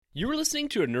You were listening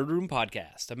to a Nerd Room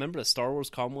podcast, a member of the Star Wars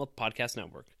Commonwealth Podcast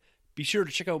Network. Be sure to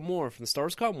check out more from the Star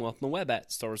Wars Commonwealth on the web at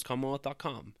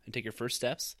starwarscommonwealth.com and take your first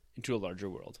steps into a larger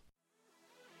world.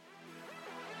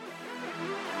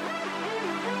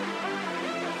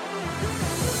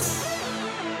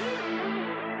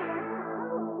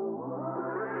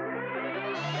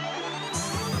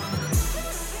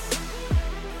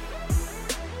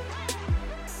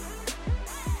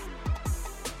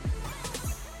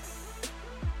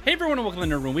 Hey everyone, and welcome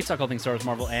to Nerd Room. We talk all things Star Wars,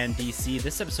 Marvel, and DC.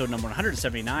 This is episode number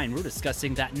 179. We're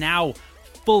discussing that now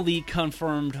fully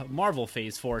confirmed Marvel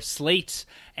Phase 4 slate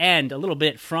and a little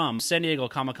bit from San Diego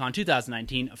Comic-Con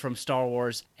 2019 from Star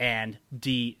Wars and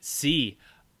DC.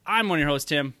 I'm one of your hosts,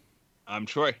 Tim. I'm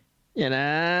Troy. And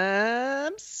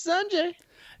I'm Sanjay.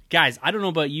 Guys, I don't know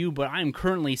about you, but I'm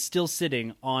currently still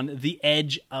sitting on the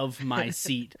edge of my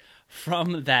seat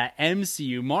from that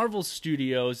MCU Marvel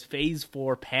Studios Phase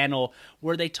 4 panel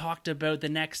where they talked about the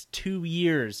next 2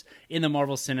 years in the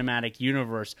Marvel Cinematic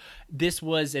Universe. This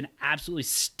was an absolutely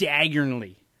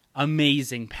staggeringly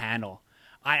amazing panel.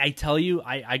 I tell you,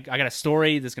 I got a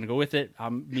story that's going to go with it.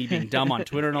 Me being dumb on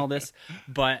Twitter and all this.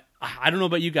 But I don't know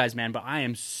about you guys, man, but I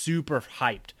am super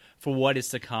hyped for what is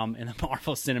to come in the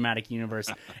Marvel Cinematic Universe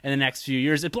in the next few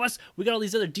years. And plus, we got all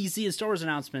these other DC and Star Wars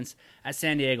announcements at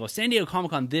San Diego. San Diego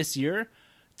Comic-Con this year,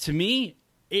 to me,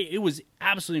 it was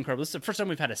absolutely incredible. This is the first time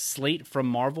we've had a slate from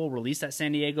Marvel released at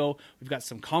San Diego. We've got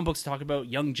some comic books to talk about,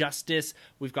 Young Justice.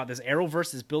 We've got this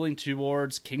Arrowverse is building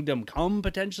towards Kingdom Come,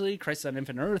 potentially, Crisis on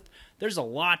Infinite Earth. There's a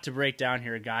lot to break down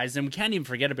here, guys. And we can't even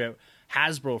forget about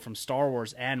Hasbro from Star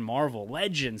Wars and Marvel.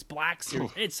 Legends, Black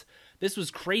Series. This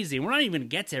was crazy. We're not even going to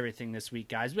get to everything this week,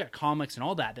 guys. We got comics and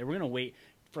all that we're going to wait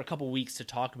for a couple weeks to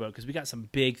talk about because we got some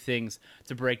big things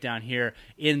to break down here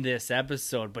in this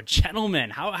episode. But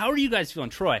gentlemen, how are you guys feeling?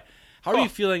 Troy, how are you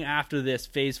feeling after this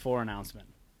Phase 4 announcement?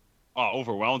 Oh,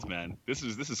 overwhelmed, man. This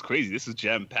is crazy. This is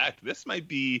jam-packed. This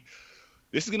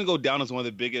is going to go down as one of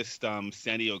the biggest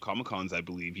San Diego Comic-Cons, I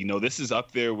believe. You know, this is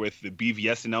up there with the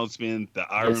BVS announcement,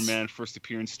 the Iron Man first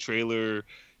appearance trailer,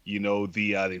 you know,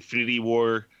 the Infinity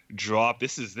War drop.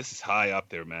 This is high up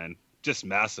there, man. Just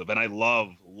massive. And I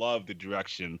love the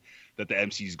direction that the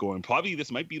MCU is going. Probably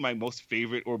this might be my most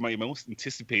favorite or my most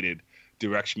anticipated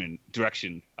direction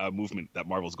movement that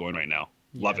Marvel's going right now.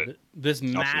 Love it. This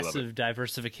massive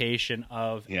diversification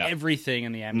of everything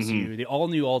in the MCU. Mm-hmm. The all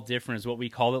new, all different is what we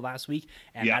called it last week.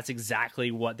 And that's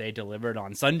exactly what they delivered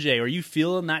on. Sanjay, are you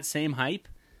feeling that same hype?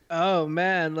 Oh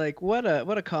man, like what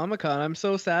a Comic-Con. I'm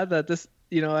so sad that this,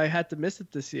 I had to miss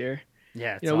it this year.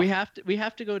 Yeah, we have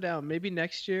to go down. Maybe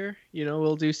next year,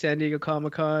 we'll do San Diego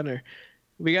Comic-Con, or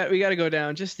we got to go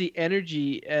down. Just the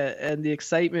energy and the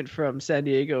excitement from San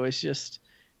Diego is just,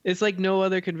 it's like no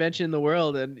other convention in the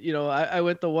world. And I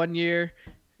went the 1 year,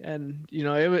 and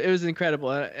it was incredible,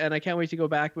 and I can't wait to go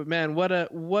back. But man, what a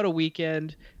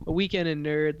weekend in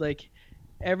Nerd. Like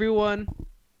everyone,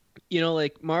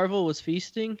 like Marvel was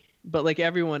feasting, but like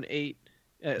everyone ate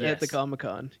at the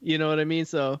Comic-Con. You know what I mean?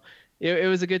 So it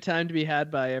was a good time to be had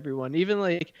by everyone. Even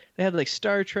like they had like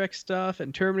Star Trek stuff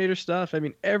and Terminator stuff. I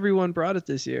mean, everyone brought it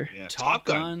this year. Yeah. Top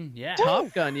Gun. Yeah.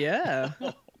 Top Gun. Yeah.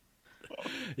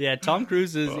 Yeah, Tom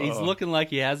Cruise he's looking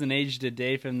like he hasn't aged a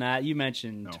day from that. You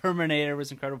mentioned Terminator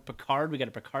was incredible. Picard, we got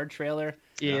a Picard trailer.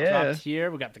 Yeah.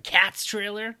 Here we got the Cats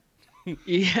trailer.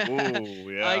 Yeah.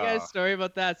 Ooh, yeah. I got a story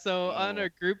about that. So on our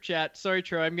group chat, sorry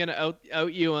Troy, I'm gonna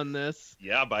out you on this.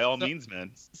 Yeah, by all means, man.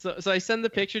 So I send the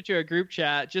picture to our group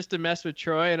chat just to mess with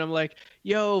Troy, and I'm like,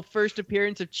 yo, first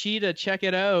appearance of Cheetah, check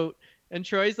it out. And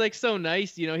Troy's like so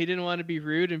nice, he didn't want to be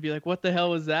rude and be like, what the hell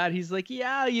was that? He's like,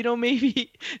 yeah, maybe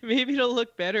it'll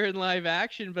look better in live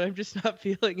action, but I'm just not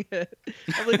feeling it.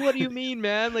 I'm like, what do you mean,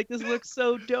 man? Like, this looks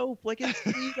so dope. Like, it's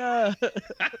Cheetah.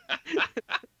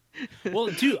 Well,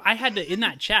 dude, I had to, in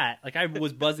that chat, like I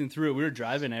was buzzing through it. We were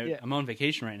driving out. Yeah. I'm on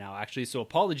vacation right now, actually. So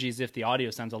apologies if the audio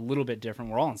sounds a little bit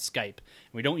different. We're all on Skype.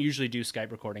 We don't usually do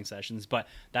Skype recording sessions, but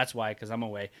that's why, because I'm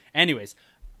away. Anyways,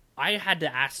 I had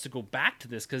to ask to go back to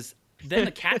this because then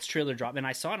the Cats trailer dropped and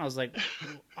I saw it and I was like,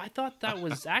 I thought that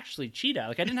was actually Cheetah.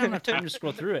 Like I didn't have enough time to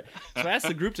scroll through it. So I asked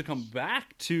the group to come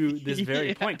back to this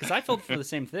very point because I felt for the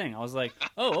same thing. I was like,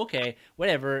 oh, okay,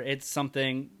 whatever. It's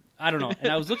something... I don't know.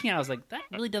 And I was looking at it, I was like, that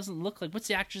really doesn't look like... What's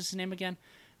the actress's name again?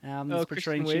 That's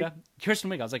portraying Cheetah?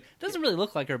 Kristen Wiig. I was like, doesn't really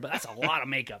look like her, but that's a lot of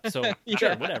makeup. So,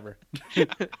 sure, whatever.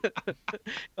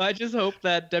 I just hope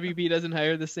that WB doesn't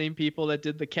hire the same people that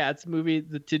did the Cats movie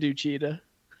to do Cheetah.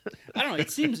 I don't know.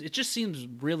 It just seems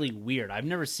really weird. I've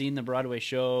never seen the Broadway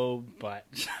show, but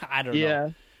I don't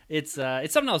know. it's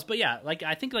something else. But yeah, like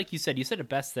I think, like you said it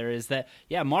best. There is that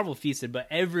Marvel feasted, but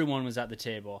everyone was at the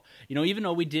table. Even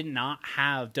though we did not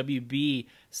have WB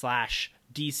slash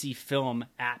DC Film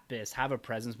at this have a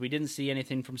presence, we didn't see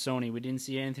anything from Sony, we didn't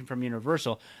see anything from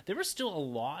Universal. There was still a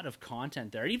lot of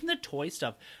content there. Even the toy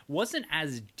stuff wasn't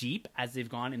as deep as they've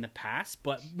gone in the past,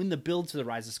 but in the build to the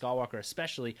Rise of Skywalker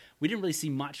especially, we didn't really see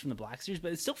much from the Black Series,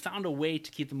 but it still found a way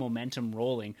to keep the momentum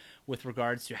rolling with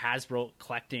regards to Hasbro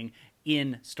collecting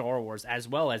in Star Wars, as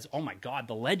well as, oh my god,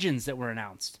 the Legends that were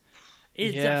announced.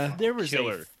 There was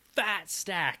a fat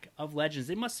stack of Legends.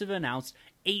 They must have announced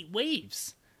 8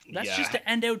 waves. That's just to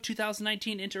end out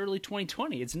 2019 into early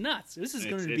 2020. It's nuts. This is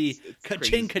going to be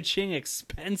ka-ching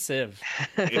expensive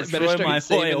for Troy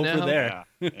Mahoy over there.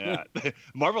 Yeah.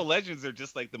 Marvel Legends are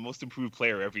just like the most improved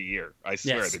player every year. I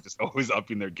swear. They're just always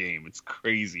upping their game. It's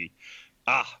crazy.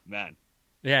 Man.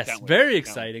 Yes, very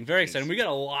exciting. Very exciting. We got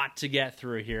a lot to get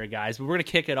through here, guys. But we're going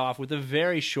to kick it off with a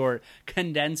very short,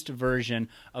 condensed version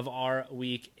of our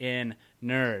Week in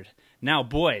Nerd. Now,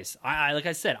 boys, I like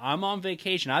I said, I'm on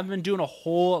vacation. I haven't been doing a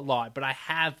whole lot, but I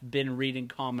have been reading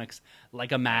comics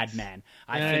like a madman.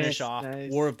 I finished off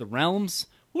War of the Realms.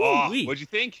 What'd you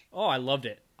think? Oh, I loved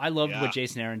it. I loved what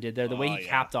Jason Aaron did there. The way he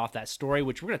capped off that story,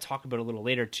 which we're going to talk about a little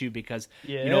later too, because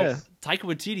Taika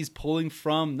Waititi's pulling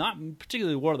from not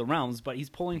particularly War of the Realms, but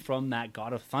he's pulling from that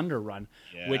God of Thunder run,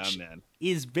 which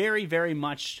is very, very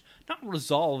much not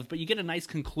resolved, but you get a nice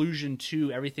conclusion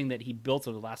to everything that he built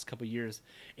over the last couple of years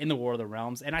in the War of the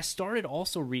Realms. And I started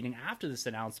also reading after this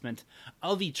announcement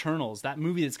of Eternals, that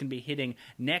movie that's going to be hitting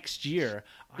next year.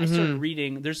 I started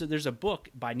reading. There's a book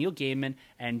by Neil Gaiman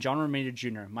and John Romita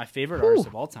Jr., my favorite artist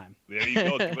of all time. There you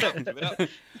go. Give it up. Give it up.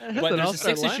 But there's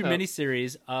a 6-issue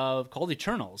miniseries called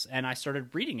Eternals, and I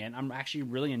started reading it. I'm actually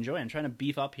really enjoying it. I'm trying to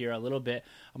beef up here a little bit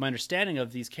of my understanding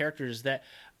of these characters that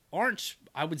aren't,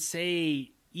 I would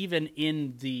say, even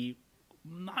in the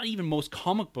not even most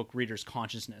comic book readers'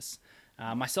 consciousness,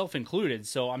 myself included.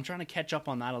 So I'm trying to catch up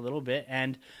on that a little bit.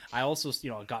 And I also,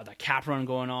 got the Cap run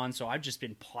going on. So I've just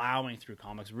been plowing through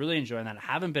comics, really enjoying that. I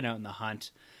haven't been out in the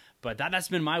hunt, but that's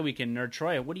been my weekend, Nerd.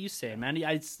 Troy, what do you say, man?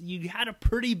 You had a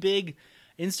pretty big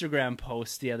Instagram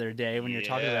post the other day when you're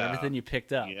talking about everything you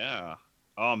picked up. Yeah.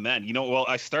 Oh man, well,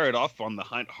 I started off on the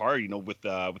hunt hard, with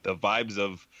the vibes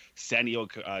of San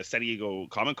Diego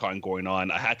Comic-Con going on.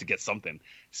 I had to get something,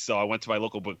 so I went to my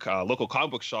local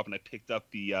comic book shop and I picked up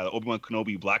the Obi-Wan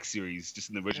Kenobi Black Series, just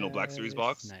in the original Black Series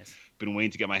box. Nice. Been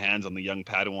waiting to get my hands on the young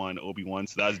Padawan Obi-Wan,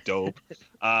 so that's dope.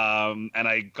 And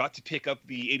I got to pick up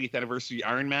the 80th anniversary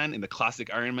Iron Man in the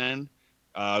classic Iron Man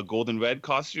golden red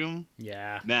costume.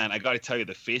 Yeah, man, I gotta tell you,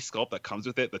 the face sculpt that comes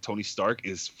with it, the Tony Stark,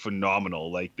 is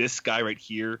phenomenal. Like, this guy right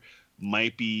here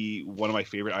might be one of my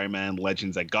favorite Iron Man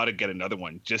legends. I gotta get another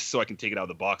one just so I can take it out of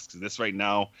the box, because this right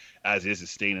now as is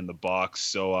staying in the box.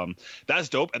 So that's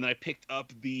dope. And then I picked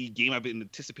up the game I've been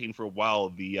anticipating for a while,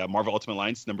 the Marvel Ultimate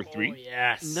Alliance #3. Oh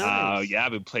yes. Nice.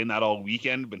 I've been playing that all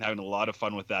weekend, been having a lot of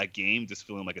fun with that game, just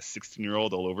feeling like a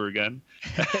 16-year-old all over again.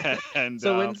 And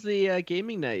so when's the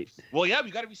gaming night? Well, we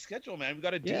got to reschedule, man. We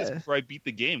got to do this before I beat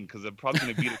the game, because I'm probably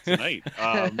going to beat it tonight.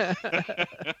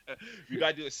 We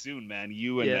got to do it soon, man.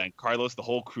 You and Carlos, the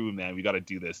whole crew, man. We got to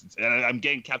do this. And I'm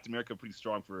getting Captain America pretty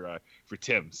strong for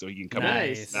Tim, so he can come in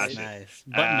and smash it.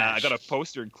 I got a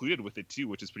poster included with it too,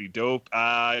 which is pretty dope.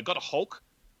 I got a Hulk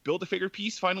Build-A-Figure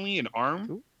piece finally, an arm.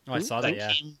 Ooh. Oh, I saw that.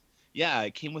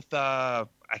 It came with I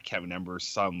can't remember,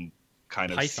 some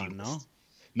kind of Python. No,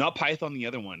 not Python. The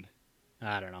other one.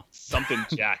 I don't know. Something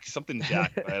Jack.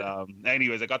 But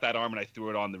anyways, I got that arm and I threw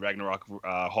it on the Ragnarok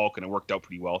Hulk, and it worked out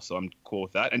pretty well, so I'm cool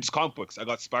with that. And just comic books. I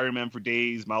got Spider-Man for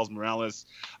days, Miles Morales.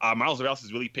 Miles Morales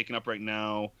is really picking up right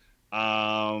now.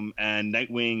 And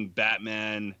Nightwing,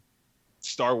 Batman,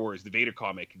 Star Wars, the Vader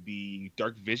comic, the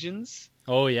Dark Visions.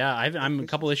 Oh yeah, I'm a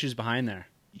couple issues behind there.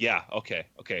 Yeah. Okay.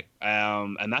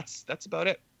 And that's about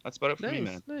it. That's about it for me,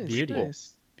 man. Nice, Beauty.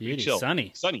 nice. Beauty. Chill.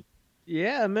 Sunny.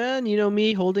 Yeah, man.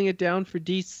 Me holding it down for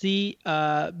DC.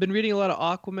 Been reading a lot of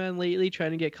Aquaman lately,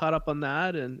 trying to get caught up on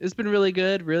that, and it's been really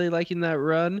good. Really liking that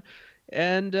run,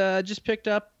 and just picked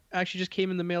up. Actually, just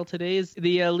came in the mail today. Is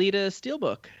the Alita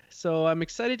Steelbook. So I'm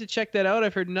excited to check that out.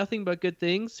 I've heard nothing but good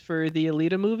things for the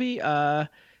Alita movie.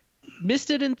 Missed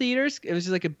it in theaters. It was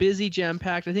just like a busy,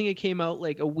 jam-packed. I think it came out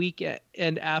like a week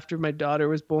and after my daughter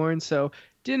was born, so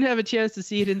didn't have a chance to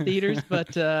see it in theaters.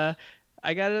 But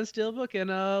I got it on Steelbook,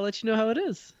 and I'll let you know how it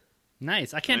is.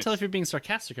 Nice. I can't tell if you're being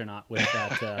sarcastic or not with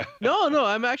that. No,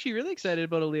 I'm actually really excited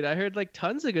about Alita. I heard like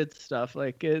tons of good stuff.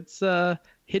 Like, it's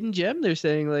hidden gem. They're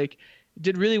saying like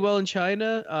did really well in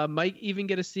China. Might even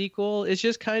get a sequel. It's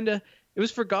just kind of, it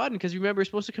was forgotten, because remember, it's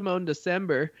supposed to come out in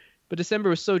December. But December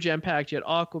was so jam packed. You had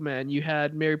Aquaman, you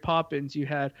had Mary Poppins, you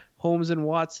had Holmes and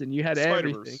Watson, you had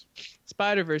everything.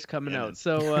 Spider-Verse coming out. Man.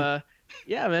 So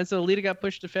yeah, man. So Alita got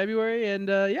pushed to February, and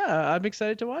yeah, I'm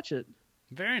excited to watch it.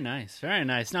 Very nice, very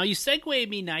nice. Now you segue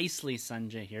me nicely,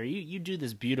 Sanjay. Here, you do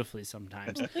this beautifully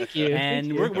sometimes. Thank you.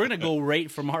 And we're gonna go right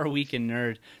from our weekend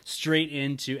nerd straight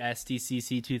into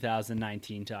SDCC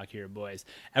 2019 talk here, boys.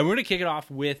 And we're gonna kick it off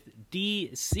with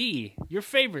DC, your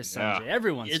favorite, Sanjay,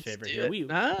 everyone's favorite here. We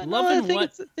loving I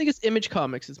think it's Image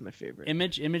Comics is my favorite.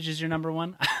 Image is your number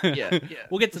one. Yeah.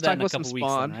 We'll get to that in a couple weeks,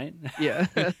 then, right? Yeah.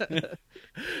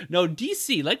 No,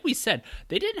 DC, like we said,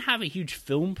 they didn't have a huge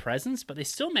film presence, but they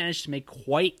still managed to make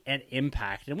quite an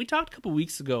impact. And we talked a couple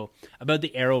weeks ago about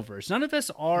the Arrowverse. None of us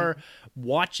are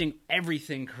watching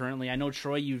everything currently. I know,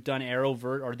 Troy, you've done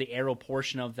Arrowverse, or the Arrow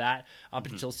portion of that up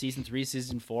until season 3,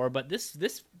 season 4, but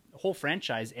this whole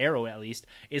franchise, Arrow at least,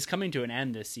 is coming to an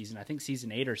end this season. I think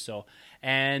season 8 or so.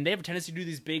 And they have a tendency to do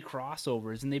these big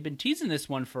crossovers, and they've been teasing this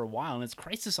one for a while, and it's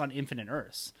Crisis on Infinite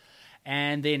Earths.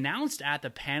 And they announced at the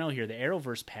panel here, the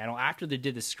Arrowverse panel, after they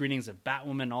did the screenings of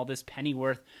Batwoman and all this,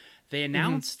 Pennyworth, they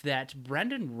announced that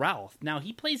Brendan Routh, now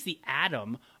he plays the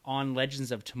Atom on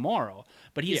Legends of Tomorrow,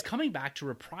 but he is coming back to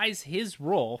reprise his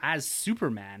role as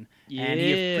Superman. Yeah. And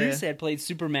he previously had played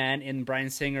Superman in Bryan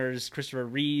Singer's, Christopher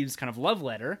Reeve's kind of love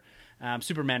letter,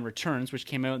 Superman Returns, which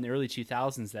came out in the early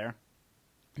 2000s there.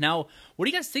 Now, what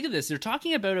do you guys think of this? They're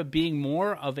talking about it being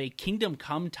more of a Kingdom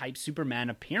Come type Superman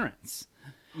appearance.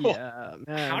 Yeah,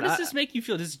 man. How does this make you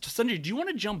feel? Sanjay, do you want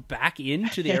to jump back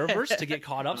into the Arrowverse to get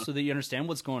caught up so that you understand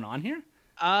what's going on here?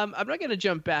 I'm not going to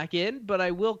jump back in, but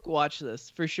I will watch this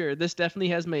for sure. This definitely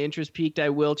has my interest peaked. I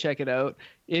will check it out.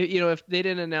 If they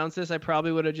didn't announce this, I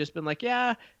probably would have just been like,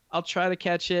 yeah, I'll try to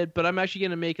catch it. But I'm actually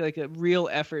going to make like a real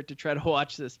effort to try to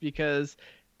watch this because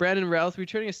Brandon Routh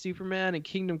returning as Superman and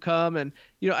Kingdom Come. And,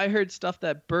 I heard stuff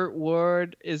that Burt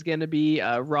Ward is going to be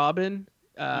Robin.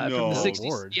 From the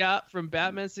 60s, yeah, from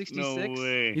Batman 66. No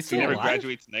way. He's still never alive?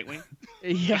 graduates Nightwing?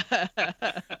 Yeah.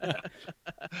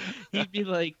 He'd be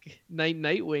like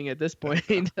Nightwing at this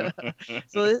point.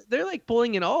 So they're like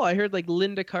pulling it all. I heard like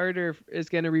Linda Carter is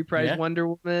going to reprise Wonder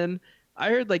Woman. I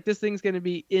heard like this thing's going to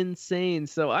be insane.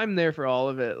 So I'm there for all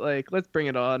of it. Like, let's bring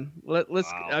it on. Let's.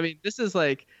 Wow. I mean, this is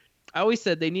like, I always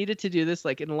said they needed to do this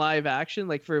like in live action,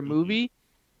 like for a movie.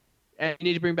 And you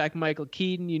need to bring back Michael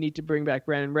Keaton. You need to bring back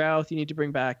Brandon Routh. You need to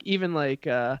bring back even like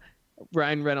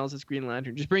Ryan Reynolds as Green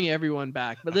Lantern. Just bring everyone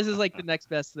back. But this is like the next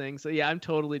best thing. So yeah, I'm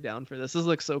totally down for this. This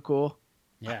looks so cool.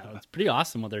 Yeah, it's pretty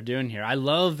awesome what they're doing here. I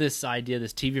love this idea,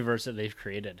 this TV verse that they've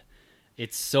created.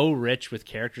 It's so rich with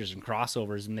characters and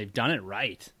crossovers, and they've done it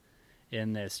right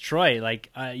in this. Troy, like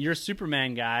you're a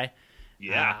Superman guy.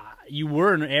 Yeah. You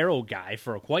were an Arrow guy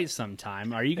for quite some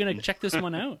time. Are you going to check this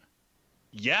one out?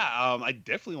 Yeah, I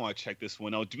definitely want to check this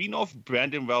one out. Do we know if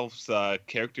Brandon Routh's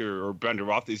character, or Brandon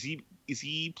Routh, is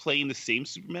he playing the same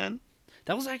Superman?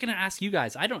 That was I going to ask you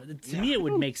guys. To me, it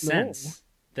would make sense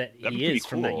that he is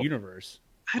from that universe.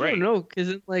 I don't know,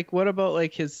 isn't like what about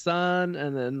like his son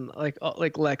and then like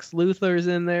Lex Luthor's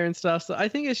in there and stuff. So I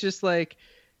think it's just like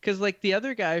because like the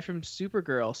other guy from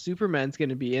Supergirl, Superman's going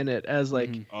to be in it as like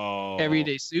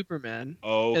everyday Superman.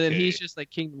 Oh, and then he's just like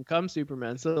Kingdom Come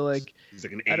Superman. So like he's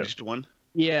like an aged one.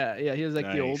 Yeah, he was like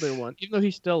the older one, even though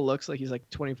he still looks like he's like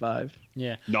 25.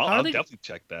 Yeah. No, I'll definitely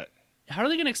check that. How are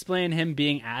they going to explain him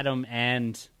being Adam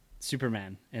and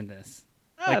Superman in this?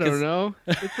 I don't know.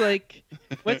 It's like,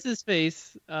 what's his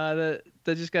face that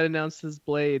just got announced as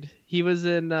Blade? He was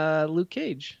in Luke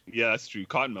Cage. Yeah, that's true.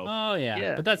 Cottonmouth. Oh,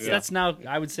 yeah. But that's now,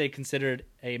 I would say, considered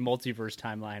a multiverse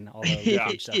timeline.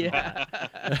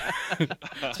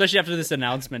 Especially after this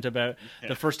announcement about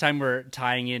the first time we're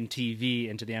tying in TV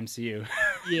into the MCU.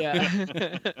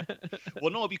 Yeah.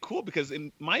 Well, no, it'd be cool because,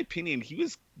 in my opinion, he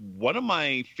was one of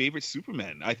my favorite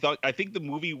Supermen. I think the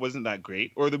movie wasn't that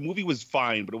great, or the movie was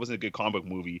fine, but it wasn't a good comic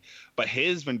book movie. But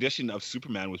his rendition of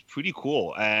Superman was pretty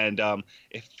cool, and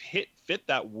it fit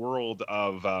that world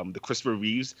of the Christopher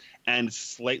Reeves and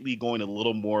slightly going a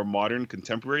little more modern,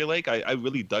 contemporary. Like I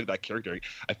really dug that character.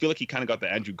 I feel like he kind of got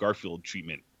the Andrew Garfield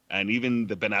treatment, and even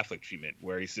the Ben Affleck treatment,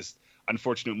 where he's just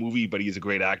unfortunate movie, but he's a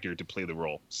great actor to play the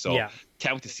role. So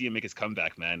can't wait to see him make his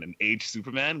comeback, man. An aged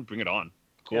Superman, bring it on.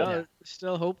 Cool. Yeah,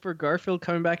 still hope for Garfield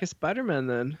coming back as Spider-Man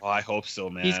then. Oh, I hope so,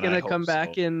 man. He's gonna come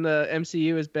back in the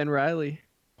MCU as Ben Reilly.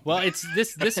 Well, it's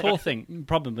this whole thing,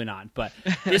 probably not, but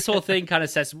this whole thing kind of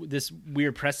sets this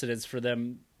weird precedence for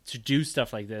them to do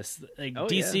stuff like this. Like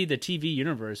DC, the TV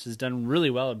universe has done really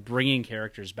well at bringing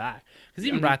characters back. Because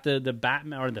even brought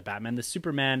the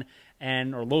Superman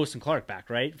or Lois and Clark back,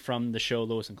 right? From the show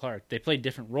Lois and Clark. They played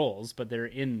different roles, but they're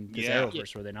in this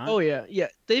Arrowverse, were they not? Oh yeah.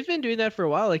 They've been doing that for a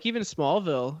while. Like even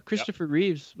Smallville, Christopher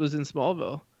Reeves was in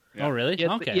Smallville. Yeah. Oh really?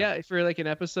 Okay. Yeah, for like an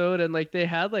episode, and like they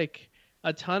had like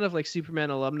a ton of like Superman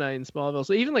alumni in Smallville.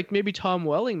 So even like maybe Tom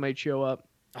Welling might show up.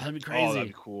 Oh, that'd be crazy. Oh, that'd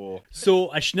be cool. So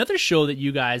another show that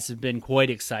you guys have been quite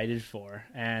excited for,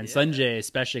 and Sanjay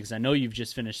especially, because I know you've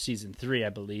just finished season 3, I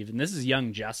believe, and this is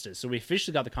Young Justice. So we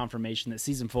officially got the confirmation that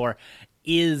season 4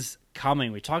 is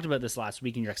coming. We talked about this last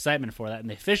week and your excitement for that, and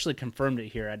they officially confirmed it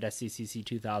here at SDCC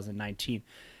 2019.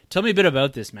 Tell me a bit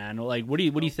about this, man. Like, what are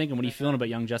you thinking? What are you feeling about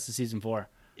Young Justice season 4?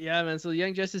 Yeah, man. So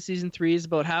Young Justice season 3 is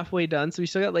about halfway done. So we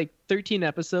still got like 13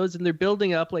 episodes, and they're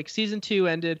building up. Like season 2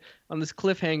 ended on this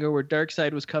cliffhanger where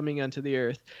Darkseid was coming onto the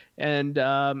Earth, and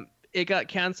it got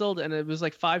canceled. And it was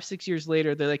like 5-6 years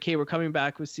later, they're like, "Hey, we're coming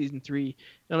back with season 3."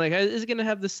 And I'm like, "Is it gonna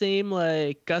have the same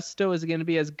like gusto? Is it gonna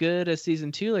be as good as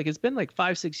season 2? Like it's been like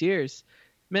 5-6 years,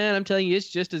 man. I'm telling you, it's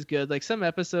just as good. Like some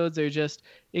episodes are just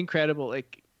incredible.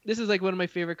 Like this is like one of my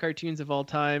favorite cartoons of all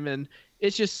time, and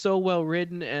it's just so well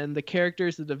written, and the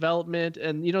characters, the development,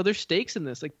 and there's stakes in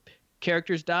this. Like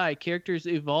characters die, characters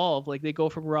evolve, like they go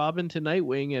from Robin to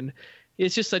Nightwing, and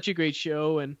it's just such a great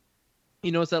show. And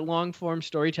it's that long form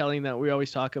storytelling that we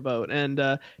always talk about. And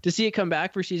to see it come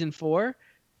back for season 4,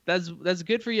 that's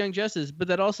good for Young Justice. But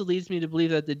that also leads me to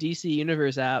believe that the DC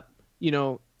Universe app,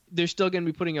 they're still going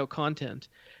to be putting out content.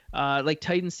 Like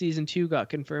Titans season 2 got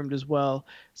confirmed as well.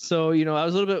 So, I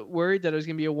was a little bit worried that it was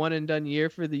going to be a one and done year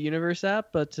for the Universe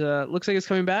app, but looks like it's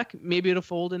coming back. Maybe it'll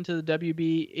fold into the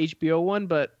WB HBO one,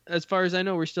 but as far as I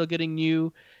know, we're still getting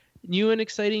new and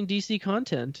exciting DC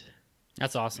content.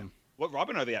 That's awesome. What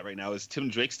Robin are they at right now? Is Tim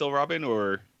Drake still Robin,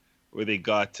 or they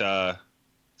got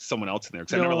someone else in there?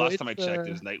 Because I remember last time I checked,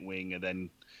 it was Nightwing, and then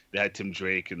they had Tim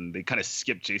Drake, and they kind of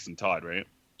skipped Jason Todd, right?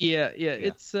 Yeah.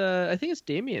 It's I think it's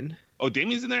Damian. Oh,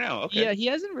 Damian's in there now. Okay. Yeah, he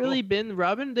hasn't really been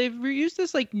Robin. They've reused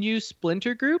this like new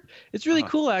Splinter group. It's really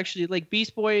cool actually. Like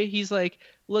Beast Boy, he's like,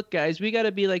 "Look, guys, we got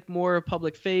to be like more a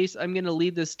public face. I'm gonna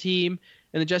lead this team."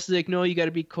 And the Justice like, "No, you got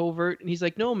to be covert." And he's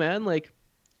like, "No, man. Like,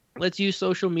 let's use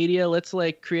social media. Let's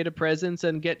like create a presence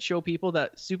and show people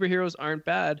that superheroes aren't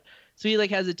bad." So he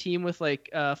like has a team with like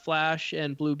Flash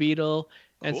and Blue Beetle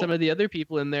and some of the other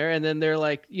people in there, and then they're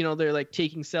like, they're like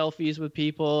taking selfies with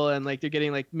people, and like they're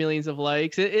getting like millions of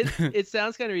likes. It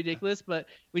sounds kind of ridiculous, but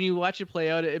when you watch it play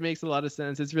out, it makes a lot of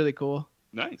sense. It's really cool.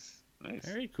 Nice.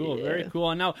 Very cool. Yeah. Very cool.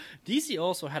 And now DC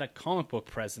also had a comic book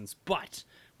presence, but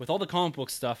with all the comic book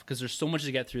stuff, because there's so much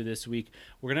to get through this week,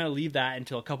 we're going to leave that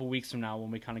until a couple weeks from now when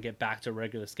we kind of get back to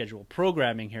regular scheduled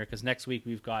programming here, because next week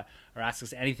we've got our Ask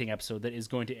Us Anything episode that is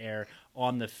going to air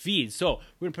on the feed. So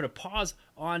we're going to put a pause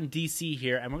on DC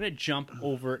here, and we're going to jump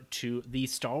over to the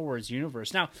Star Wars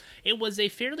universe. Now, it was a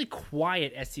fairly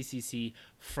quiet SDCC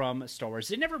from Star Wars.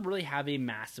 They never really have a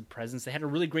massive presence. They had a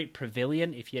really great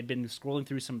pavilion. If you had been scrolling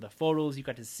through some of the photos, you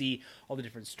got to see all the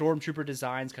different Stormtrooper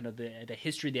designs, kind of the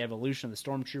history, the evolution of the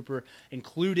Stormtrooper,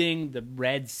 including the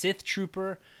red Sith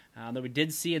Trooper that we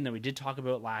did see and that we did talk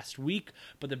about last week.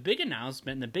 But the big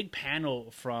announcement and the big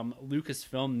panel from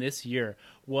Lucasfilm this year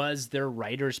was their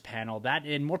writers panel, that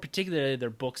and more particularly their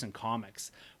books and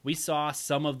comics. We saw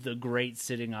some of the greats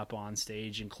sitting up on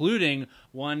stage, including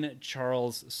one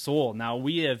Charles Soule. Now,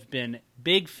 we have been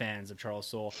big fans of Charles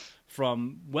Soule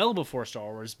from well before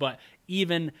Star Wars, but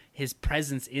even his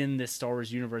presence in this Star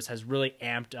Wars universe has really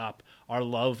amped up our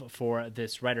love for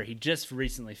this writer. He just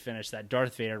recently finished that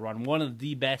Darth Vader run, one of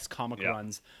the best comic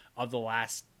runs of the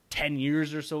last 10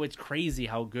 years or so. It's crazy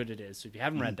how good it is. So if you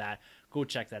haven't read that, go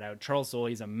check that out. Charles Soule,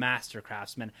 he's a master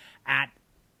craftsman at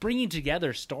bringing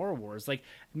together Star Wars, like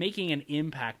making an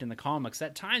impact in the comics.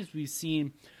 At times we've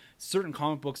seen certain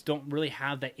comic books don't really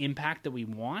have the impact that we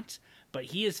want, but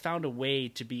he has found a way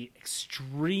to be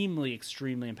extremely,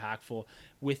 extremely impactful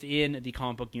within the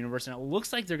comic book universe, and it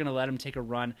looks like they're going to let him take a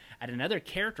run at another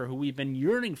character who we've been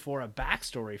yearning for a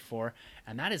backstory for,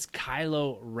 and that is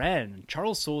Kylo Ren.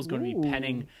 Charles Soule is going to be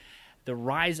penning The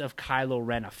Rise of Kylo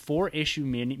Ren, a 4-issue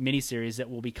miniseries that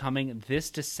will be coming this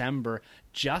December,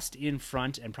 just in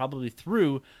front and probably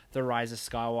through The Rise of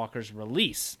Skywalker's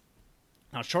release.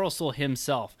 Now, Charles Soule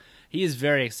himself, he is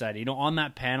very excited. On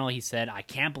that panel, he said, "I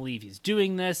can't believe he's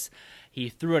doing this." He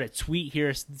threw out a tweet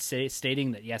here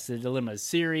stating that, yes, the Dilemma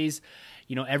series,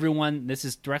 everyone, this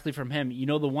is directly from him,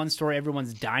 the one story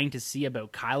everyone's dying to see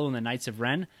about Kylo and the Knights of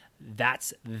Ren,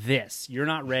 that's this. You're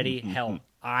not ready. Hell,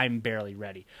 I'm barely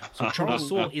ready. So Charles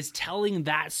Soule is telling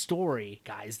that story,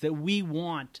 guys, that we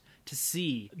want to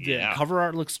see. The cover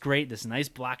art looks great. This nice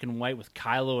black and white with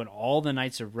Kylo and all the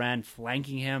Knights of Ren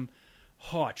flanking him.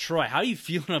 Oh, Troy, how are you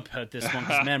feeling about this one?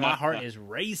 Because, man, my heart is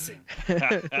racing.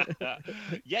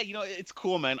 Yeah, it's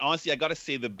cool, man. Honestly, I gotta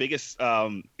say the biggest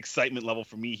excitement level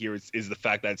for me here is the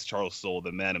fact that it's Charles Soule,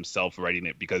 the man himself, writing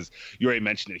it. Because you already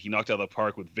mentioned it, he knocked out of the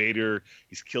park with Vader.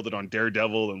 He's killed it on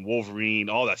Daredevil and Wolverine,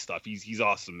 all that stuff. He's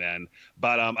awesome, man.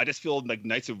 But I just feel like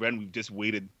Knights of Ren, we've just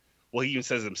waited. Well, he even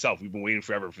says it himself. We've been waiting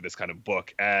forever for this kind of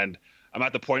book, and I'm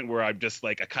at the point where I'm just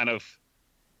like,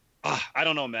 I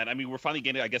don't know, man. I mean, we're finally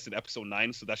getting, I guess, in episode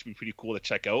 9, so that should be pretty cool to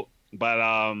check out. But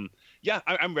yeah,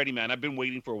 I'm ready, man. I've been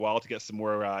waiting for a while to get some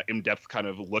more in-depth kind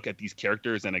of look at these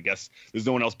characters, and I guess there's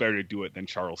no one else better to do it than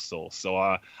Charles Soule. So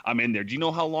I'm in there. Do you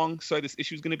know how long this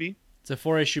issue is going to be? It's a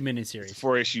 4-issue miniseries.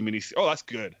 4-issue miniseries. Oh, that's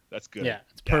good. That's good. Yeah,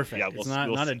 it's perfect. Yeah, it's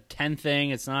not a 10 thing.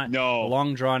 It's not No.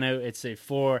 long drawn out. It's a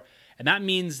 4. And that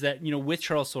means that, with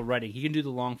Charles Soule writing, he can do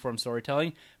the long-form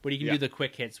storytelling, but he can do the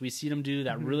quick hits. We see him do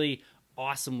that really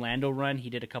awesome Lando run he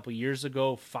did a couple years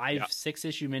ago,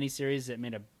 6-issue miniseries that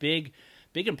made a big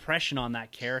impression on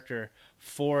that character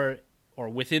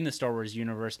within the Star Wars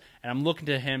universe, and I'm looking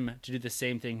to him to do the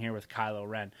same thing here with Kylo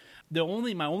Ren.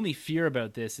 My only fear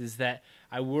about this is that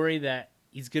I worry that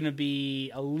he's going to be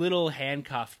a little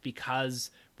handcuffed because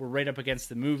we're right up against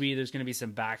the movie. There's going to be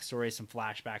some backstory, some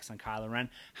flashbacks on Kylo Ren.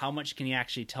 How much can he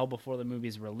actually tell before the movie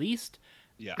is released?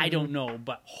 Yeah. I don't know,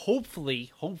 but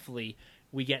hopefully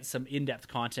we get some in-depth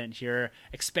content here,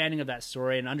 expanding of that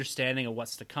story and understanding of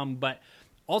what's to come. But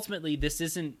ultimately, this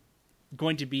isn't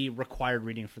going to be required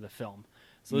reading for the film.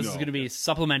 So this is going to be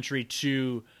supplementary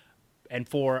to and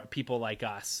for people like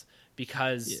us,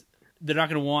 because they're not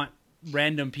going to want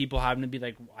random people having to be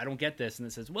like, I don't get this. And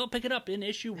it says, well, pick it up in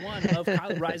issue 1 of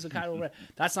Rise of Kylo Ren.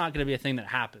 That's not going to be a thing that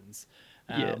happens.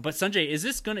 But Sanjay, is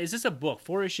this a book,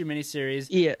 4-issue miniseries?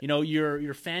 Yeah.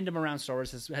 Your fandom around Star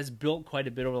Wars has built quite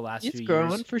a bit over the last few years. It's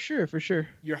growing for sure.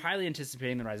 You're highly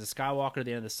anticipating the Rise of Skywalker,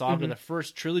 the end of the saga, the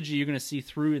first trilogy you're going to see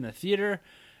through in the theater.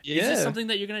 Yeah. Is this something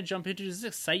that you're going to jump into? Does this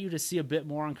excite you to see a bit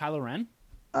more on Kylo Ren?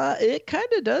 It kind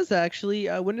of does, actually.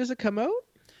 When does it come out?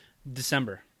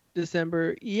 December.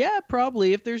 Yeah,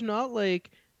 probably. If there's not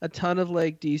like a ton of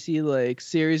like DC like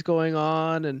series going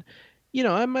on, and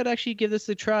I might actually give this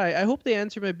a try. I hope they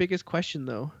answer my biggest question,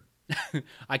 though.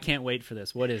 I can't wait for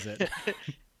this. What is it?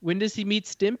 When does he meet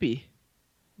Stimpy?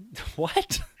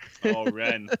 What? Oh,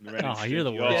 Ren. Oh, you're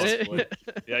the worst.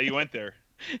 Yeah, you went there.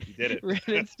 You did it. Ren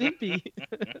and Stimpy.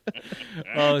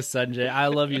 Oh, Sanjay, I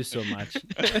love you so much.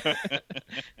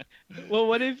 Well,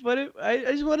 what if I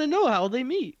just want to know how they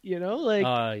meet, like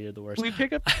oh, you're the worst. We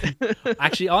pick up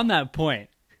Actually, on that point,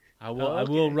 I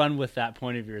will run with that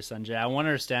point of yours, Sanjay. I want to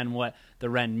understand what the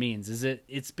Ren means.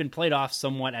 It's been played off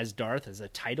somewhat as Darth, as a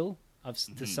title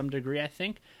to some degree, I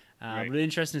think. Right. Really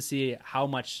interesting to see how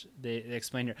much they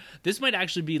explain here. This might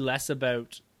actually be less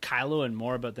about Kylo and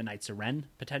more about the Knights of Ren,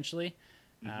 potentially.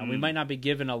 We might not be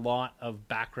given a lot of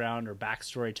background or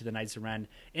backstory to the Knights of Ren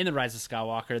in The Rise of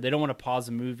Skywalker. They don't want to pause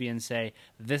a movie and say,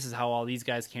 this is how all these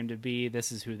guys came to be,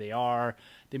 this is who they are.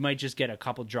 They might just get a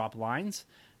couple drop lines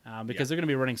because they're going to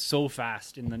be running so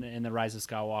fast in the Rise of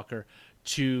Skywalker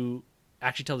to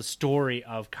actually tell the story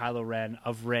of Kylo Ren,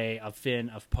 of Rey, of Finn,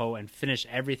 of Poe, and finish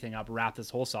everything up, wrap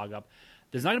this whole saga up.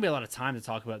 There's not going to be a lot of time to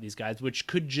talk about these guys, which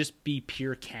could just be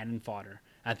pure cannon fodder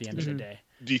at the end of the day.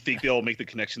 Do you think they'll make the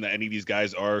connection that any of these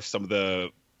guys are some of the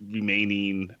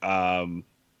remaining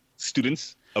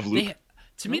students of Luke?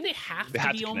 To me, they have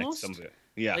to be almost. Some of it.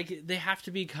 Yeah. Like, they have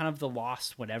to be kind of the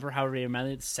lost whatever, however you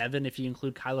remember it, 7 if you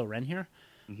include Kylo Ren here.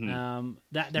 No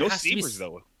has sabers, to be...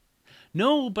 though.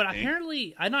 No, but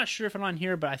apparently, I'm not sure if I'm on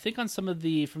here, but I think on some of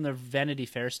from the Vanity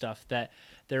Fair stuff that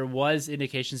there was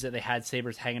indications that they had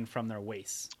sabers hanging from their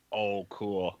waists. Oh,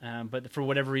 cool. But for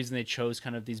whatever reason, they chose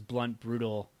kind of these blunt,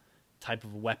 brutal type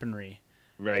of weaponry.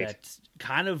 Right. That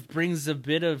kind of brings a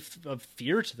bit of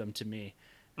fear to them, to me.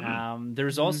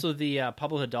 There's also the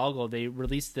Pablo Hidalgo. They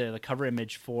released the cover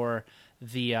image for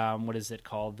the what is it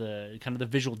called? The kind of the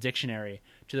visual dictionary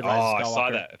to the Rise of Skywalker. I saw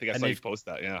that. I think I saw you post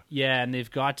that. Yeah. Yeah, and they've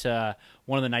got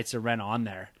one of the Knights of Ren on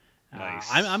there. Nice.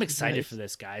 I'm excited for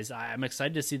this, guys. I'm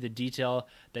excited to see the detail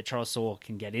that Charles Soule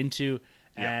can get into.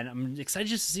 And I'm excited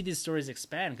just to see these stories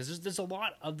expand, because there's a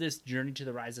lot of this journey to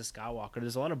the Rise of Skywalker.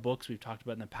 There's a lot of books we've talked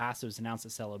about in the past. It was announced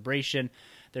at Celebration.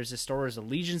 There's the Star Wars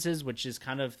Allegiances, which is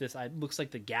kind of this, it looks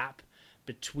like the gap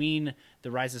between the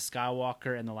Rise of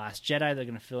Skywalker and the Last Jedi. They're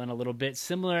going to fill in a little bit,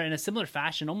 in a similar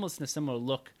fashion, almost in a similar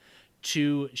look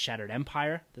to Shattered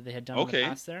Empire that they had done in the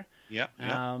past there. Yeah.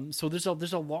 So there's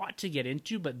a lot to get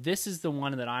into, but this is the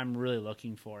one that I'm really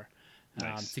looking for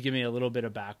to give me a little bit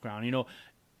of background.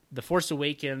 The Force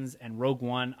Awakens and Rogue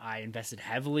One, I invested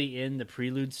heavily in the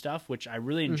prelude stuff, which I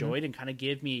really enjoyed and kind of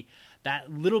gave me that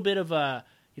little bit of a,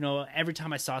 every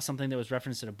time I saw something that was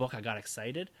referenced in a book, I got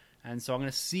excited. And so I'm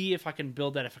going to see if I can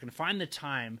build that, if I can find the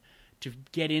time to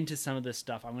get into some of this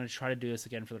stuff. I'm going to try to do this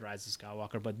again for the Rise of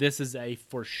Skywalker, but this is a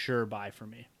for sure buy for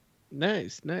me.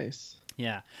 Nice.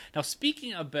 Yeah. Now,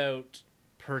 speaking about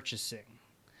purchasing,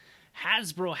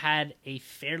 Hasbro had a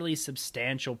fairly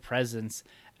substantial presence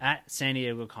at San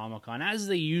Diego Comic-Con, as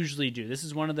they usually do. This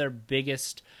is one of their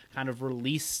biggest kind of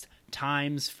release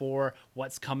times for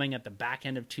what's coming at the back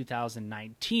end of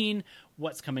 2019,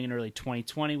 what's coming in early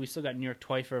 2020. We still got New York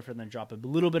Toy Fair for them to drop a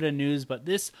little bit of news, but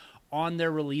this on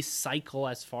their release cycle,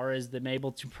 as far as them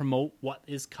able to promote what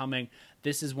is coming,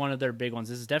 this is one of their big ones.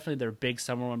 This is definitely their big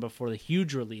summer one before the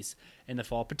huge release in the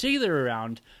fall, particularly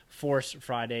around Force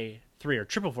Friday 3, or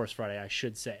Triple Force Friday, I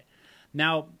should say.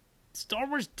 Now, Star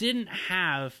Wars didn't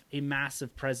have a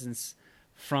massive presence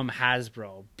from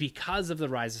Hasbro because of the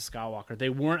Rise of Skywalker. They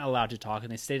weren't allowed to talk,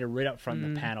 and they stated right up front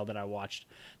in the panel that I watched.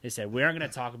 They said, we aren't going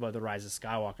to talk about the Rise of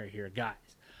Skywalker here, guys.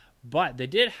 But they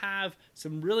did have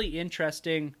some really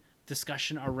interesting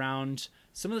discussion around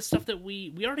some of the stuff that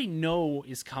we already know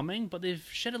is coming, but they've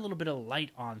shed a little bit of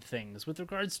light on things with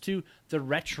regards to the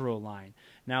retro line.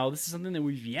 Now, this is something that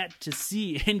we've yet to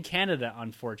see in Canada,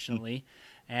 unfortunately.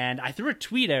 And I threw a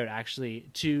tweet out, actually,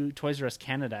 to Toys R Us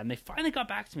Canada, and they finally got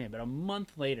back to me about a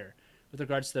month later with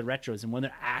regards to the retros and when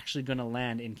they're actually going to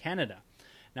land in Canada.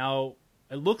 Now,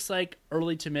 it looks like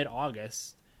early to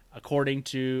mid-August, according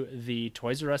to the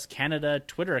Toys R Us Canada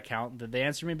Twitter account, that they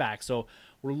answered me back. So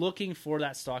we're looking for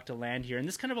that stock to land here. And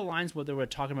this kind of aligns with what they were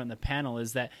talking about in the panel,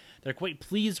 is that they're quite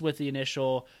pleased with the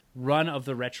initial run of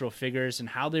the retro figures and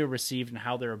how they were received and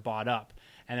how they were bought up.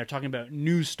 And they're talking about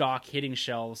new stock hitting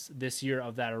shelves this year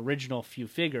of that original few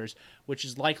figures, which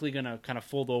is likely going to kind of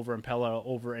fold over and pella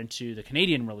over into the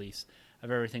Canadian release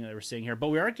of everything that we're seeing here. But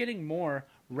we are getting more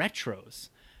retros.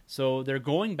 So they're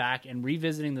going back and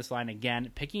revisiting this line again,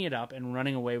 picking it up and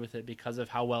running away with it because of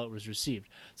how well it was received.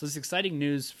 So it's exciting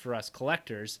news for us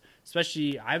collectors,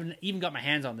 especially I haven't even got my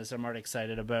hands on this. I'm already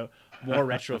excited about more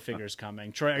retro figures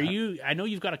coming. Troy, I know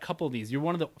you've got a couple of these. You're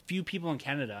one of the few people in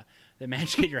Canada that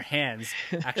managed to get your hands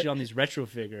actually on these retro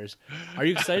figures. Are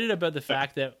you excited about the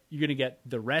fact that you're going to get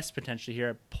the rest potentially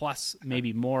here, plus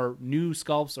maybe more new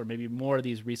sculpts or maybe more of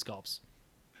these resculpts?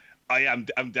 Oh, yeah,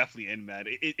 I'm definitely in, man.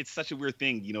 It's such a weird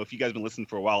thing. If you guys have been listening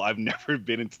for a while, I've never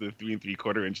been into the 3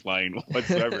 3/4 inch line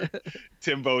whatsoever.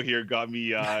 Timbo here got me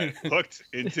hooked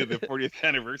into the 40th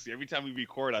anniversary. Every time we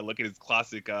record, I look at his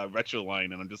classic retro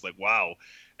line, and I'm just like, wow.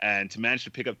 And to manage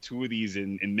to pick up 2 of these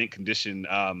in mint condition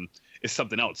is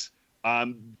something else.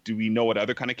 Do we know what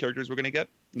other kind of characters we're going to get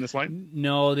in this line?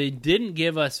 No, they didn't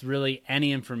give us really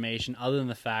any information other than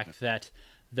the fact that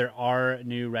there are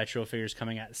new retro figures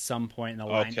coming at some point, and the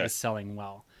line is selling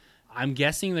well. I'm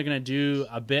guessing they're going to do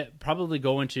a bit, probably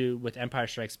go into, with Empire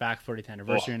Strikes Back 40th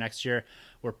anniversary next year,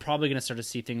 we're probably going to start to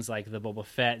see things like the Boba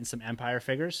Fett and some Empire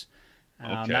figures.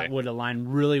 That would align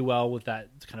really well with that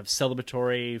kind of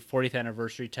celebratory 40th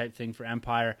anniversary type thing for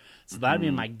Empire. So that'd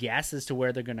be my guess as to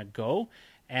where they're going to go.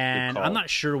 And I'm not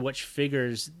sure which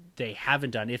figures they haven't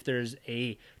done. If there's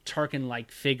a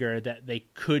Tarkin-like figure that they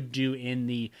could do in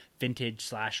the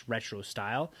vintage/retro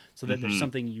style, so that there's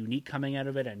something unique coming out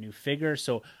of it, a new figure.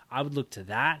 So I would look to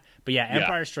that. But yeah,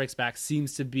 Empire Strikes Back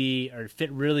seems to be, or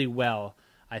fit really well,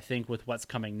 I think, with what's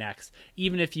coming next.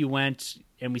 Even if you went,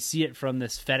 and we see it from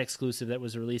this Fed exclusive that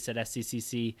was released at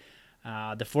SDCC,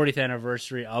 the 40th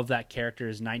anniversary of that character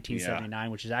is 1979,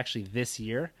 which is actually this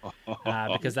year,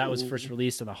 because that was first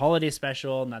released on the holiday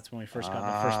special, and that's when we first got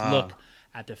the first look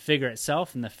at the figure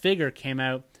itself. And the figure came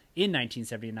out in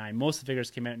 1979. Most of the figures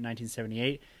came out in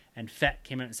 1978, and Fett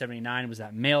came out in 79. It was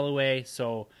that mail away,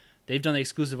 so they've done the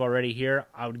exclusive already here.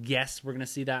 I would guess we're going to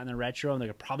see that in the retro, and they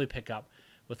could probably pick up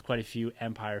with quite a few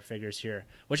Empire figures here,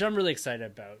 which I'm really excited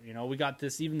about. We got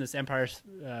this Empire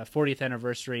 40th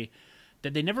anniversary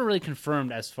that they never really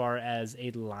confirmed as far as a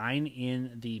line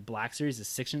in the Black Series, the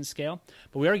 6-inch scale.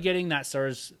 But we are getting that Star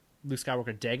Wars Luke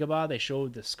Skywalker Dagobah. They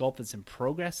showed the sculpt that's in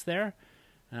progress there.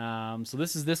 So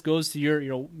this goes to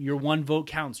your one vote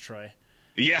counts, Troy.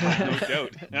 Yeah, no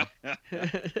doubt.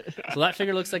 So that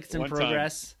figure looks like it's in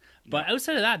progress. But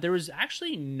outside of that, there was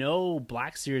actually no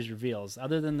Black Series reveals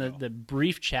other than the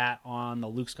brief chat on the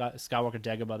Luke Skywalker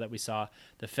Dagobah that we saw,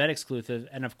 the Fed exclusive,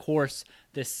 and of course,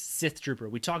 this Sith Trooper.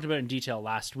 We talked about it in detail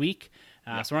last week,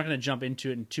 so we're not going to jump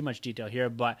into it in too much detail here,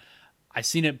 but I've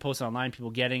seen it posted online, people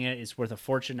getting it. It's worth a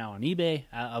fortune now on eBay,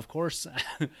 of course.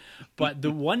 But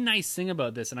the one nice thing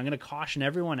about this, and I'm going to caution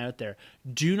everyone out there,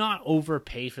 do not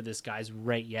overpay for this, guys,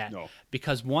 right yet. No.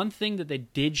 Because one thing that they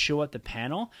did show at the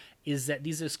panel is that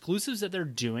these exclusives that they're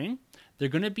doing, they're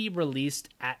going to be released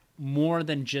at more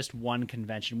than just one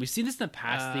convention. We've seen this in the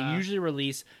past. They usually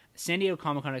release San Diego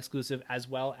Comic-Con exclusive as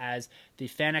well as the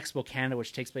Fan Expo Canada,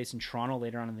 which takes place in Toronto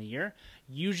later on in the year.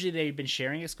 Usually they've been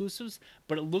sharing exclusives,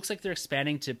 but it looks like they're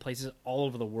expanding to places all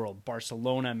over the world.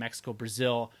 Barcelona, Mexico,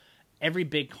 Brazil. Every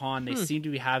big con, they seem to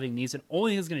be having these. And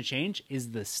only thing that's going to change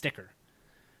is the sticker.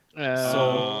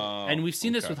 And we've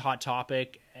seen this with Hot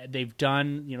Topic. They've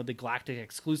done, the Galactic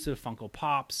exclusive Funko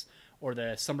Pops or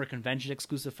the Summer Convention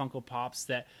exclusive Funko Pops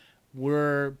that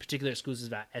were particular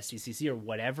exclusives at SDCC or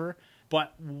whatever.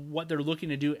 But what they're looking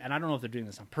to do, and I don't know if they're doing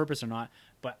this on purpose or not,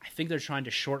 but I think they're trying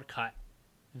to shortcut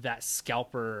that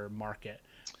scalper market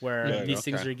where these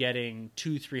things are getting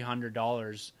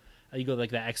 $200-$300. You go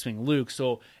like that X-Wing Luke.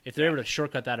 So if they're able to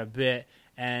shortcut that a bit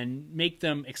and make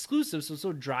them exclusive, so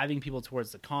still driving people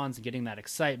towards the cons and getting that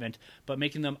excitement, but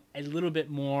making them a little bit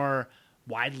more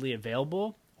widely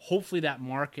available, hopefully that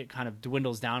market kind of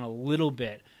dwindles down a little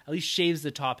bit, at least shaves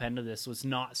the top end of this so it's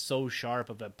not so sharp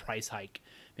of a price hike.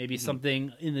 Maybe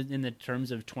something in the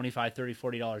terms of $25, $30,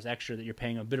 $40 extra that you're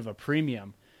paying a bit of a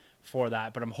premium for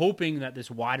that. But I'm hoping that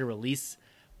this wider release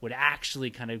would actually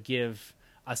kind of give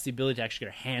us the ability to actually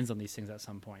get our hands on these things at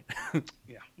some point.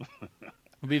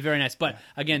 Would be very nice. But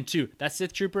again, too, that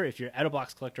Sith Trooper, if you're out of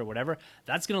box collector or whatever,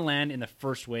 that's going to land in the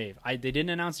first wave. They didn't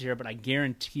announce it here, but I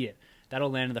guarantee it. That'll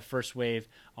land in the first wave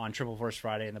on Triple Force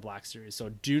Friday in the Black Series. So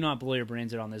do not blow your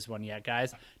brains out on this one yet,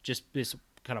 guys. Just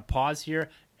kind of pause here.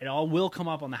 It all will come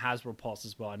up on the Hasbro Pulse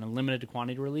as well, an unlimited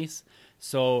quantity release.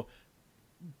 So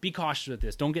be cautious with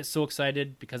this. Don't get so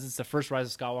excited because it's the first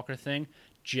Rise of Skywalker thing.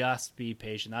 Just be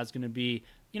patient. That's going to be,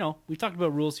 we've talked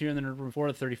about rules here in the Nerd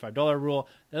before, the $35 rule.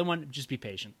 The other one, just be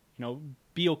patient.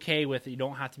 Be okay with it. You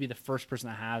don't have to be the first person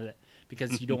to have it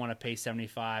because you don't want to pay $75,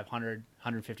 $100,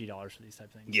 $150 for these type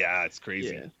of things. Yeah, it's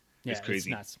crazy. Yeah, it's crazy.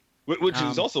 It's nuts. Which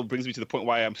is also brings me to the point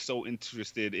why I'm so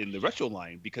interested in the retro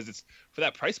line because it's for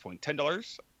that price point,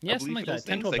 $10. Yeah, something like that,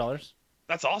 $10, $12.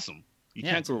 That's awesome. You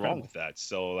can't go wrong with that.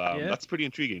 So that's pretty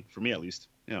intriguing for me, at least.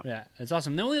 Yeah, it's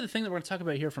awesome. The only other thing that we're going to talk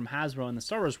about here from Hasbro in the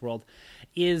Star Wars world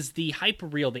is the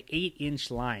Hyperreal, the 8-inch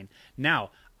line.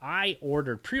 Now, I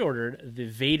pre-ordered the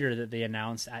Vader that they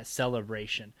announced at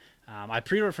Celebration. I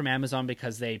pre-ordered from Amazon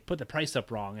because they put the price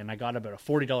up wrong, and I got about a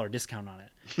 $40 discount on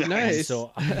it. Nice. And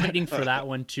so I'm waiting for that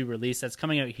one to release. That's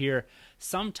coming out here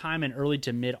sometime in early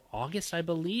to mid-August, I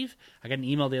believe. I got an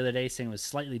email the other day saying it was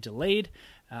slightly delayed,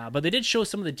 but they did show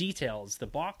some of the details. The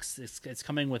box, it's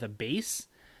coming with a base,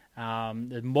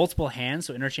 multiple hands,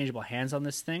 so interchangeable hands on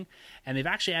this thing, and they've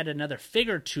actually added another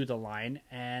figure to the line,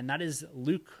 and that is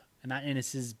Luke, and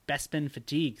it's his Bespin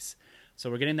fatigues. So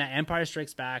we're getting that Empire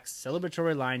Strikes Back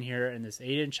celebratory line here in this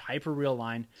 8-inch Hyperreal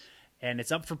line, and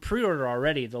it's up for pre-order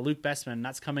already, the Luke Bespin, and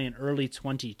that's coming in early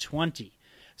 2020.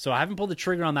 So I haven't pulled the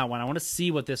trigger on that one. I want to see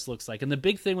what this looks like. And the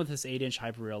big thing with this 8-inch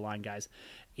Hyperreal line, guys,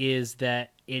 is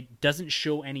that it doesn't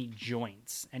show any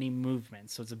joints, any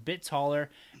movement. So it's a bit taller,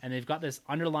 and they've got this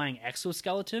underlying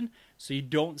exoskeleton, so you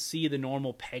don't see the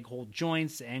normal peg hold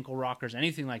joints, ankle rockers,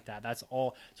 anything like that. That's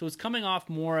all. So it's coming off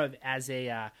more of as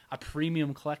a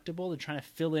premium collectible. They're trying to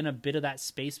fill in a bit of that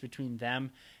space between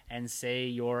them and, say,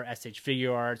 your SH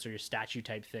Figure Arts or your statue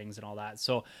type things and all that.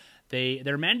 So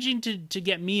they're managing to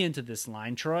get me into this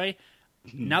line, Troy.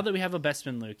 Now that we have a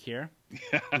Bespin Luke here,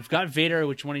 we've got Vader,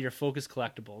 which is one of your focus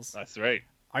collectibles. That's right.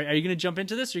 Are you going to jump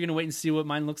into this, or are you going to wait and see what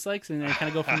mine looks like and then kind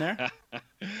of go from there?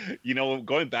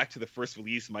 Going back to the first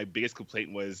release, my biggest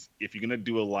complaint was if you're going to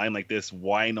do a line like this,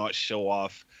 why not show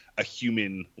off a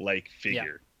human-like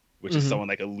figure, which is someone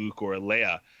like a Luke or a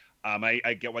Leia?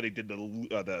 I get why they did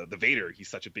the Vader. He's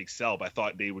such a big sell, but I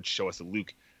thought they would show us a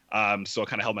Luke. So I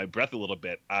kind of held my breath a little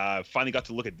bit. Finally got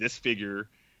to look at this figure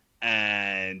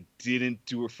and didn't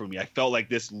do it for me. I felt like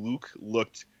this Luke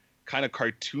looked kind of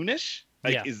cartoonish.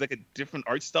 It's like a different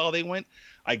art style they went.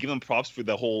 I give them props for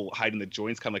the whole hiding the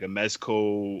joints, kind of like a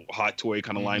Mezco Hot Toy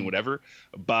kind of line, whatever.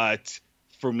 But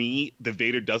for me, the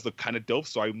Vader does look kind of dope,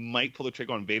 so I might pull the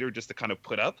trigger on Vader just to kind of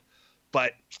put up.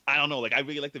 But I don't know. Like, I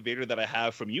really like the Vader that I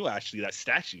have from you, actually, that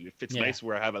statue. It fits nice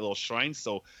where I have a little shrine,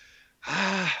 so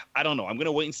I don't know. I'm going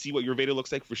to wait and see what your Vader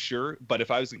looks like for sure. But if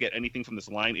I was to get anything from this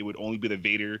line, it would only be the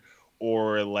Vader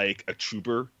or like a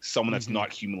trooper, someone that's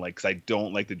not human-like, because I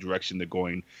don't like the direction they're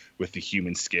going with the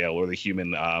human scale or the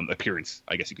human appearance,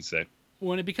 I guess you could say.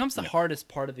 When it becomes the hardest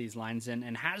part of these lines,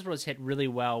 and Hasbro's hit really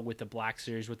well with the Black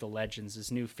Series, with the Legends, this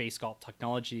new face sculpt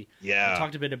technology. Yeah. We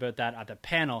talked a bit about that at the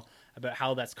panel, about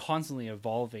how that's constantly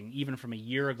evolving, even from a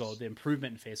year ago, the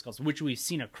improvement in face sculpts, which we've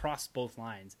seen across both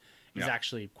lines. is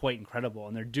actually quite incredible.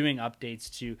 And they're doing updates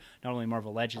to not only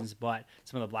Marvel Legends, but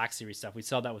some of the Black Series stuff. We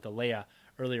saw that with Alea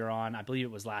earlier on. I believe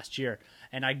it was last year.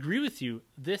 And I agree with you.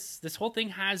 This whole thing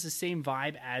has the same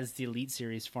vibe as the Elite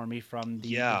series for me from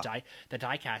the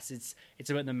diecast. It's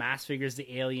about the mass figures,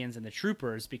 the aliens, and the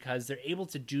troopers, because they're able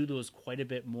to do those quite a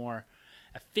bit more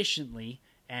efficiently.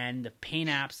 And the paint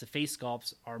apps, the face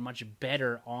sculpts are much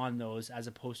better on those as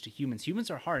opposed to humans.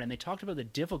 Humans are hard, and they talked about the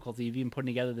difficulty of even putting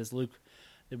together this Luke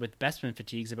with Bestman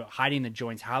fatigues, about hiding the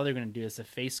joints, how they're going to do this, the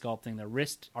face sculpting, the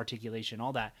wrist articulation,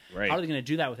 all that. Right. How are they going to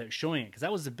do that without showing it? Because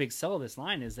that was the big sell of this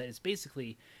line, is that it's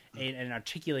basically an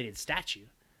articulated statue.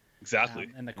 Exactly.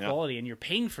 And the quality, and you're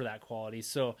paying for that quality.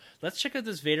 So let's check out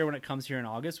this Vader when it comes here in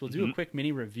August. We'll do a quick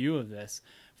mini review of this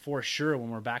for sure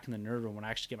when we're back in the nerd room, when I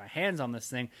actually get my hands on this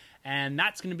thing. And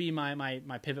that's going to be my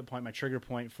pivot point, my trigger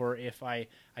point for if I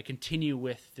continue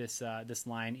with this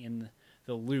line in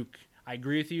the Luke. I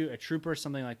agree with you. A trooper,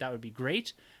 something like that would be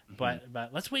great. But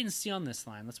let's wait and see on this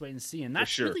line. Let's wait and see. And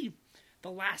that's really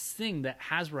the last thing that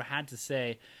Hasbro had to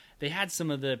say. They had some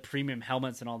of the premium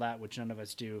helmets and all that, which none of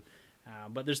us do.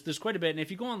 But there's quite a bit, and if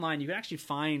you go online, you can actually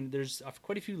find there's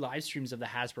quite a few live streams of the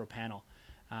Hasbro panel.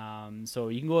 So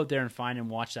you can go out there and find and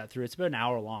watch that through. It's about an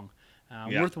hour long.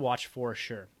 Worth a watch for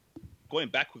sure. Going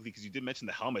back quickly, because you did mention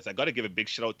the helmets, I got to give a big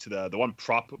shout out to the one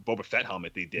prop Boba Fett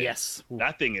helmet they did. Yes.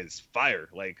 That thing is fire.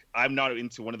 Like, I'm not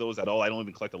into one of those at all. I don't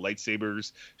even collect the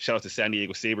lightsabers. Shout out to San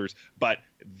Diego Sabers. But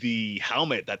the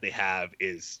helmet that they have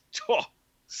is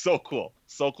so cool.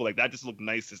 So cool. Like, that just looked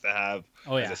nice just to have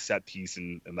as a set piece,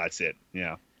 and that's it.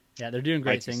 Yeah. Yeah, they're doing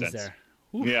great things there.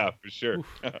 Oof. Yeah, for sure.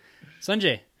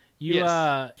 Sanjay, you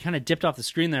kind of dipped off the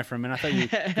screen there for a minute. I thought you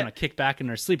were going to kick back in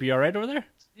or sleep. Are you all right over there?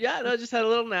 Yeah, no, just had a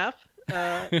little nap.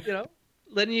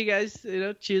 Letting you guys,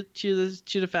 chew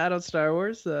the fat on Star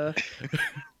Wars.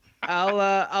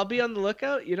 I'll be on the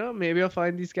lookout. Maybe I'll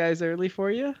find these guys early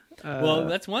for you. Well,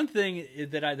 that's one thing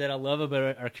that I love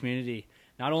about our community.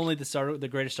 Not only the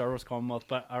greatest Star Wars Commonwealth,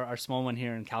 but our small one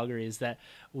here in Calgary, is that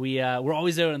we're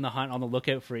always out in the hunt, on the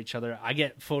lookout for each other. I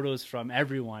get photos from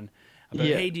everyone about,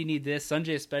 hey, do you need this?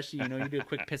 Sanjay especially, you do a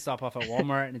quick pit stop off at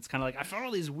Walmart, and it's kind of like, I found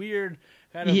all these weird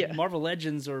kind of Marvel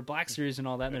Legends or Black Series and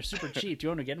all that, and they're super cheap. Do you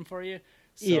want to get them for you?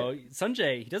 So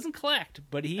Sanjay, he doesn't collect,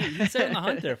 but he's out in the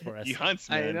hunt there for us. He hunts,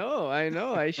 man. I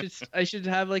know. I should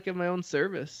have like my own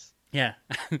service. Yeah,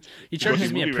 he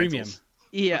charges me a premium.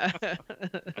 Yeah.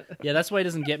 Yeah, that's why he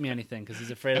doesn't get me anything, because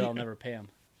he's afraid I'll never pay him.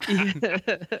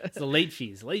 It's the late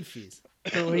fees. The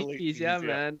late fees, yeah,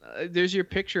 man. There's your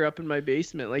picture up in my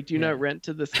basement. Like, do not rent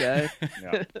to this guy.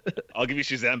 Yeah. I'll give you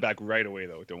Shazam back right away,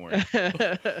 though. Don't worry.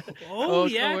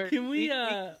 Yeah. Can we?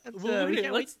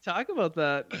 Let's talk about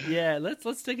that. Yeah,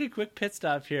 let's take a quick pit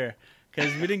stop here,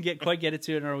 because we didn't quite get it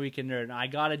to it in our weekend nerd. And I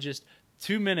gotta just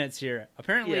 2 minutes here.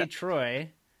 Apparently,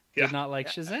 Troy did not like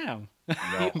Shazam.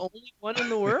 The only one in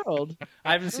the world.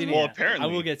 I haven't seen it yet. Apparently,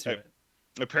 I will get to it.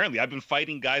 Apparently, I've been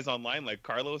fighting guys online like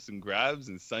Carlos and Grabs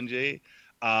and Sanjay.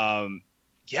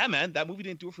 Yeah, man, that movie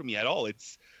didn't do it for me at all.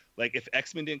 It's like, if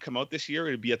X-Men didn't come out this year,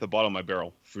 it'd be at the bottom of my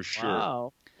barrel for sure.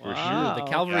 Wow. For sure. The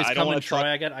Calvary's coming, Troy.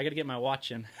 I got to get my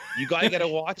watch in. You gotta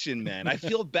watch in, man. I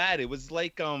feel bad. It was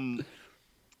like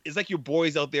it's like your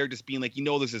boys out there just being like,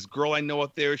 there's this girl I know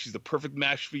out there. She's the perfect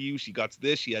match for you. She got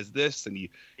this. She has this, and you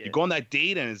go on that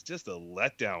date, and it's just a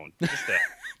letdown.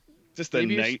 Just a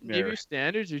nightmare. Maybe your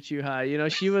standards are too high.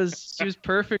 She was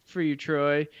perfect for you,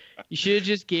 Troy. You should have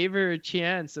just gave her a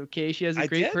chance. Okay, she has a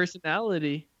great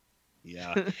personality.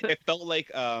 Yeah, it felt like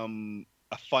a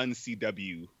fun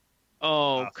CW.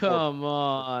 Oh, come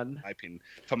on! My opinion,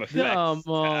 from effects. Come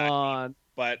on.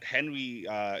 But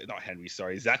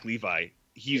Zach Levi.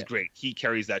 He's great. He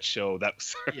carries that show.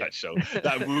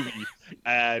 That movie.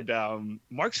 And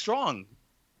Mark Strong,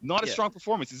 not a strong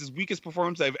performance. It's his weakest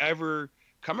performance I've ever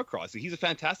come across. He's a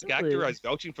fantastic actor. I was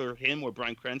vouching for him or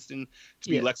Bryan Cranston to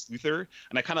be Lex Luthor,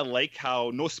 and I kind of like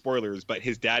how, no spoilers, but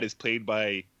his dad is played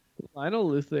by Lionel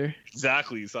Luthor.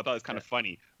 Exactly. So I thought it was kind of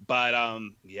funny. But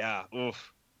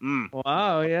oof.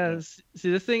 Wow. Yeah.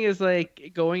 See, this thing is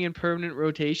like going in permanent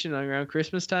rotation around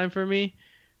Christmas time for me.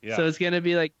 Yeah. So it's gonna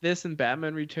be like this and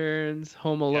Batman Returns,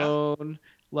 Home Alone,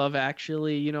 Love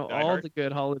Actually, all the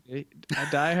good holiday,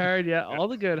 Die Hard, all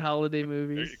the good holiday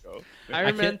movies. There you go.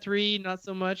 Iron Man 3, not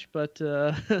so much, but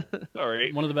all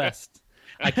right, one of the best.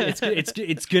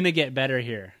 It's gonna get better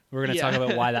here. We're gonna talk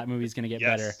about why that movie's gonna get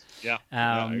better. Yeah.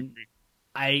 I agree.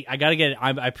 I gotta get it.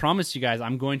 I promise you guys,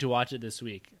 I'm going to watch it this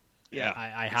week. Yeah,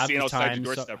 I have the time.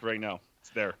 Your doorstep right now. It's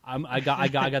there. I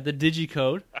got the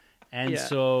digicode, and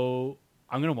so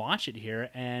I'm going to watch it here,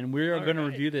 and we're going to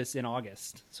review this in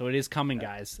August. So it is coming,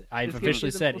 guys. I've officially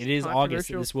said it is August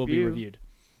that this will be reviewed.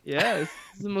 Yeah, this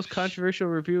is the most controversial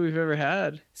review we've ever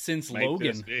had. Since Might Logan.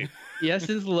 just be. Yeah,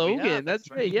 since Logan. yeah, That's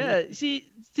right. Yeah.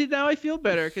 See, now I feel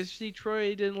better because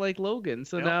Troy didn't like Logan.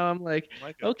 So Yep. now I'm like,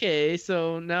 Like it. okay,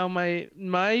 so now my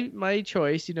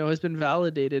choice, has been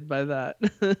validated by that.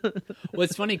 Well,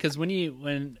 it's funny because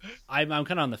when I'm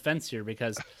kind of on the fence here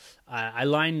because I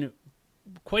line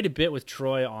quite a bit with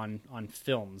Troy on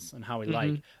films and how we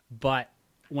like, but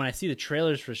when I see the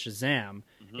trailers for Shazam,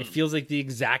 it feels like the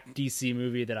exact DC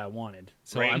movie that I wanted.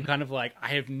 So Right. I'm kind of like, I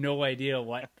have no idea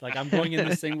what, like I'm going in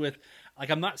this thing with, like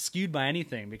I'm not skewed by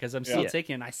anything because I'm still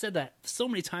taking, and I said that so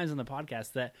many times on the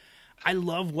podcast that I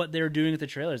love what they're doing with the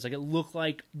trailers. Like it looked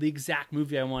like the exact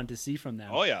movie I wanted to see from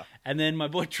them. Oh yeah. And then my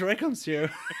boy Troy comes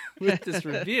here with this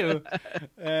review,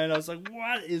 and I was like,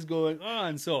 "What is going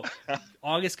on?" So,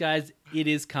 August, guys, it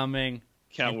is coming.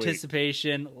 Can't wait.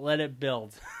 Anticipation, let it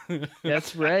build.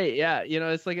 That's right. Yeah,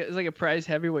 it's like a prize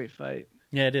heavyweight fight.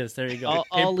 Yeah, it is. There you go.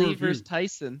 Ali versus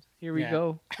Tyson. Here we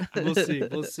go.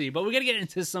 We'll see. But we got to get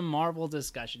into some Marvel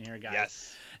discussion here, guys.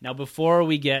 Yes. Now, before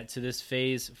we get to this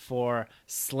Phase 4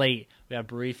 slate, we got to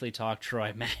briefly talk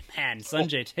Troy. Man,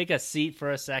 Sanjay, take a seat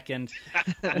for a second.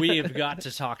 We have got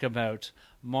to talk about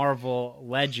Marvel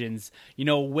Legends.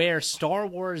 Where Star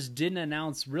Wars didn't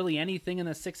announce really anything in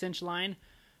the 6-inch line,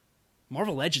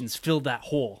 Marvel Legends filled that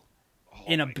hole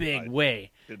in a big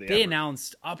way. They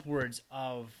announced upwards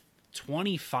of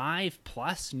 25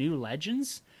 plus new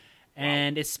Legends,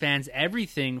 and it spans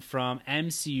everything from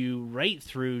MCU right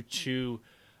through to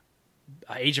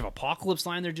Age of Apocalypse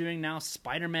line they're doing now,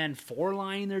 Spider-Man 4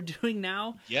 line they're doing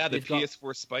now. Yeah, the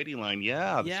PS4 Spidey line.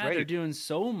 Yeah, that's right. They're doing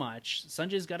so much.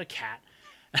 Sanjay's got a cat.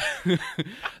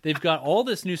 They've got all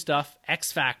this new stuff,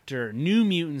 X Factor, New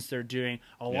Mutants they're doing,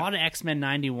 a lot of X-Men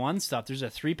 91 stuff. There's a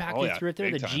 3-pack they threw it there,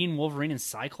 the Jean, Wolverine, and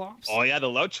Cyclops. Oh yeah, the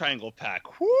Love Triangle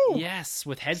pack. Woo! Yes,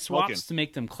 with head swaps to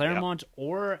make them Claremont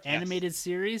or animated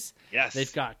series. Yes.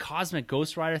 They've got Cosmic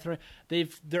Ghost Rider. They're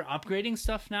upgrading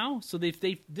stuff now. So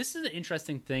this is an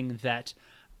interesting thing that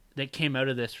came out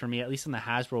of this for me, at least on the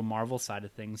Hasbro Marvel side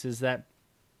of things, is that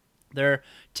they're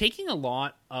taking a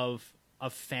lot of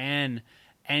fan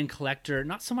and collector,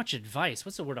 not so much advice.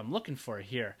 What's the word I'm looking for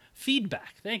here?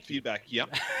 Feedback. Thank you. Feedback.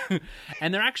 Yep.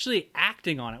 And they're actually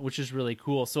acting on it, which is really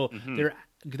cool. So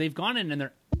they've gone in and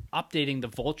they're updating the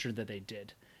Vulture that they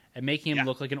did and making him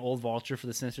look like an old Vulture for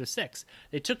the Sinister Six.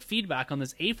 They took feedback on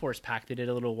this A-Force pack they did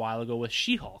a little while ago with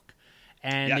She-Hulk.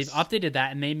 And they've updated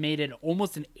that, and they made it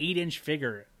almost an 8-inch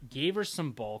figure, gave her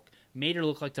some bulk, made her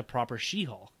look like the proper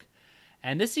She-Hulk.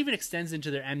 And this even extends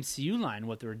into their MCU line,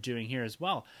 what they're doing here as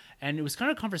well. And it was kind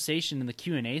of a conversation in the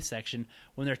Q&A section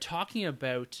when they're talking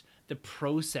about the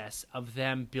process of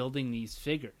them building these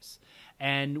figures.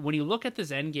 And when you look at this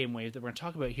Endgame wave that we're going to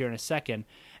talk about here in a second,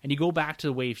 and you go back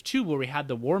to Wave 2 where we had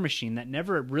the War Machine that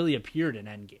never really appeared in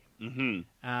Endgame.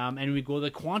 And we go to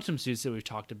the quantum suits that we've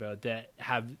talked about that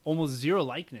have almost zero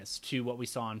likeness to what we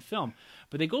saw on film.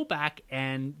 But they go back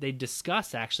and they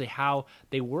discuss actually how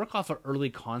they work off of early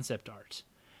concept art.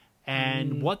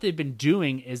 And what they've been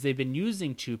doing is they've been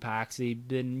using 2-packs, they've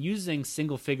been using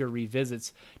single figure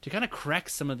revisits to kind of correct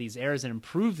some of these errors and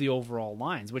improve the overall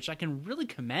lines, which I can really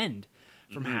commend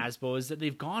from Hasbro, is that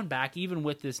they've gone back even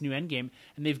with this new Endgame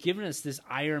and they've given us this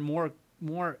iron,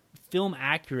 more film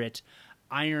accurate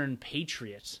Iron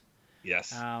Patriot.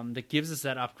 Yes. That gives us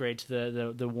that upgrade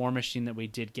to the War Machine that we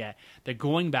did get. They're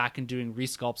going back and doing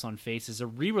resculpts on faces. They're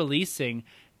re-releasing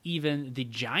even the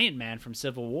Giant Man from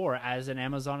Civil War as an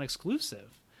Amazon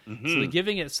exclusive. So they're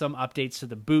giving it some updates to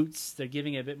the boots. They're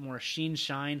giving it a bit more sheen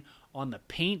on the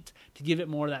paint to give it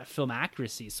more of that film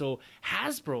accuracy. So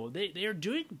Hasbro, they're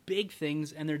doing big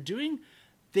things, and they're doing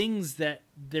things that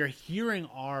they're hearing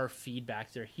our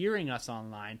feedback. They're hearing us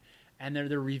online, and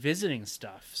they're revisiting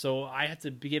stuff. So I have to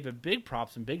give a big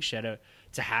props and big shout out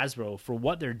to Hasbro for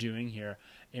what they're doing here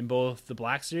in both the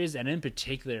Black Series and in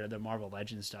particular the Marvel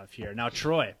Legends stuff here. Now,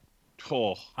 Troy,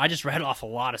 I just read off a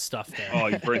lot of stuff there. Oh,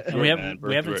 you burned through it, man.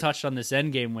 We haven't touched on this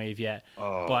Endgame wave yet,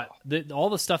 but all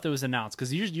the stuff that was announced,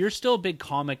 because you're still a big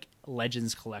comic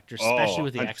Legends collector, especially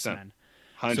with the X-Men.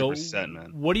 100%,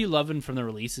 man. What are you loving from the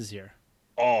releases here?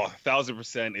 Oh,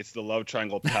 1,000%. It's the Love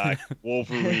Triangle pack.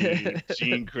 Wolverine,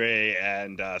 Jean Grey,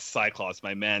 and Cyclops.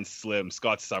 My man Slim,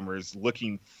 Scott Summers,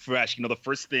 looking fresh. The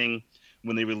first thing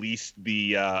when they released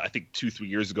the, I think 2-3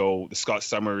 years ago, the Scott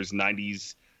Summers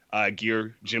 90s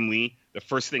gear, Jim Lee, the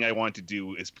first thing I wanted to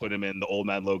do is put him in the Old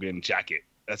Man Logan jacket.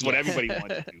 That's what everybody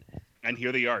wanted to do. And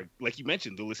here they are. Like you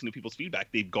mentioned, they're listening to people's feedback.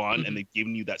 They've gone and they've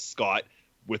given you that Scott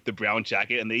with the brown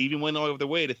jacket, and they even went all over their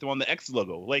way to throw on the X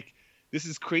logo. Like, this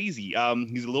is crazy.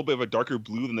 He's a little bit of a darker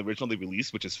blue than the original they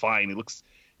released, which is fine.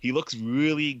 He looks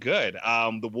really good.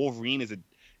 The Wolverine is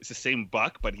it's the same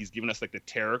Buck, but he's giving us like the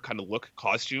Terror kind of look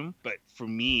costume. But for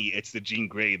me, it's the Jean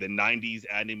Grey, the 90s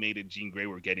animated Jean Grey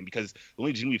we're getting, because the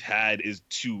only Jean we've had is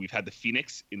two. We've had the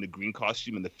Phoenix in the green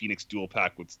costume and the Phoenix dual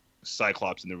pack with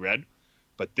Cyclops in the red.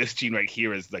 But this Jean right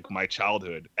here is like my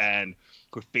childhood, and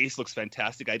her face looks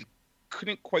fantastic. I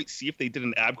couldn't quite see if they did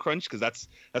an ab crunch, because that's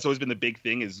always been the big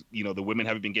thing, is, you know, the women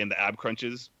haven't been getting the ab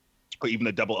crunches or even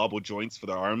the double elbow joints for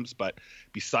their arms. But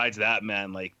besides that,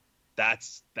 man, like that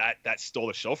stole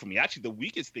the show for me. Actually, the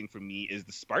weakest thing for me is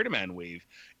the Spider-Man wave.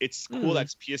 It's cool,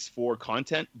 that's PS4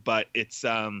 content, but it's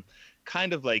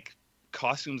kind of like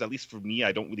costumes, at least for me,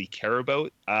 I don't really care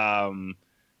about.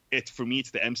 For me, it's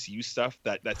the MCU stuff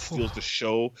that steals the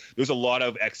show. There's a lot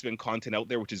of X-Men content out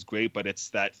there, which is great, but it's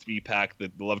that 3-pack, the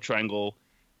love triangle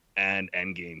and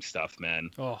Endgame stuff,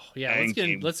 man. Oh yeah,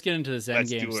 let's get into this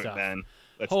Endgame stuff, man.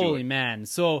 Holy man.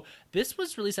 So this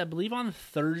was released, I believe, on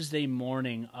Thursday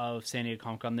morning of San Diego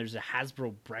Comic-Con. There's a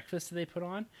Hasbro breakfast that they put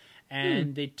on,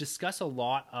 and they discuss a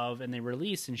lot of, and they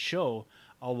release and show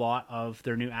a lot of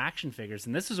their new action figures.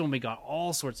 And this is when we got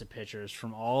all sorts of pictures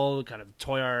from all kind of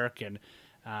Toy Arc, and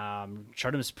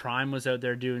Chartimus Prime was out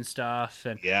there doing stuff,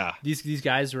 and these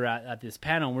guys were at this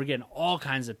panel, and we're getting all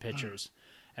kinds of pictures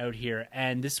out here,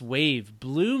 and this wave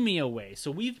blew me away.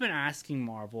 So we've been asking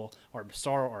Marvel, or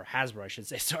Hasbro, I should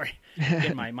say, sorry,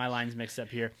 getting my lines mixed up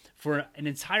here, for an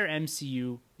entire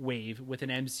MCU wave with an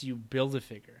MCU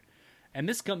Build-A-Figure. And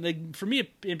this for me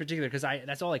in particular, because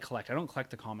that's all I collect. I don't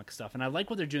collect the comic stuff, and I like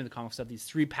what they're doing with the comic stuff, these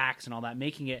 3-packs and all that,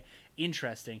 making it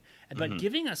interesting, but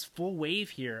giving us full wave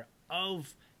here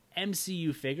of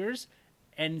MCU figures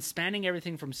and spanning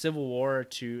everything from Civil War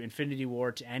to Infinity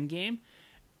War to Endgame.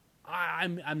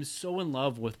 I'm so in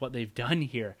love with what they've done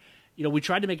here. You know, we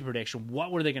tried to make a prediction.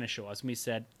 What were they going to show us? And we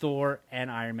said Thor and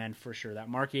Iron Man for sure. That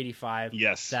Mark 85.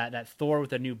 Yes. That Thor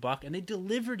with a new Buck. And they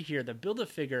delivered here. The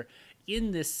Build-A-Figure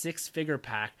in this 6-figure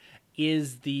pack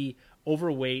is the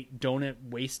overweight,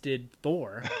 donut-wasted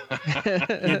Thor.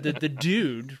 the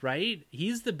dude, right?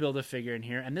 He's the Build-A-Figure in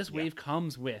here. And this wave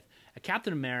comes with a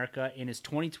Captain America in his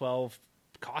 2012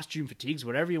 costume fatigues,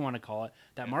 whatever you want to call it,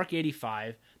 that Mark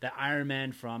 85, that Iron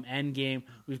Man from Endgame.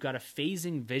 We've got a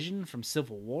phasing Vision from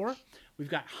Civil War. We've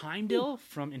got Heimdall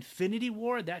from Infinity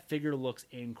War. That figure looks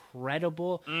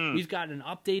incredible. We've got an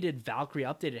updated Valkyrie,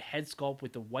 updated head sculpt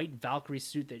with the white Valkyrie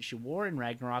suit that she wore in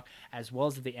Ragnarok, as well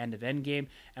as at the end of Endgame.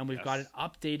 And we've got an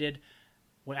updated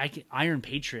Iron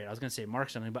Patriot. I was going to say Mark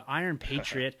something, but Iron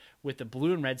Patriot with the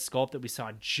blue and red sculpt that we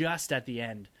saw just at the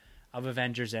end of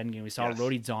Avengers Endgame. We saw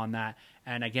Rhodey's on that.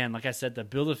 And again, like I said, the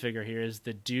Build-A-Figure here is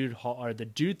the dude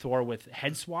Thor with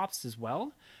head swaps as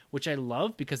well, which I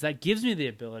love, because that gives me the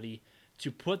ability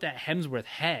to put that Hemsworth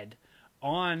head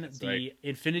on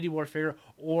Infinity War figure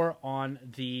or on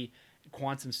the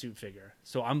Quantum Suit figure.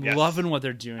 So I'm loving what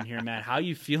they're doing here, man. How are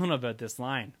you feeling about this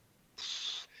line?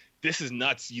 This is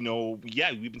nuts. You know,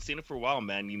 we've been saying it for a while,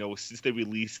 man. You know, since they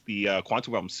released the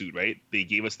Quantum Realm suit, right? They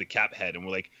gave us the Cap head, and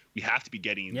we're like, we have to be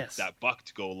getting that Buck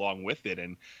to go along with it.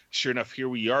 And sure enough, here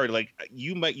we are. Like,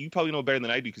 you probably know better than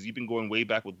I do, because you've been going way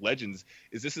back with Legends.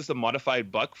 Is this just a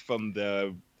modified Buck from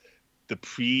the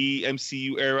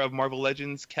pre-MCU era of Marvel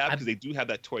Legends Cap? Because they do have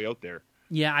that toy out there.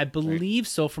 Yeah, I believe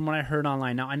so, from what I heard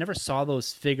online. Now, I never saw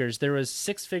those figures. There was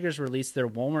 6 figures released. They're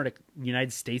Walmart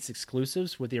United States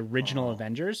exclusives with the original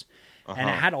Avengers, and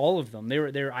I had all of them. They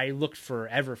were. I looked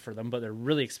forever for them, but they're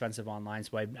really expensive online,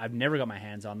 so I've never got my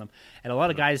hands on them. And a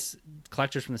lot of guys,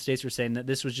 collectors from the States, were saying that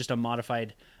this was just a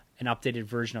modified, an updated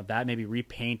version of that, maybe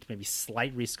repaint, maybe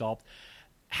slight resculpt.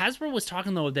 Hasbro was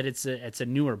talking, though, that it's a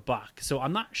newer Buck, so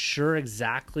I'm not sure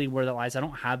exactly where that lies. I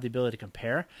don't have the ability to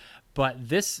compare, but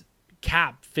this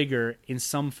Cap figure in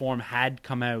some form had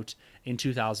come out in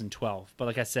 2012, but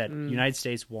like I said, United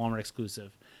States Walmart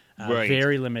exclusive,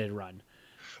 very limited run.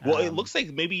 Well, it looks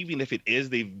like maybe even if it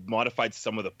is, they've modified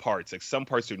some of the parts. Like, some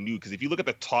parts are new, because if you look at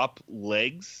the top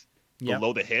legs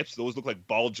below the hips, those look like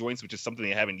ball joints, which is something they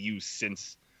haven't used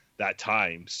since that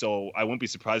time. So I wouldn't be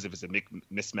surprised if it's a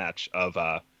mismatch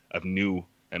of new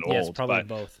and old. Yeah, it's probably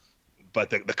both. But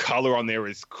the color on there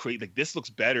is crazy. Like, this looks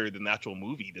better than the actual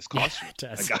movie, this costume.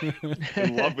 Yeah, it does. Like, I'm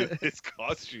in love with this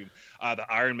costume. The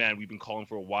Iron Man we've been calling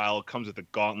for a while. It comes with the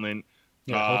gauntlet.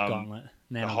 Yeah, Hulk gauntlet.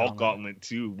 The Hulk gauntlet,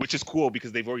 too, which is cool,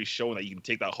 because they've already shown that you can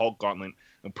take that Hulk gauntlet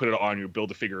and put it on your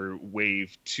Build-A-Figure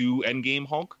Wave 2 Endgame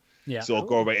Hulk. Yeah. So it'll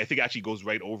go right. I think it actually goes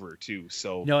right over, too.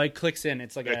 So no, it clicks in.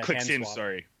 It's like it a clicks hand in, swap.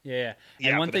 sorry. Yeah.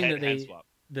 And one thing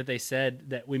that they said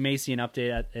that we may see an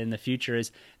update in the future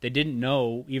is they didn't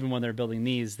know, even when they're building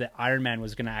these, that Iron Man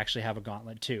was going to actually have a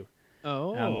gauntlet too.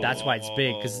 That's why it's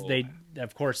big, because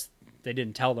of course, they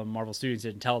didn't tell them, Marvel Studios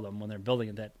didn't tell them when they're building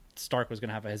it, that Stark was going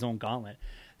to have his own gauntlet.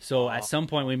 So at some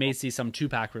point we may see some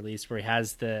 2-pack release where he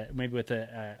has maybe with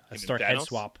a Stark head Thanos?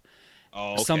 swap,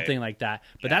 Okay. something like that.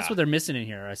 But that's Yeah. what they're missing in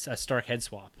here, a Stark head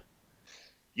swap.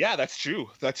 Yeah, that's true.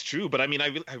 That's true. But I mean, I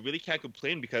really can't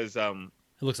complain because It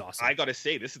looks awesome. I gotta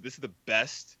say this is the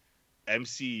best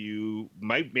MCU,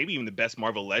 maybe even the best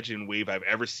Marvel Legend wave I've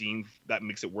ever seen. That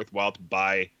makes it worthwhile to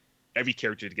buy every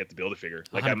character to get the Build-A-Figure.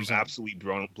 Like 100%. I'm absolutely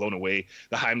blown away.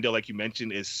 The Heimdall, like you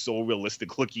mentioned, is so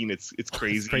realistic looking. It's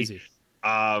crazy. It's crazy.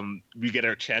 We get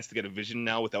our chance to get a Vision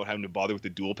now without having to bother with the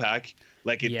dual pack.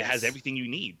 Like it Yes. has everything you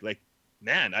need. Like,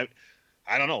 man,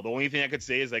 I don't know. The only thing I could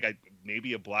say is like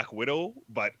maybe a Black Widow,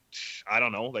 but I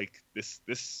don't know. Like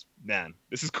this man,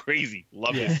 this is crazy.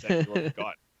 Love this set you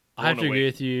got. I have to Blown agree away.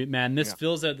 with you, man. This Yeah.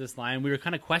 fills out this line. We were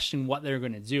kind of questioning what they were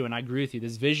going to do, and I agree with you.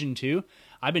 This Vision too.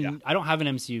 I don't have an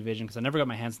MCU Vision because I never got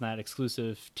my hands on that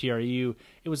exclusive TRU.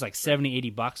 It was like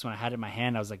 $70-$80 when I had it in my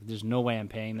hand. I was like, "There's no way I'm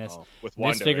paying this." With This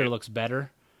Wanda, figure right? looks better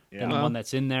than the Yeah. one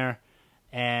that's in there.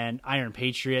 And Iron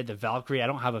Patriot, the Valkyrie. I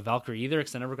don't have a Valkyrie either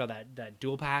because I never got that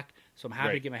dual pack. So I'm happy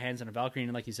to Right. get my hands on a Valkyrie.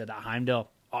 And like you said, that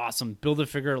Heimdall, awesome.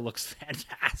 Build-A-Figure looks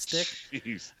fantastic.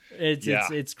 Jeez.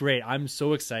 It's great. I'm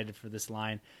so excited for this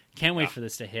line. Can't wait Yeah. for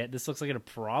this to hit. This looks like it'll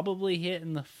probably hit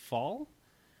in the fall,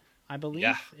 I believe.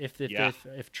 Yeah.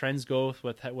 If trends go with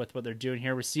what they're doing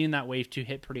here, we're seeing that wave 2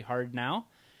 hit pretty hard now.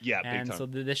 Yeah, big And time. so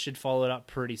this should follow it up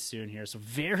pretty soon here. So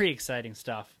very exciting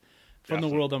stuff from the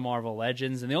Definitely. world of Marvel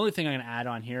Legends. And the only thing I'm going to add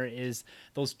on here is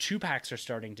those 2-packs are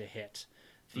starting to hit.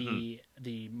 The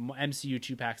MCU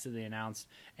 2-packs that they announced.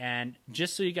 And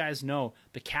just so you guys know,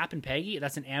 the Cap and Peggy,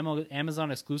 that's an Amazon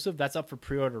exclusive. That's up for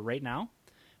pre-order right now.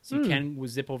 So you can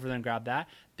zip over there and grab that.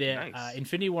 The Nice.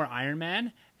 Infinity War Iron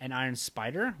Man and Iron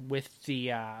Spider with the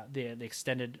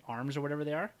extended arms or whatever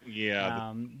they are.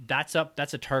 Yeah. That's up.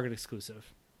 That's a Target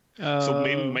exclusive. So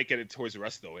maybe we might get it Toys R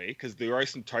Us though, eh? Because there are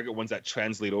some Target ones that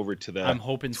translate over to the I'm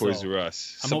hoping Toys so. R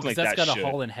Us. I'm Something hoping like that's that got should. a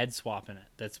Hull and head swap in it.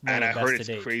 That's one And of I the heard best it's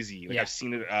to date. crazy. Like Yeah. I've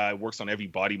seen it. It works on every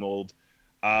body mold.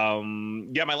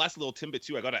 Yeah, my last little tidbit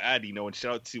too. I got to add, and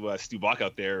shout out to Stu Bach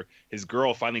out there. His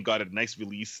girl finally got a nice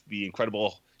release. The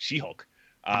Incredible She-Hulk.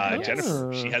 Nice.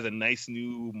 Jennifer, she has a nice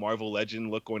new Marvel Legend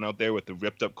look going out there with the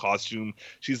ripped up costume.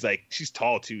 She's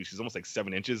tall too. She's almost like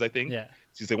 7 inches, I think. Yeah.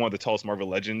 She's like one of the tallest Marvel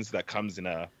Legends that comes in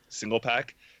a single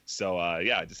pack. So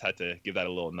yeah, I just had to give that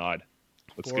a little nod.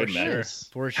 Looks For good, man. sure.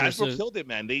 For sure. Hasbro So- killed it,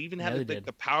 man. They even Yeah, had they like did.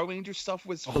 the Power Ranger stuff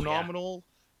was Oh, yeah. phenomenal.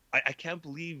 I can't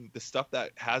believe the stuff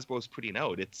that Hasbro's putting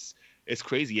out. It's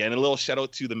crazy. And a little shout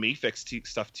out to the Mayfix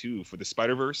stuff too for the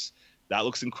Spider-Verse. That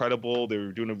looks incredible.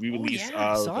 They're doing a re-release yeah,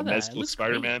 I of saw the that. It Mezco looks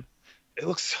Spider-Man. It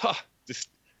looks just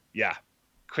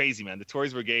crazy, man. The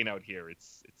toys we're getting out here.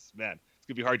 It's man, it's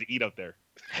gonna be hard to eat out there.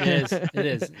 It is. It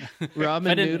is. Ramen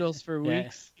I didn't- noodles for yeah.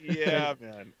 weeks. Yeah,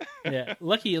 man. Yeah.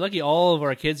 Lucky all of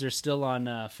our kids are still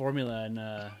on formula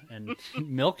and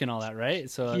milk and all that, right?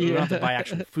 So we don't have to buy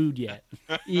actual food yet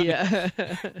Yeah.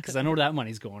 because I know that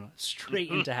money's going straight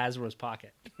into Hasbro's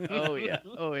pocket. Oh yeah.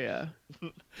 Oh yeah.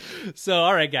 So,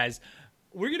 all right, guys,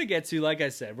 we're going to get to, like I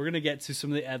said, we're going to get to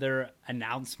some of the other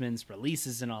announcements,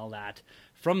 releases, and all that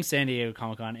from San Diego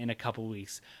Comic-Con in a couple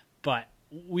weeks. But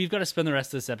we've got to spend the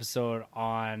rest of this episode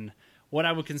on what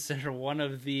I would consider one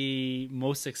of the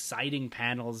most exciting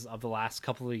panels of the last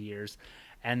couple of years,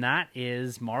 and that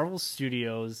is Marvel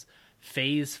Studios'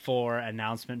 Phase 4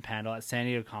 announcement panel at San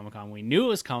Diego Comic-Con. We knew it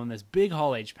was coming, this big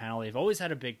Hall H panel. They've always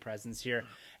had a big presence here,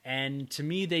 and to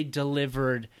me, they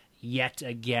delivered yet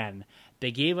again.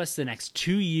 They gave us the next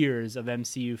 2 years of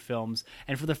MCU films,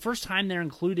 and for the first time, they're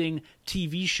including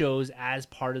TV shows as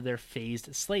part of their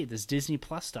phased slate, this Disney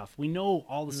Plus stuff. We know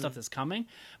all the stuff that's coming,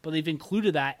 but they've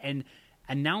included that and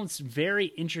announced very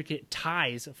intricate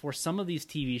ties for some of these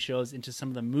TV shows into some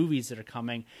of the movies that are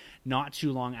coming not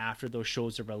too long after those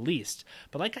shows are released.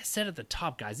 But like I said at the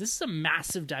top, guys, this is a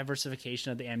massive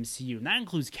diversification of the MCU, and that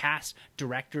includes cast,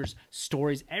 directors,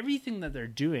 stories, everything that they're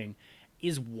doing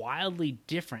is wildly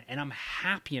different, and I'm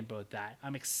happy about that.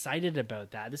 I'm excited about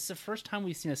that. This is the first time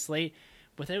we've seen a slate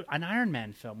without an Iron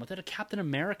Man film, without a Captain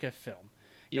America film.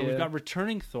 You know, we've Yeah. got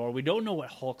returning Thor. We don't know what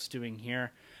Hulk's doing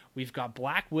here. We've got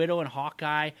Black Widow and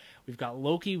Hawkeye. We've got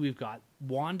Loki. We've got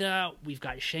Wanda. We've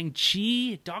got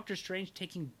Shang-Chi. Doctor Strange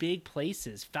taking big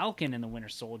places. Falcon and the Winter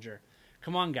Soldier.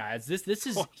 Come on, guys. This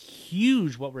is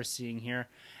huge what we're seeing here.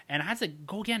 And I have to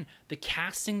go again. The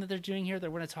casting that they're doing here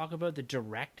that we're going to talk about, the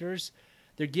directors,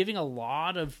 they're giving a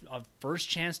lot of first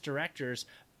chance directors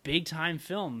big time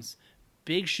films,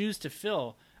 big shoes to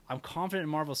fill. I'm confident in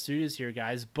Marvel Studios here,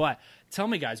 guys. But tell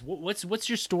me, guys, what's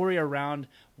your story around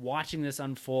watching this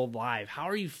unfold live? How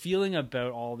are you feeling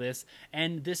about all this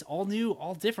and this all new,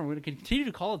 all different? We're going to continue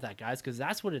to call it that, guys, because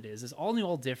that's what it is. It's all new,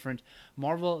 all different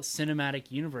Marvel Cinematic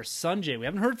Universe. Sanjay, we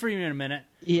haven't heard from you in a minute.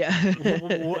 Yeah.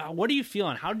 What are you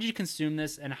feeling? How did you consume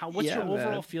this? And what's your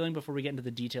overall feeling before we get into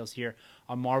the details here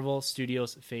on Marvel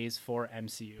Studios Phase 4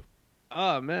 MCU?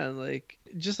 Oh man, like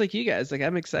just like you guys, like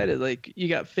I'm excited. Like you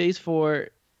got Phase 4,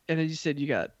 and as you said, you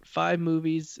got 5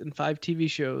 movies and 5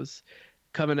 TV shows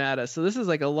coming at us. So this is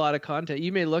like a lot of content.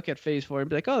 You may look at Phase 4 and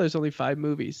be like, oh, there's only 5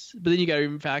 movies, but then you got to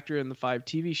even factor in the 5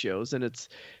 TV shows, and it's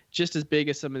just as big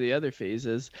as some of the other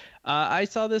phases. I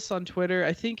saw this on Twitter.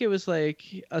 I think it was like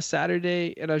a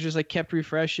Saturday, and I was just like kept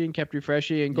refreshing,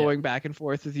 and going back and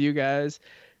forth with you guys.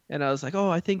 And I was like, oh,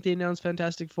 I think they announced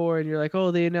Fantastic Four. And you're like,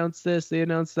 oh, they announced this, they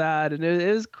announced that. And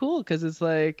it was cool because it's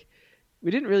like we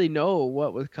didn't really know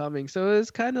what was coming. So it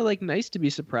was kind of like nice to be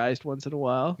surprised once in a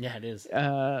while. Yeah, it is.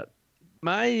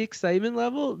 My excitement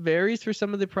level varies for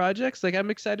some of the projects. Like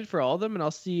I'm excited for all of them, and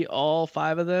I'll see all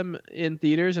 5 of them in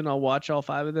theaters, and I'll watch all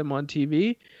 5 of them on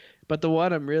TV. But the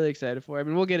one I'm really excited for, I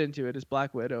mean, we'll get into it, is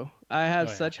Black Widow. I have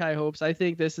such high hopes. I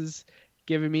think this is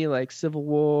giving me like Civil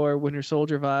War, Winter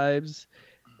Soldier vibes.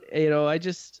 You know, I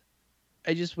just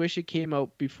wish it came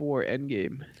out before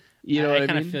Endgame. You know what I mean?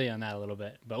 I kind of feel you on that a little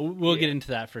bit, but we'll get into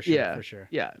that for sure. Yeah, for sure.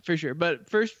 Yeah, for sure. But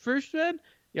first, man,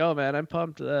 man, I'm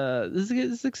pumped. This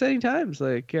is exciting times.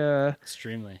 Like,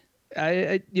 extremely.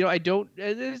 I don't.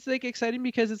 It's like exciting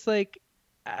because it's like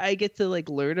I get to like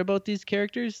learn about these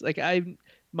characters. Like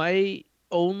my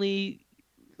only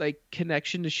like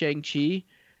connection to Shang-Chi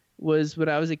was when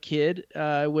I was a kid.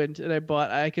 I went and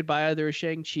I could buy either a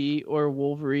Shang-Chi or a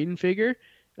Wolverine figure.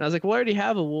 And I was like, well, I already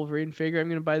have a Wolverine figure. I'm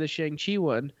going to buy the Shang-Chi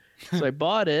one. So I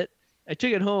bought it. I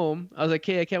took it home. I was like,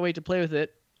 hey, I can't wait to play with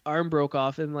it. Arm broke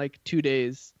off in like 2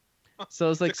 days. So I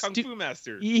was like, Kung Fu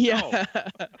Master. Yeah. No.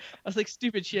 I was like,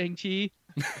 stupid Shang-Chi.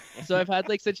 So I've had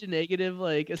like such a negative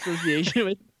like association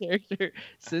with the character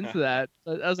since that.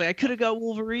 I was like, I could have got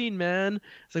Wolverine, man.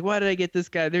 It's like, why did I get this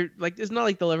guy? They're like, it's not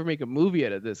like they'll ever make a movie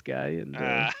out of this guy. And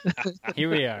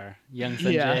here we are, young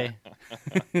Sanjay.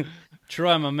 Yeah.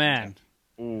 Troy, my man.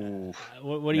 Ooh,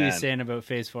 what are you saying about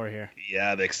Phase 4 here?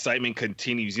 Yeah, the excitement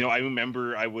continues. You know, I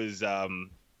remember I was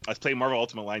playing Marvel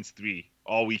Ultimate Alliance 3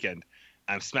 all weekend.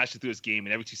 I'm smashing through this game,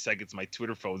 and every 2 seconds, my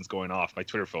Twitter phone's going off. My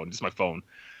Twitter phone, just my phone.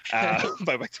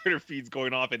 My Twitter feed's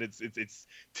going off, and it's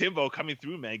Timbo coming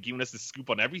through, man, giving us the scoop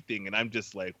on everything. And I'm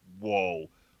just like, whoa,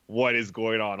 what is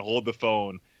going on? Hold the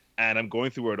phone. And I'm going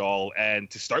through it all. And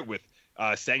to start with,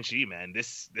 Shang-Chi, man,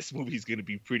 this movie is going to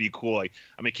be pretty cool. Like,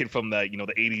 I'm a kid from the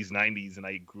 80s, 90s, and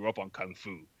I grew up on Kung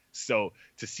Fu. So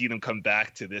to see them come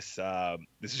back to this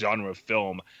genre of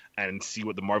film and see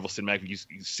what the Marvel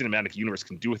Cinematic Universe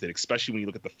can do with it, especially when you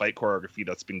look at the fight choreography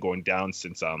that's been going down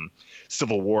since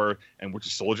Civil War and Winter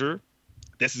Soldier,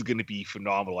 this is going to be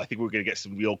phenomenal. I think we're going to get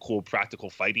some real cool practical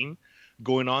fighting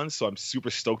going on, so I'm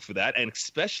super stoked for that, and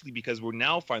especially because we're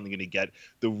now finally going to get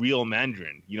the real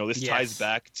Mandarin. You know, this ties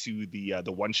back to the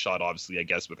one shot, obviously, I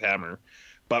guess, with Hammer,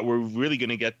 but we're really going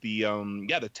to get the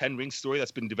 10 ring story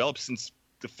that's been developed since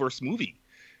the first movie,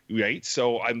 right?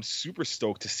 So I'm super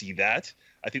stoked to see that.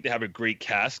 I think they have a great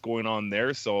cast going on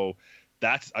there, so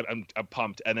I'm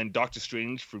pumped. And then Doctor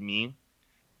Strange, for me,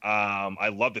 I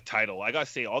love the title. I gotta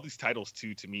say, all these titles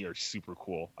too, to me, are super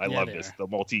cool. I love this.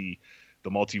 The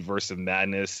multiverse of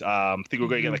madness. I think we're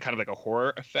gonna get like kind of like a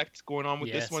horror effect going on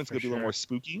with this one. It's gonna be a little more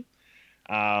spooky.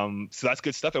 So that's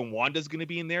good stuff. And Wanda's gonna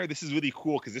be in there. This is really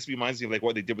cool because this reminds me of like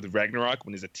what they did with Ragnarok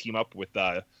when there's a team up with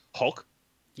Hulk.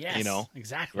 Yes, you know,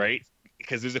 exactly. Right?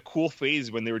 Because there's a cool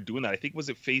phase when they were doing that. I think, was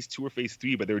it Phase 2 or Phase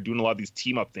 3? But they were doing a lot of these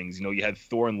team up things. You know, you had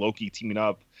Thor and Loki teaming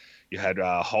up. You had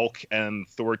Hulk and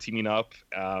Thor teaming up.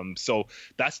 So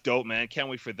that's dope, man. Can't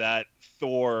wait for that.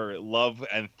 Thor, Love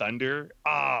and Thunder.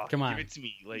 Come on, give it to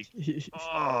me. Like,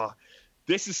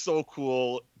 this is so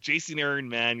cool. Jason Aaron,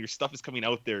 man, your stuff is coming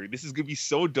out there. This is gonna be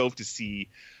so dope to see.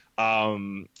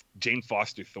 Jane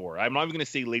Foster Thor. I'm not even gonna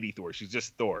say Lady Thor. She's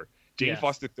just Thor. Jane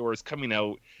Foster Thor is coming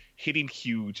out, hitting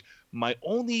huge. My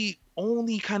only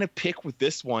kind of pick with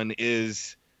this one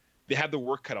is they have the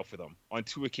work cut out for them on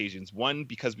 2 occasions. One,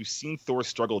 because we've seen Thor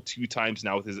struggle 2 times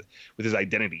now with his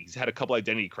identity. He's had a couple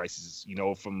identity crises, you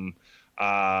know, from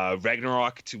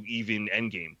Ragnarok to even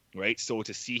Endgame, right? So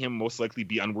to see him most likely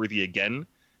be unworthy again,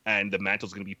 and the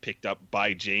mantle's going to be picked up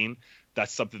by Jane,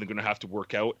 that's something they're going to have to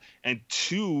work out. And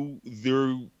 2,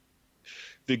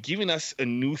 they're giving us a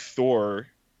new Thor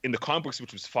in the comic books,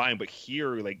 which was fine, but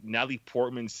here, like, Natalie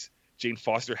Portman's Jane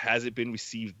Foster hasn't been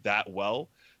received that well.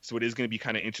 So it is going to be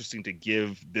kind of interesting to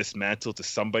give this mantle to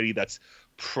somebody that's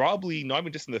probably not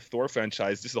even just in the Thor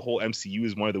franchise, just the whole MCU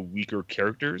is one of the weaker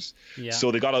characters. Yeah.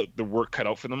 So they got the work cut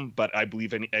out for them. But I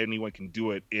believe anyone can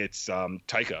do it. It's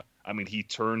Taika. I mean, he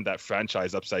turned that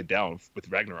franchise upside down with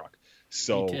Ragnarok.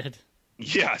 So He did.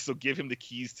 yeah, so give him the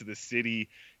keys to the city.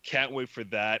 Can't wait for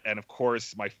that. And of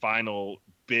course, my final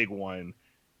big one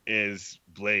is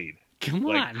Blade. Come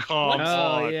Like, on. come What?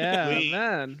 Oh on, yeah, Blade.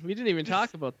 man. We didn't even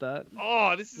talk about that.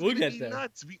 Oh, this is We'll gonna get be there.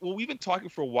 nuts. We've been talking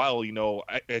for a while. You know,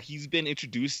 he's been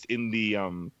introduced in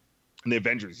the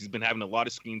Avengers. He's been having a lot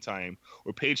of screen time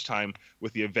or page time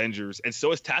with the Avengers, and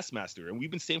so has Taskmaster. And we've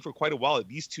been saying for quite a while that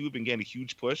these two have been getting a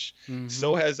huge push. Mhm.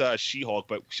 So has She-Hulk,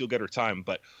 but she'll get her time.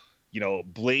 But you know,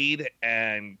 Blade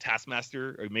and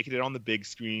Taskmaster are making it on the big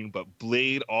screen. But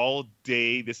Blade all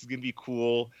day. This is gonna be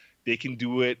cool. They can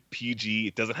do it PG.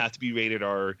 It doesn't have to be rated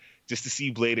R. Just to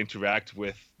see Blade interact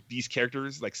with these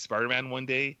characters like Spider-Man one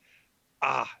day.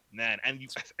 Ah, man. And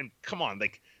come on,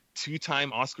 like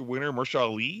 2-time Oscar winner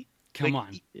Mahershala Ali. Come Like,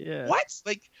 on. Yeah. What?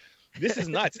 Like, this is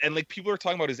nuts. And like people are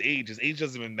talking about his age. His age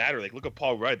doesn't even matter. Like, look at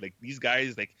Paul Rudd. Like these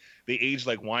guys, like they age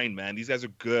like wine, man. These guys are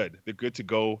good. They're good to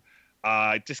go.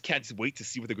 I just can't wait to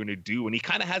see what they're going to do. And he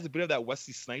kind of has a bit of that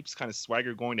Wesley Snipes kind of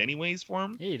swagger going anyways for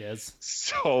him. Yeah, he does.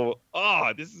 So,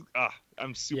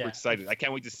 I'm super excited. I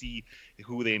can't wait to see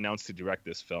who they announce to direct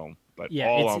this film. But Yeah,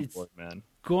 all on it's board, man.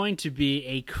 going to be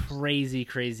a crazy,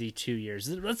 crazy 2 years.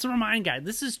 Let's remind guys,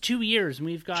 this is 2 years, and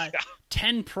we've got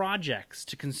 10 projects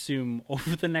to consume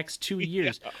over the next 2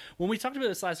 years. Yeah. When we talked about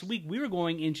this last week, we were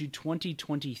going into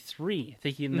 2023,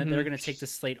 thinking that they're going to take the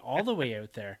slate all the way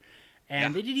out there.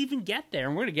 And they didn't even get there.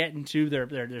 And we're going to get into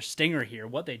their stinger here,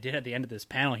 what they did at the end of this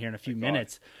panel here in a few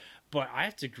minutes. But I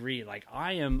have to agree, like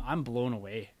I'm blown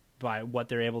away by what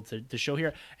they're able to show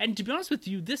here. And to be honest with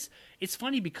you, it's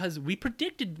funny because we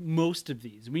predicted most of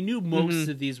these. We knew most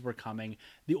of these were coming.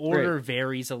 The order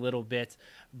varies a little bit.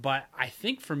 But I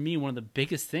think for me, one of the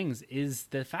biggest things is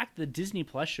the fact that Disney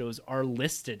Plus shows are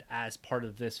listed as part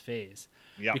of this phase.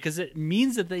 Yeah. Because it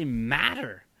means that they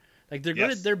matter. Like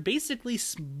they're basically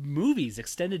movies,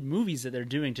 extended movies that they're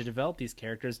doing to develop these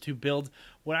characters to build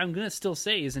what I'm going to still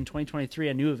say is in 2023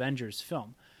 a new Avengers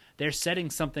film. They're setting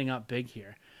something up big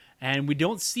here. And we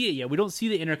don't see it yet. We don't see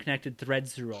the interconnected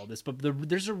threads through all this, but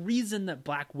there's a reason that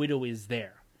Black Widow is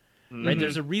there. Right?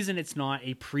 There's a reason it's not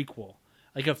a prequel,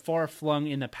 like a far-flung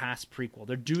in the past prequel.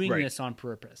 They're doing this on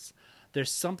purpose. There's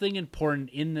something important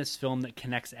in this film that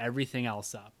connects everything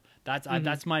else up.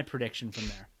 That's my prediction from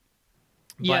there.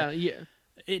 But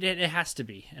it has to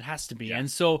be. It has to be. Yeah. And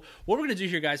so what we're going to do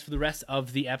here, guys, for the rest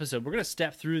of the episode, we're going to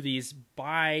step through these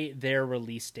by their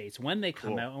release dates, when they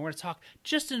come out, and we're going to talk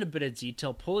just in a bit of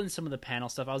detail, pull in some of the panel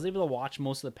stuff. I was able to watch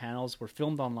most of the panels were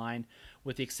filmed online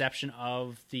with the exception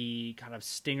of the kind of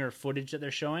stinger footage that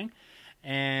they're showing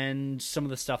and some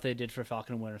of the stuff they did for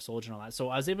Falcon and Winter Soldier and all that. So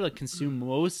I was able to consume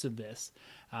most of this.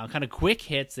 Kind of quick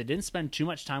hits. They didn't spend too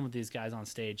much time with these guys on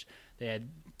stage. They had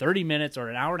 30 minutes or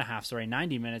an hour and a half,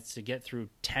 90 minutes to get through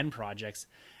 10 projects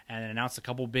and announce a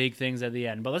couple big things at the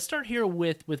end. But let's start here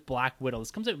with Black Widow.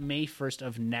 This comes out May 1st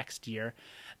of next year.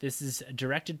 This is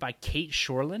directed by Kate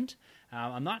Shortland.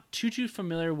 I'm not too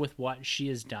familiar with what she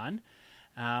has done.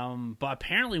 But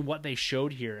apparently what they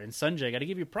showed here, and Sanjay, I got to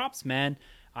give you props, man.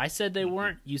 I said they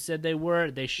weren't. You said they were.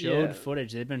 They showed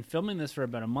footage. They've been filming this for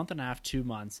about a month and a half, 2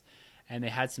 months. And they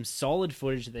had some solid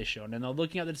footage that they showed. And they're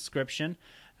looking at the description.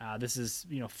 This is,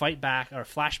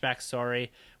 flashback.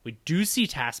 Sorry, we do see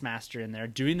Taskmaster in there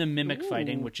doing the mimic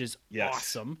fighting, which is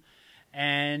awesome.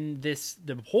 And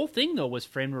the whole thing though was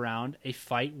framed around a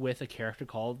fight with a character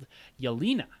called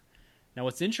Yelena. Now,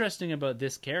 what's interesting about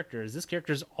this character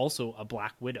is also a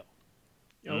Black Widow.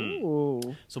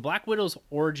 Oh, so Black Widow's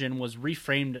origin was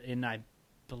reframed in, I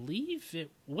believe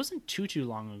it wasn't too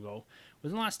long ago.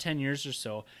 Within the last 10 years or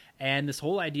so, and this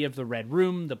whole idea of the Red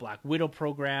Room, the Black Widow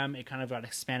program, it kind of got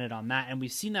expanded on that, and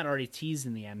we've seen that already teased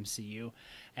in the MCU,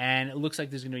 and it looks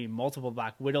like there's going to be multiple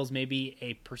Black Widows, maybe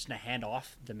a person to hand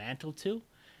off the mantle to,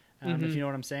 if you know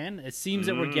what I'm saying. It seems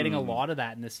that we're getting a lot of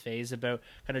that in this phase about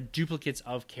kind of duplicates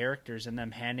of characters and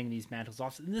them handing these mantles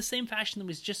off in the same fashion that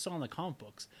we just saw in the comic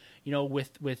books.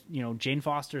 With Jane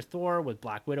Foster Thor, with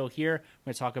Black Widow here. We're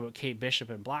going to talk about Kate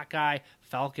Bishop and Black Guy,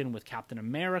 Falcon with Captain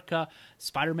America,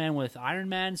 Spider-Man with Iron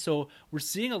Man. So we're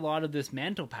seeing a lot of this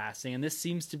mantle passing, and this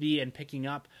seems to be picking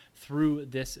up through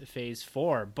this phase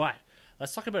 4. But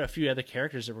let's talk about a few other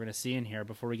characters that we're going to see in here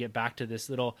before we get back to this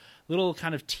little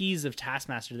kind of tease of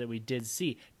Taskmaster that we did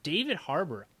see. David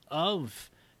Harbour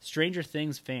of Stranger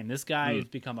Things fame. This guy has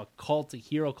become a cult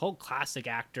hero, cult classic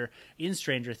actor in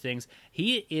Stranger Things.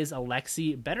 He is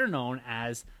Alexei, better known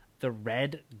as the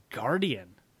Red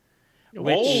Guardian.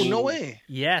 Oh, no way.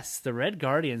 Yes, the Red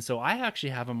Guardian. So I actually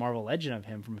have a Marvel Legend of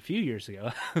him from a few years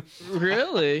ago.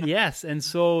 Really? Yes, and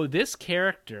so this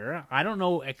character, I don't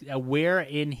know where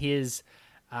in his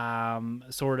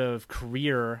sort of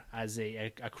career as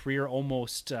a career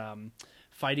almost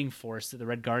fighting force that the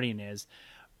Red Guardian is,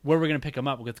 where we're going to pick him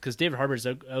up, because David Harbour is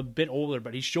a bit older,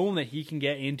 but he's shown that he can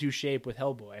get into shape with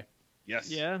Hellboy. Yes.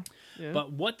 Yeah.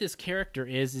 But what this character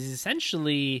is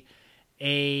essentially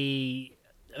a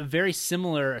very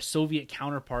similar Soviet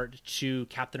counterpart to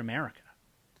Captain America.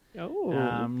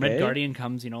 Oh, Red Guardian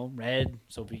comes, Red,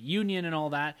 Soviet Union and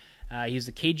all that. He's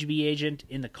a KGB agent.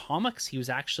 In the comics, he was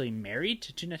actually married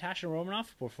to Natasha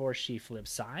Romanoff before she flipped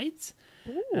sides.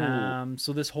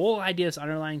 So this whole idea, this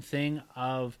underlying thing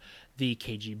of the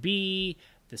KGB,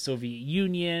 the Soviet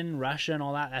Union, Russia, and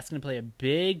all that, that's going to play a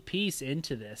big piece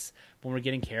into this when we're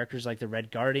getting characters like the Red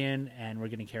Guardian, and we're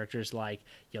getting characters like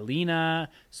Yelena.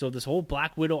 So this whole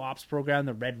Black Widow ops program,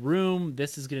 the Red Room,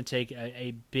 this is going to take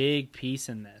a big piece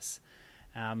in this.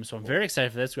 So I'm very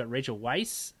excited for this. We got Rachel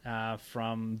Weisz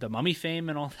from The Mummy fame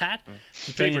and all that.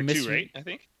 Favorite too, right? I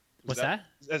think. What's that?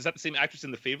 Is that the same actress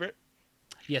in The Favorite?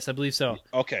 Yes, I believe so.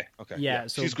 Okay. Yeah,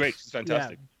 so she's great. She's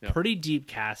fantastic. Yeah. Pretty deep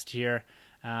cast here.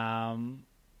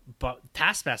 But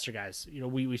Taskmaster, guys,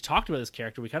 we've talked about this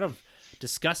character. We kind of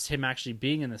discussed him actually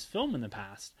being in this film in the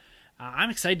past. I'm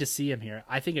excited to see him here.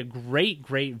 I think a great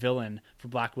villain for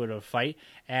Black Widow to fight.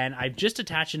 And I've just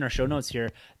attached in our show notes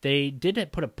here, they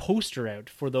did put a poster out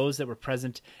for those that were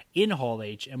present in Hall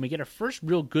H, and we get a first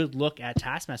real good look at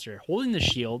Taskmaster holding the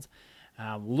shield.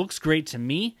 Looks great to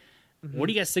me. Mm-hmm. What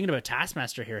are you guys thinking about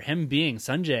Taskmaster here? Him being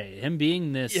Sanjay, him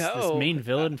being this main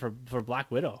villain for Black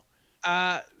Widow.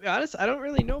 Honest, I don't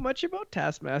really know much about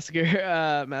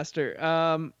Taskmaster,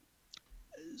 Master.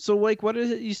 So like, what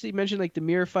is it you mentioned, like the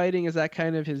mirror fighting? Is that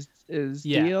kind of his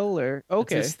deal, or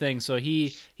okay? It's his thing. So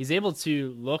he's able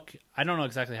to look. I don't know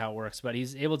exactly how it works, but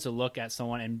he's able to look at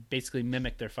someone and basically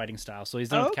mimic their fighting style. So he's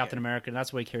done with Captain America, and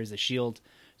that's why he carries the shield,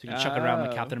 so he can chuck it around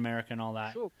like Captain America and all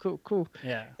that. Cool.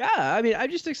 Yeah. I mean, I'm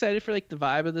just excited for like the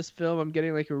vibe of this film. I'm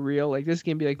getting like a real, like, this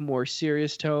can be like more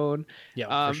serious tone.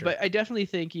 Yeah, for sure. But I definitely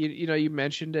think you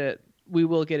mentioned it. We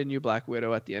will get a new Black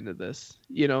Widow at the end of this.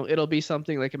 It'll be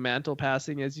something like a mantle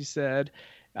passing, as you said,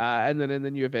 and then in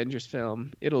the new Avengers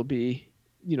film, it'll be,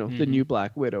 the new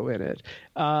Black Widow in it.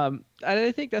 And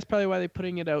I think that's probably why they're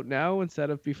putting it out now instead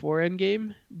of before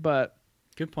Endgame. But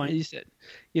good point. You said,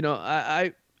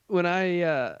 I when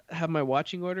I have my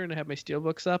watching order and I have my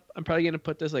steelbooks up, I'm probably going to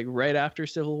put this like right after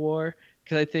Civil War,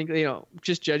 because I think,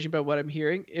 just judging by what I'm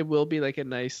hearing, it will be like a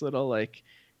nice little like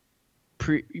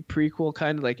prequel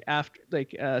kind of like after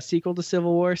like sequel to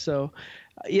Civil War. So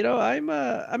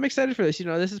I'm excited for this.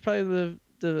 This is probably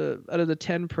the out of the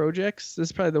 10 projects, this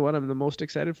is probably the one I'm the most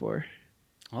excited for.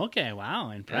 Okay,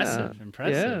 wow,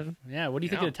 impressive. Yeah, what do you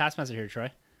think of the Taskmaster here,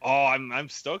 Troy? Oh, I'm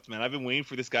stoked, man. I've been waiting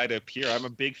for this guy to appear. I'm a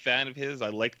big fan of his. I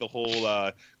like the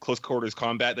whole close quarters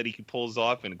combat that he pulls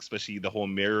off, and especially the whole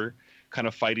mirror kind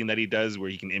of fighting that he does, where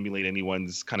he can emulate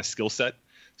anyone's kind of skill set.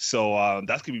 So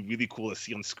that's going to be really cool to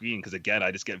see on screen, because, again,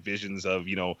 I just get visions of,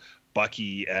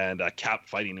 Bucky and Cap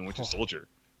fighting in Winter Soldier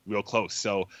real close.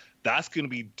 So that's going to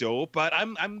be dope. But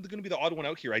I'm going to be the odd one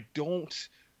out here. I don't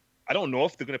know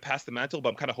if they're going to pass the mantle, but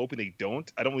I'm kind of hoping they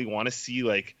don't. I don't really want to see,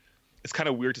 like, it's kind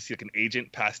of weird to see like an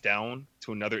agent pass down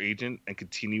to another agent and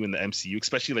continue in the MCU,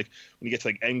 especially like when you get to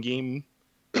like Endgame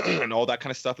and all that kind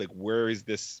of stuff. Like, where is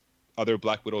this other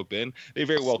Black Widow been? They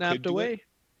very well could do it.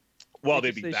 Well,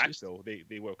 they'd be back though.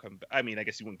 They will come back. I mean, I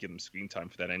guess you wouldn't give them screen time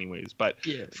for that anyways. But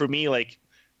for me, like,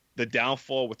 the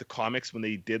downfall with the comics when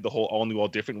they did the whole all new, all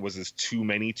different was this too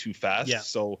many, too fast. Yeah.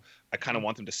 So I kind of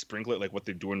want them to sprinkle it like what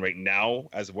they're doing right now,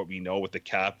 as what we know with the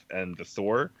Cap and the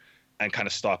Thor, and kind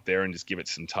of stop there and just give it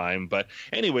some time. But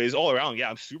anyways, all around, yeah,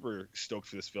 I'm super stoked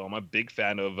for this film. I'm a big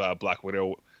fan of Black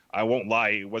Widow. I won't lie,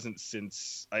 it wasn't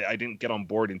since I didn't get on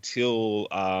board until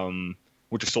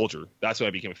Winter Soldier. That's when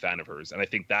I became a fan of hers. And I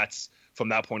think that's from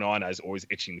that point on, I was always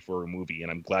itching for a movie.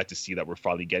 And I'm glad to see that we're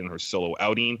finally getting her solo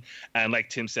outing. And like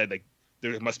Tim said, like,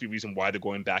 there must be a reason why they're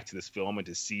going back to this film, and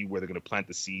to see where they're going to plant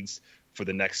the seeds for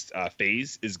the next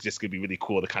phase is just going to be really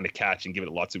cool to kind of catch and give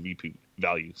it lots of repeat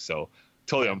value. So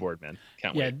totally on board, man.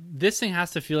 Can't wait. Yeah, this thing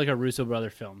has to feel like a Russo brother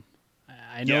film.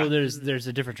 I know there's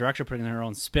a different director putting their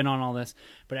own spin on all this,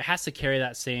 but it has to carry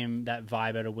that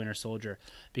vibe out of Winter Soldier,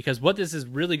 because what this is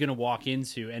really going to walk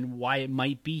into, and why it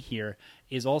might be here,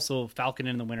 is also Falcon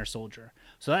and the Winter Soldier.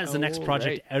 So that is the next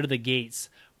project out of the gates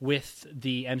with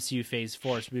the MCU Phase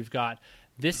 4. So we've got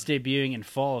this debuting in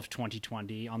fall of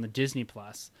 2020 on the Disney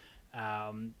Plus.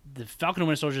 The Falcon and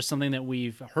Winter Soldier is something that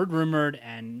we've heard rumored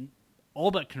and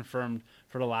all but confirmed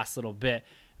for the last little bit.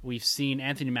 We've seen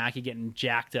Anthony Mackie getting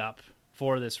jacked up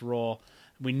for this role.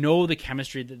 We know the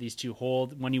chemistry that these two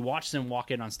hold. When you watch them walk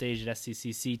in on stage at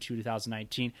SDCC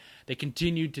 2019, they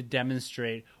continued to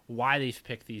demonstrate why they've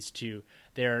picked these two.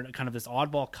 They're kind of this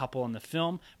oddball couple in the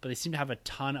film, but they seem to have a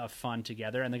ton of fun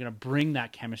together, and they're going to bring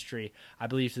that chemistry, I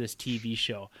believe, to this TV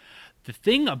show. The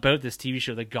thing about this TV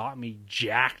show that got me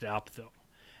jacked up, though,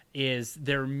 is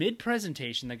their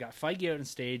mid-presentation. They got Feige out on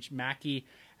stage, Mackie,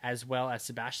 as well as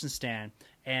Sebastian Stan,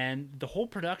 and the whole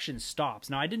production stops.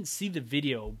 Now, I didn't see the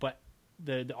video, but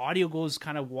the audio goes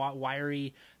kind of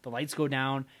wiry, the lights go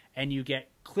down, and you get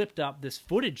clipped up this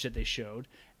footage that they showed,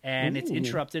 and it's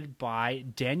interrupted by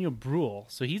Daniel Bruhl.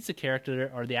 So he's the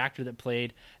character or the actor that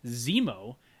played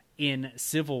Zemo in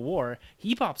Civil War.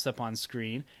 He pops up on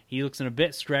screen. He looks in a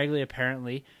bit scraggly,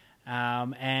 apparently,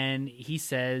 and he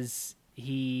says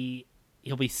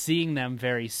he'll be seeing them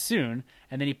very soon,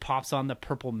 and then he pops on the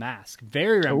purple mask.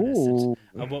 Very reminiscent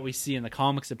of what we see in the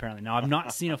comics, apparently. Now, I've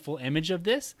not seen a full image of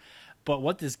this, but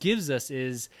what this gives us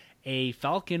is a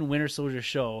Falcon Winter Soldier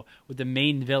show with the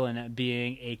main villain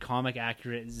being a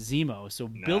comic-accurate Zemo. So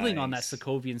building on that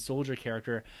Sokovian soldier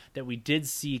character that we did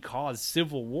see cause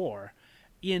Civil War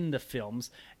in the films,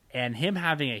 and him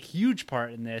having a huge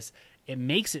part in this, it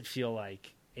makes it feel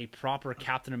like a proper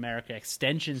Captain America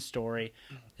extension story.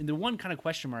 And the one kind of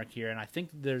question mark here, and I think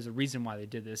there's a reason why they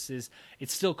did this, is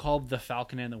it's still called The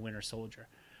Falcon and the Winter Soldier,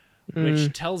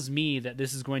 which tells me that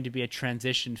this is going to be a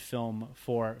transition film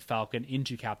for Falcon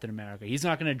into Captain America. He's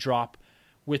not going to drop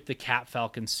with the Cap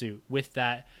Falcon suit, with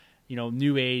that,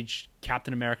 new age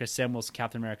Captain America, Sam Wilson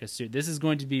Captain America suit. This is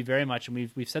going to be very much,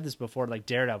 and we've said this before, like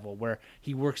Daredevil, where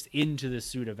he works into the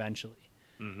suit eventually.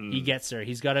 He gets there.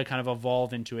 He's got to kind of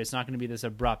evolve into it. It's not going to be this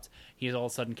abrupt. He's all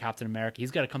of a sudden Captain America. He's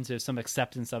got to come to some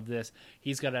acceptance of this.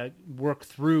 He's got to work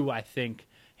through, I think,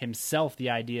 himself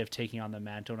the idea of taking on the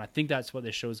mantle, and I think that's what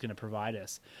this show is going to provide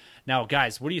us. Now,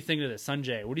 guys, what do you think of this?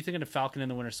 Sanjay, what do you think of the Falcon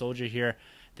and the Winter Soldier here?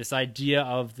 This idea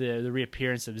of the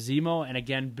reappearance of Zemo, and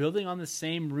again, building on the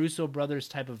same Russo brothers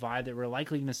type of vibe that we're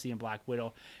likely going to see in Black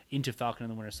Widow into Falcon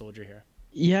and the Winter Soldier here.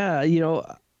 Yeah,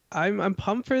 I'm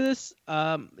pumped for this.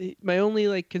 My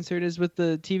only concern is with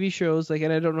the TV shows,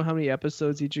 and I don't know how many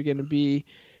episodes each are going to be,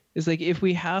 is if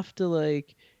we have to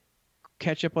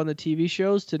catch up on the TV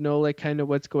shows to know kind of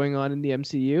what's going on in the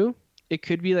MCU, it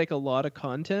could be a lot of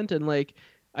content, and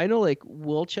I know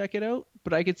we'll check it out,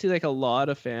 but I could see a lot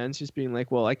of fans just being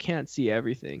well, I can't see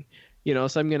everything, so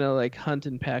I'm gonna hunt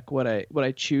and peck what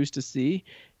I choose to see,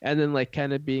 and then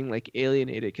kind of being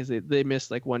alienated because they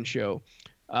missed one show.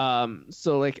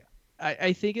 So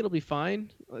I think it'll be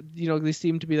fine. They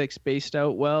seem to be spaced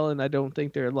out well, and I don't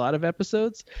think there are a lot of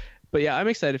episodes, but yeah, I'm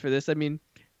excited for this. I mean,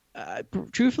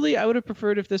 truthfully, I would have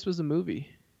preferred if this was a movie.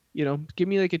 Give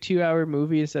me a 2-hour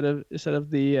movie instead of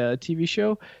the TV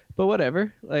show. But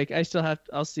whatever.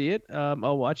 I'll see it.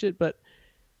 I'll watch it. But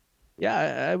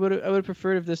yeah, I would have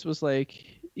preferred if this was a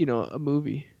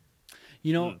movie.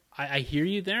 I hear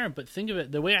you there, but think of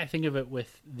it the way I think of it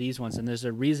with these ones, and there's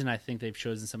a reason I think they've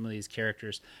chosen some of these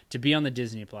characters to be on the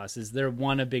Disney Plus, is they're,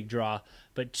 one, a big draw,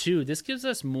 but two, this gives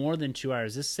us more than 2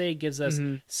 hours. This gives us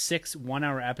 6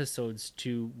 1-hour episodes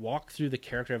to walk through the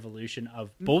character evolution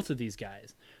of both of these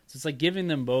guys. So it's like giving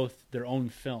them both their own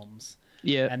films.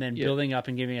 Yeah, and then building up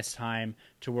and giving us time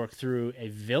to work through a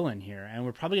villain here. And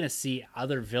we're probably going to see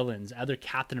other villains, other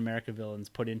Captain America villains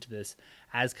put into this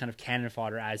as kind of cannon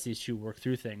fodder as these two work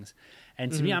through things.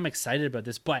 And to me, I'm excited about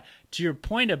this. But to your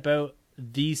point about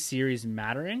these series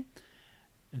mattering,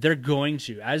 they're going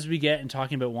to. As we get in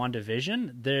talking about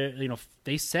WandaVision,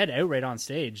 they said outright on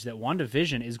stage that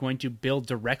WandaVision is going to build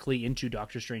directly into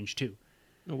Doctor Strange 2.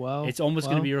 Wow. It's almost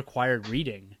going to be required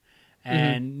reading.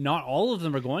 And not all of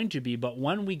them are going to be, but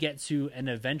when we get to an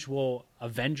eventual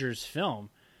Avengers film,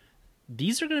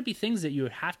 these are going to be things that you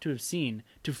have to have seen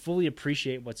to fully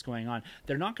appreciate what's going on.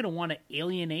 They're not going to want to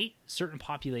alienate certain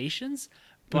populations,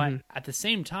 but at the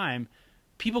same time,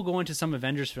 people go into some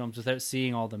Avengers films without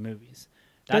seeing all the movies.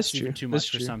 That's even too much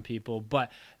for some people.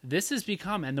 But this has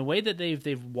become, and the way that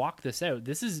they've walked this out,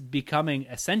 this is becoming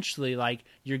essentially like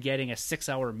you're getting a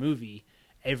 6-hour movie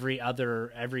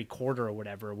every quarter or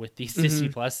whatever with these Disney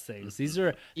Plus things. These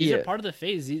are part of the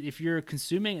phase. If you're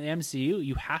consuming the MCU,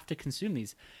 you have to consume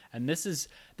these. And this is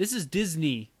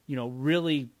Disney,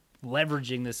 really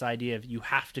leveraging this idea of you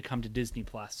have to come to Disney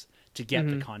Plus to get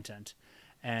the content.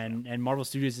 And Marvel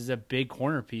Studios is a big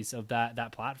corner piece of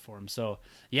that platform. So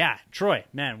yeah, Troy,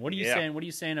 man, what are you saying? What are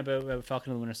you saying about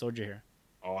Falcon and the Winter Soldier here?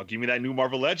 Oh, give me that new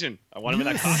Marvel Legend. I want him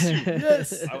in that costume.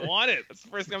 Yes. I want it. That's the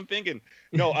first thing I'm thinking.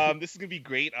 No, this is gonna be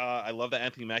great. I love that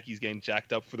Anthony Mackie's getting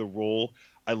jacked up for the role.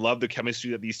 I love the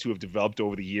chemistry that these two have developed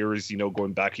over the years.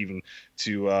 Going back even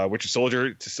to Winter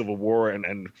Soldier, to Civil War,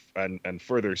 and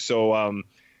further. So,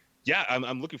 yeah,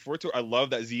 I'm looking forward to it. I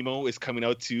love that Zemo is coming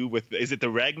out too with, is it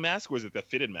the rag mask or is it the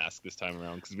fitted mask this time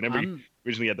around? Because remember he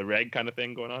originally had the rag kind of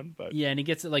thing going on, but yeah, and he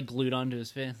gets it like glued onto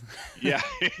his face. yeah.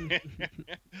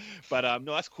 But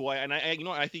no, that's cool. And I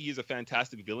think he's a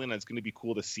fantastic villain. It's going to be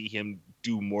cool to see him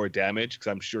do more damage,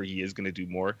 because I'm sure he is going to do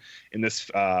more in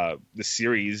this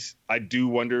series. I do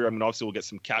wonder. I mean, obviously we'll get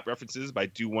some Cap references, but I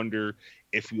do wonder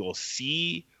if we will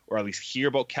see or at least hear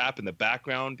about Cap in the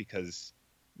background, because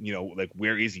like,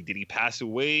 where is he? Did he pass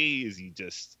away? Is he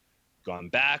just gone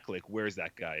back? Like, where's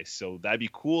that guy? So that'd be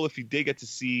cool if you did get to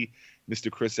see Mr.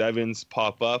 Chris Evans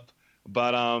pop up.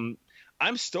 But I'm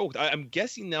stoked. I'm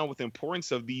guessing now, with the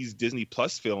importance of these Disney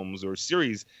Plus films or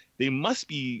series, they must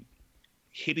be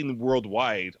hitting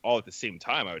worldwide all at the same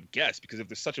time, I would guess, because if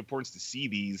there's such importance to see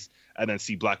these and then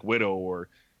see Black Widow or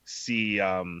see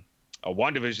a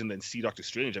WandaVision, then see Doctor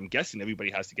Strange, I'm guessing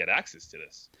everybody has to get access to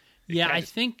this. Yeah, I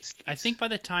think by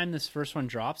the time this first one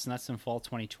drops, and that's in fall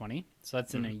 2020, so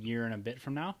that's in a year and a bit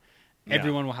from now,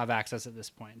 everyone will have access at this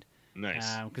point.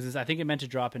 Nice. Because I think it meant to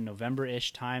drop in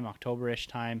November-ish time, October-ish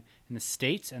time in the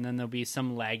States, and then there'll be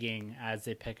some lagging as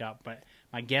they pick up. But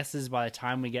my guess is by the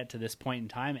time we get to this point in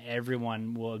time,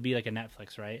 everyone will be like a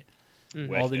Netflix, right?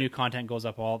 Mm-hmm. All the new content goes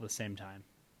up all at the same time.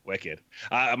 Wicked.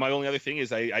 My only other thing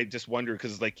is I just wonder,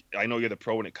 because like, I know you're the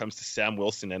pro when it comes to Sam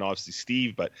Wilson and obviously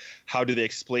Steve, but how do they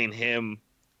explain him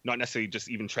not necessarily just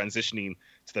even transitioning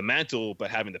to the mantle,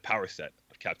 but having the power set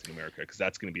of Captain America? Because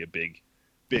that's going to be a big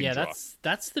draw.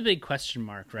 That's the big question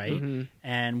mark, right? Mm-hmm.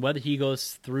 And whether he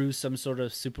goes through some sort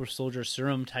of super soldier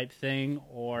serum type thing,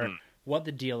 or what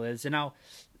the deal is. And now,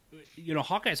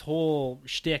 Hawkeye's whole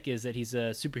shtick is that he's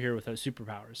a superhero without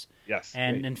superpowers. Yes.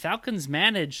 And Falcon's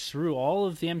managed through all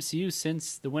of the MCU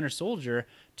since the Winter Soldier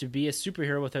to be a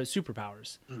superhero without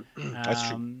superpowers. That's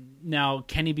true. Now,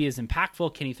 can he be as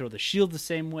impactful? Can he throw the shield the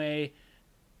same way?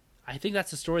 I think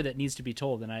that's a story that needs to be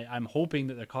told, and I'm hoping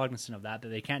that they're cognizant of that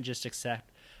they can't just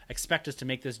expect us to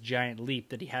make this giant leap,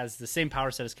 that he has the same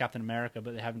power set as Captain America,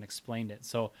 but they haven't explained it.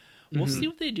 So we'll see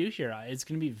what they do here. It's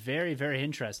going to be very, very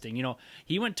interesting.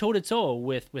 He went toe-to-toe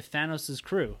with Thanos'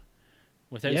 crew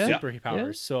without superpowers.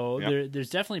 Yeah. So there's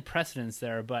definitely precedence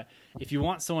there. But if you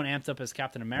want someone amped up as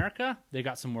Captain America, they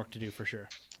got some work to do for sure.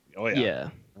 Oh, yeah.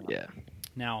 Yeah.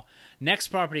 Now, next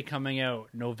property coming out,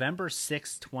 November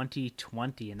 6th,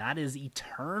 2020, and that is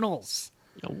Eternals.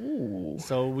 Ooh.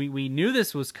 So we knew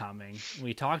this was coming.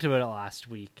 We talked about it last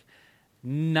week.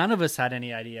 None of us had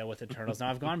any idea with Eternals. Now,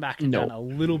 I've gone back and done a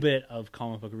little bit of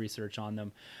comic book research on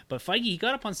them. But Feige, he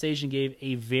got up on stage and gave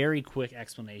a very quick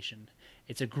explanation.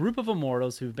 It's a group of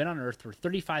immortals who've been on Earth for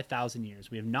 35,000 years.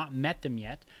 We have not met them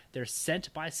yet. They're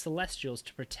sent by Celestials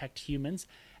to protect humans,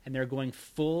 and they're going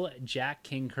full Jack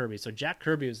King Kirby. So Jack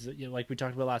Kirby was, like we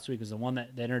talked about last week, was the one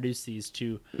that introduced these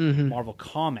to Marvel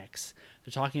Comics.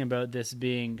 They're talking about this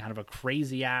being kind of a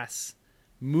crazy-ass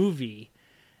movie.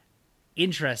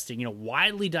 Interesting,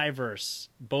 widely diverse,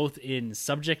 both in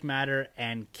subject matter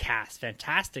and cast.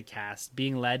 Fantastic cast,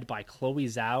 being led by Chloe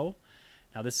Zhao.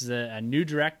 Now, this is a new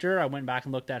director. I went back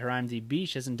and looked at her IMDb.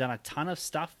 She hasn't done a ton of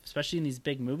stuff, especially in these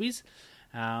big movies,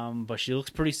 but she looks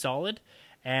pretty solid.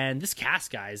 And this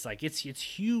cast, guys, like it's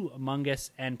humongous,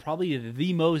 and probably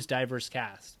the most diverse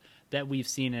cast that we've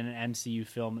seen in an MCU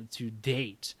film to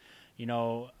date.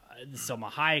 Selma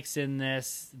Hayek's in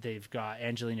this. They've got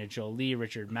Angelina Jolie,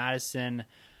 Richard Madison.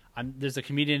 There's a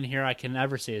comedian here, I can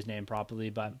never say his name properly,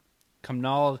 but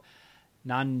Kamal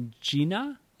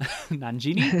Nanjini.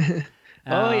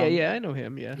 I know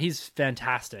him. Yeah, he's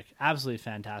fantastic, absolutely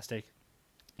fantastic.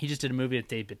 He just did a movie with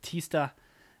Dave Bautista.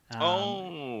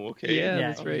 Okay. Yeah,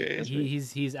 that's right. Okay.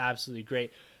 He's absolutely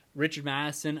great. Richard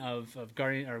Madison of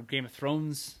Guardian or Game of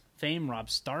Thrones fame, Robb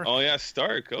Stark. Oh yeah,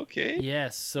 Stark. Okay.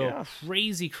 Yes, so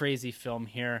crazy film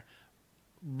here.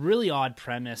 Really odd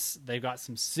premise. They've got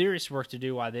some serious work to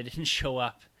do why they didn't show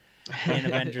up in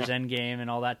Avengers Endgame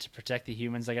and all that to protect the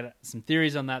humans. I got some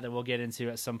theories on that we'll get into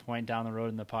at some point down the road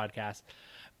in the podcast.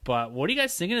 But what are you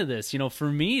guys thinking of this?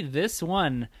 For me, this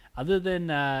one, other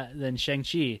than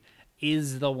Shang-Chi,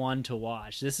 is the one to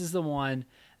watch. This is the one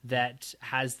that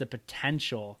has the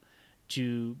potential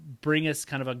to bring us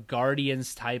kind of a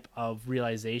Guardians type of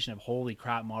realization of, holy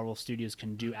crap, Marvel Studios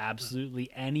can do absolutely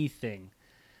anything.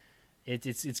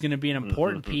 It's going to be an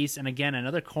important piece, and again,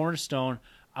 another cornerstone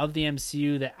of the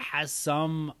MCU that has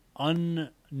some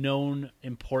unknown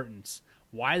importance.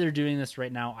 Why they're doing this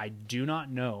right now, I do not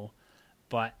know,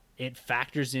 but it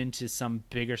factors into some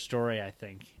bigger story, I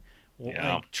think. Well,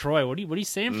 Yeah. like, Troy, what are you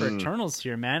saying for Eternals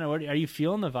here, man? Are you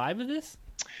feeling the vibe of this?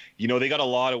 You know, they got a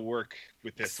lot of work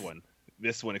with this one.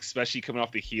 This one, especially coming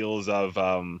off the heels of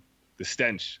the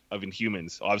stench of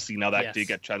Inhumans. Obviously, now that did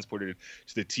get transported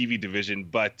to the TV division.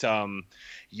 But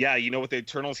yeah, you know, with the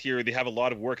Eternals here, they have a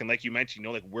lot of work. And like you mentioned, you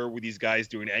know, like where were these guys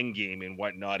during Endgame and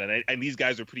whatnot? And these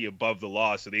guys are pretty above the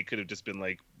law, so they could have just been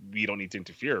like, we don't need to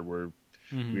interfere. We're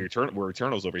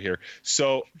Eternals over here.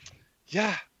 So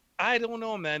yeah, I don't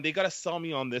know, man. They got to sell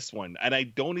me on this one. And I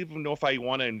don't even know if I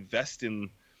want to invest in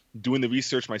doing the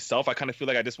research myself. I kind of feel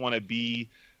like I just want to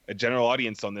be a general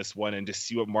audience on this one and just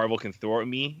see what Marvel can throw at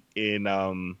me in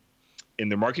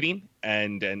their marketing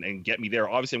and get me there.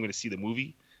 Obviously, I'm going to see the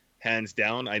movie, hands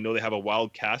down. I know they have a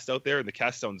wild cast out there, and the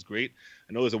cast sounds great.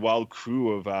 I know there's a wild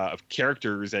crew of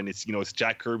characters, and it's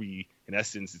Jack Kirby in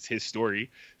essence. It's his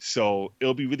story, so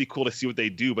it'll be really cool to see what they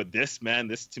do. But this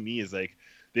to me is like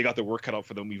they got the work cut out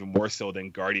for them even more so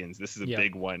than Guardians. This is a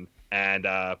big one, and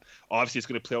obviously it's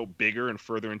going to play out bigger and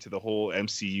further into the whole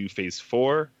MCU Phase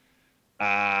 4.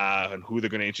 And who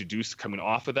they're going to introduce coming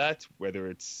off of that, whether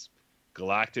it's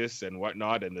Galactus and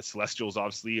whatnot, and the Celestials,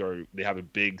 obviously, or they have a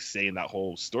big say in that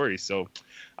whole story. So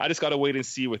I just got to wait and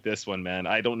see with this one, man.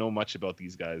 I don't know much about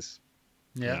these guys.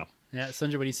 Yeah.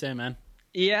 Sanjay, what do you say, man?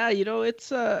 Yeah,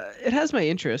 it has my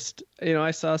interest. I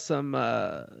saw some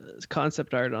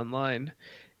concept art online.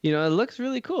 It looks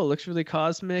really cool. It looks really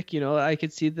cosmic. I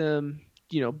could see them,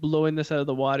 blowing this out of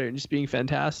the water and just being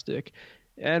fantastic.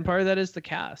 And part of that is the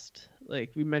cast.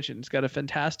 Like we mentioned, it's got a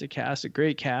fantastic cast, a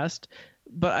great cast,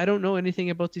 but I don't know anything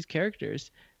about these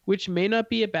characters, which may not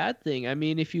be a bad thing. I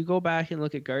mean, if you go back and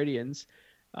look at Guardians,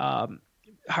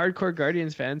 hardcore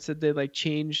Guardians fans said they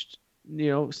changed,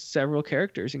 several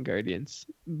characters in Guardians,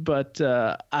 but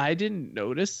I didn't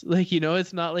notice.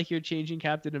 It's not like you're changing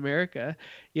Captain America,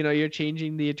 you're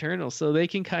changing the Eternals, so they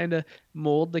can kind of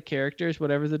mold the characters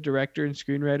whatever the director and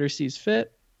screenwriter sees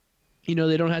fit. They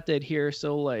don't have to adhere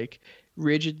so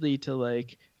rigidly to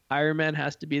Iron Man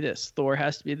has to be this, Thor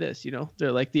has to be this.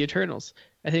 They're like the Eternals.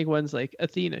 I think one's like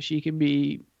Athena. She can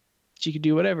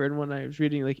do whatever. And when I was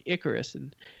reading Icarus,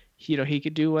 and he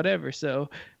could do whatever. So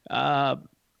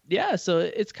so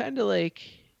it's kind of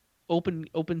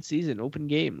open season, open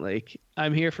game.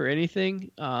 I'm here for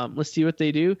anything. Let's see what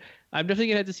they do. I'm definitely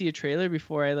gonna have to see a trailer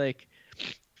before I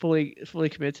fully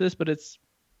commit to this, but it's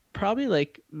probably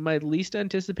my least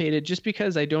anticipated, just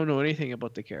because I don't know anything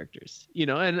about the characters, and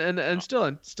I'm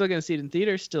still gonna see it in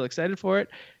theaters, still excited for it.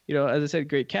 As I said,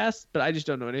 great cast, but I just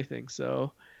don't know anything.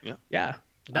 So yeah.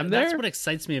 That's what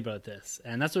excites me about this,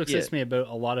 and that's what excites me about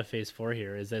a lot of Phase 4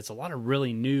 here, is that it's a lot of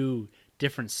really new,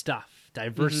 different stuff,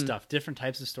 diverse stuff, different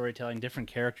types of storytelling, different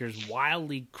characters,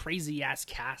 wildly crazy ass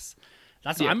casts.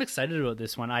 That's what I'm excited about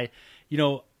this one.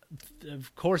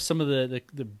 Of course, some of the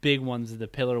big ones, the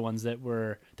pillar ones that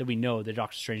we know, the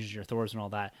Doctor Stranges, your Thors, and all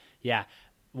that. Yeah,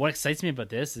 what excites me about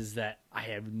this is that I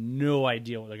have no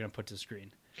idea what they're going to put to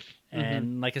screen.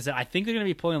 And like I said, I think they're going to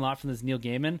be pulling a lot from this Neil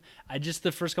Gaiman.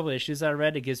 The first couple of issues that I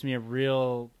read, it gives me a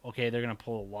real, okay, they're going to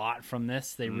pull a lot from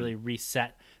this. They really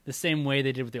reset the same way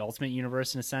they did with the Ultimate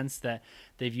Universe, in a sense that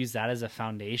they've used that as a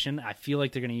foundation. I feel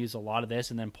like they're going to use a lot of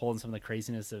this and then pull in some of the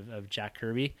craziness of Jack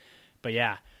Kirby. But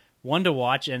yeah, one to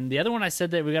watch. And the other one I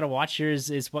said that we got to watch here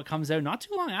is what comes out not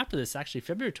too long after this, actually,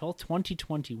 February 12th,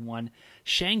 2021,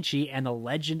 Shang-Chi and the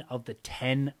Legend of the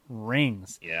Ten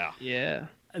Rings. Yeah.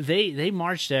 They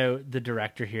marched out the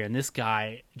director here, and this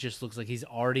guy just looks like he's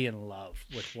already in love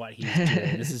with what he's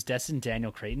doing. This is Destin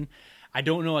Daniel Cretton. I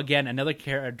don't know, again, another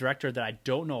director that I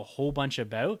don't know a whole bunch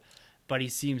about, but he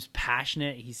seems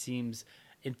passionate, he seems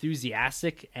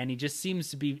enthusiastic, and he just seems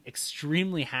to be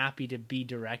extremely happy to be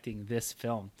directing this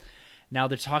film. Now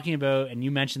they're talking about, and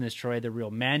you mentioned this, Troy, the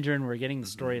real Mandarin. We're getting the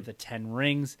story of the Ten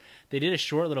Rings. They did a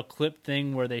short little clip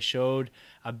thing where they showed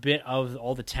a bit of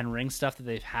all the Ten Ring stuff that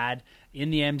they've had in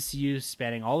the MCU,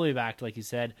 spanning all the way back, like you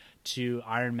said, to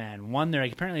Iron Man 1. There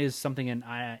apparently is something in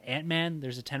Ant-Man.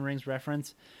 There's a Ten Rings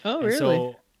reference. Oh, really?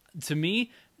 So to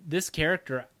me, this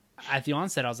character, at the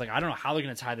onset, I was like, I don't know how they're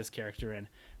going to tie this character in,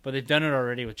 but they've done it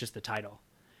already with just the title.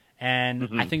 And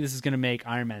I think this is going to make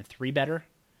Iron Man 3 better.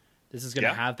 This is going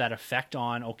to have that effect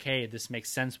on, okay, this makes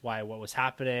sense what was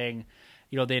happening.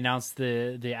 They announced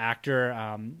the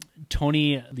actor,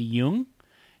 Tony Leung.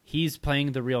 He's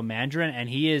playing the real Mandarin, and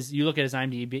he is, you look at his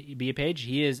IMDb page,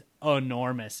 he is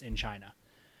enormous in China.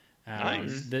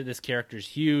 Nice. This character's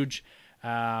huge.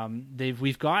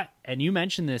 We've got, and you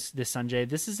mentioned this Sanjay,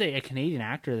 this is a Canadian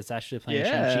actor that's actually playing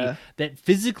Shang-Chi that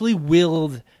physically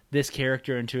willed this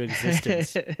character into existence.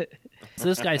 So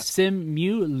this guy, Sim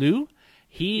Mu Liu,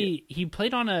 He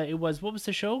played on what was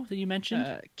the show that you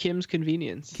mentioned? Kim's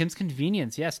Convenience. Kim's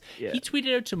Convenience, yes. Yeah. He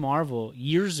tweeted out to Marvel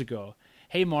years ago,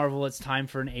 "Hey Marvel, it's time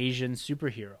for an Asian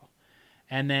superhero."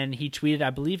 And then he tweeted, I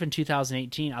believe in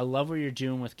 2018, "I love what you're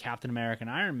doing with Captain America and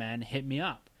Iron Man. Hit me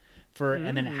up."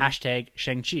 And then hashtag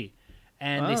Shang-Chi.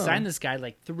 And they signed this guy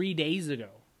like 3 days ago.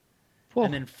 Whoa.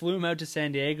 And then flew him out to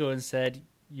San Diego and said,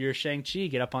 "You're Shang-Chi,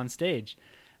 get up on stage."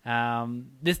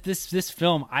 This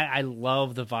film, I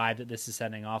love the vibe that this is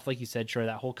setting off. Like you said, Troy,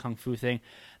 that whole kung fu thing.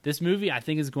 This movie, I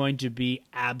think, is going to be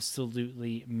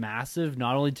absolutely massive,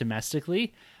 not only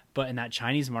domestically, but in that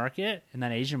Chinese market, in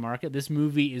that Asian market. This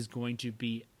movie is going to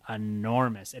be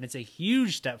enormous, and it's a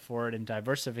huge step forward in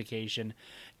diversification,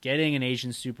 getting an Asian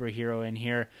superhero in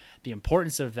here, the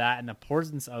importance of that, and the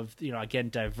importance of, again,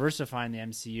 diversifying the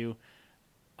MCU.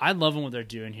 I love what they're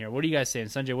doing here. What are you guys saying?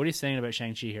 Sanjay, what are you saying about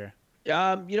Shang-Chi here?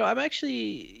 I'm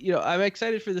actually, I'm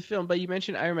excited for the film, but you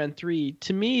mentioned Iron Man 3.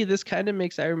 To me, this kind of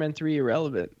makes Iron Man 3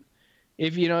 irrelevant.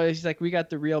 If, it's like, we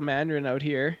got the real Mandarin out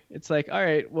here. It's like, all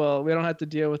right, well, we don't have to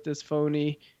deal with this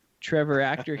phony Trevor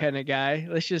actor kind of guy.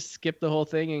 Let's just skip the whole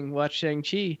thing and watch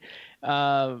Shang-Chi.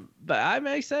 But I'm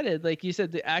excited. Like you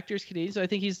said, the actor's Canadian, so I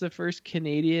think he's the first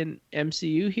Canadian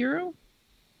MCU hero.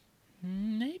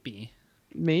 Maybe.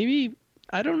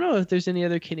 I don't know if there's any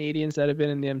other Canadians that have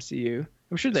been in the MCU.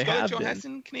 I'm sure they have Scarlett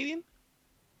Johansson Canadian?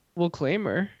 We'll claim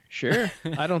her. Sure.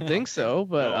 I don't think so,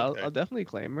 but okay. I'll definitely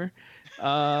claim her.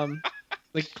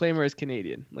 Like, claim her as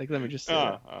Canadian. Like, let me just say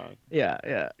that.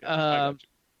 Yeah.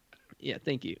 Yeah,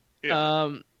 thank you.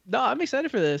 Yeah. No, I'm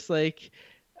excited for this. Like,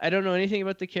 I don't know anything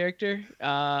about the character,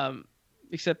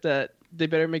 except that they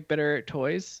better make better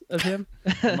toys of him.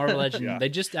 Marvel Legend. Yeah. They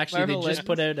just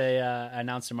put out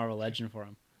announced a Marvel Legend for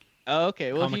him. Oh,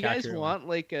 okay. Well, Comic if you guys accurate want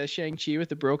like a Shang-Chi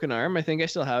with a broken arm, I think I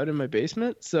still have it in my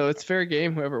basement, so it's fair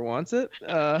game. Whoever wants it.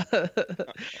 No,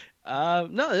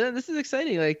 this is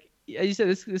exciting. Like, as you said,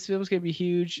 this film's gonna be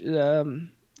huge.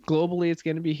 Globally, it's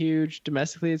gonna be huge.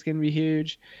 Domestically, it's gonna be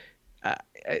huge. I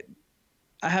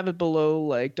have it below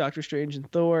like Doctor Strange and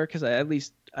Thor because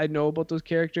I know about those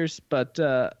characters, but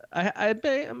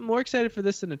I'm more excited for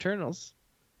this than Eternals.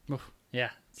 Yeah,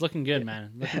 it's looking good,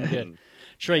 man. Looking good.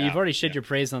 Troy, you've already shed your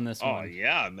praise on this one. Oh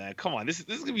yeah, man! Come on, this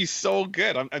is gonna be so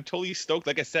good. I'm totally stoked.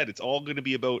 Like I said, it's all gonna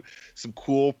be about some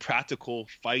cool, practical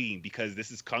fighting because this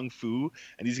is kung fu,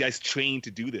 and these guys train to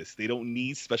do this. They don't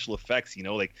need special effects,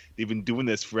 like they've been doing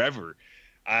this forever.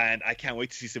 And I can't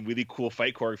wait to see some really cool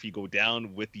fight choreography go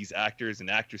down with these actors and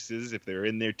actresses if they're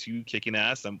in there too, kicking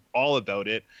ass. I'm all about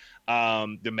it.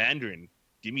 The Mandarin.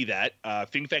 Give me that.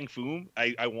 Fing Fang Foom.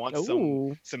 I want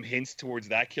some hints towards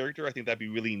that character. I think that'd be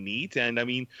really neat. And I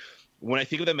mean, when I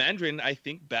think of the Mandarin, I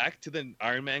think back to the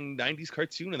Iron Man 90s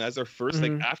cartoon, and that's our first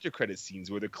like after credit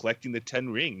scenes where they're collecting the 10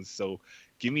 rings. So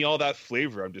give me all that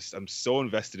flavor. I'm so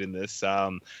invested in this. I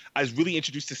was really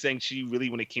introduced to Shang-Chi really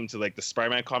when it came to like the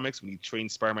Spider-Man comics, when he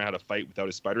trained Spider-Man how to fight without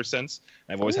his spider sense.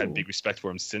 And I've always had big respect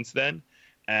for him since then.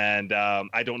 And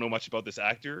I don't know much about this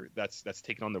actor that's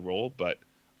taken on the role, but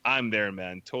I'm there,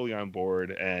 man. Totally on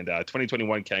board. And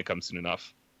 2021 can't come soon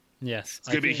enough. Yes. It's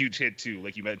going to be a huge hit, too,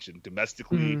 like you mentioned,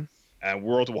 domestically and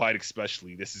worldwide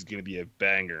especially. This is going to be a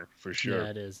banger for sure. Yeah,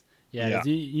 it is. Yeah.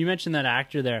 You mentioned that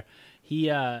actor there. He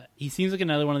seems like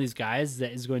another one of these guys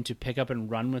that is going to pick up and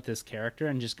run with this character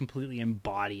and just completely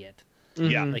embody it.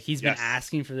 Yeah. Like, he's been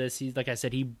asking for this. He's, like I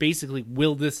said, he basically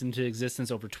willed this into existence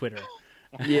over Twitter.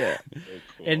 Yeah.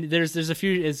 Cool. And there's a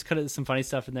few, it's kind of some funny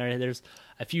stuff in there. There's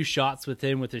a few shots with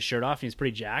him with his shirt off, and he's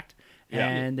pretty jacked. Yeah.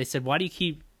 And they said, "Why do you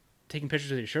keep taking pictures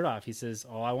with your shirt off?" He says,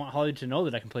 "Oh, I want Hollywood to know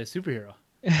that I can play a superhero."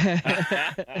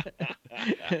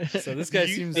 So this guy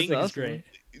seems like he's great.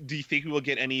 Do you think we will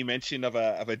get any mention of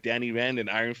a Danny Rand and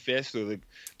Iron Fist, or like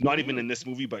not even in this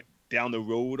movie, but down the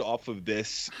road off of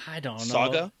this I don't know.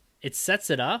 saga? It sets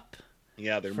it up.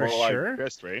 Yeah, they're for more sure. Iron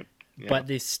Fist, right? Yeah. But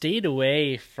they stayed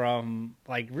away from,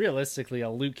 like, realistically, a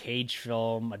Luke Cage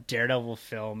film, a Daredevil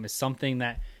film is something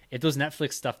that, if those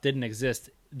Netflix stuff didn't exist,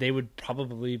 they would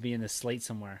probably be in the slate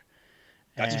somewhere.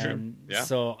 That's true. Yeah.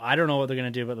 So I don't know what they're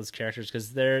going to do about those characters,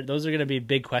 because those are going to be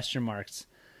big question marks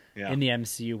in the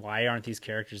MCU. Why aren't these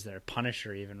characters there?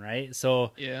 Punisher even, right?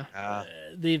 So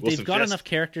they've got enough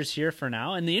characters here for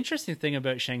now. And the interesting thing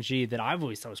about Shang-Chi that I've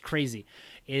always thought was crazy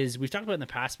is we've talked about in the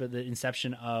past about the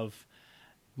inception of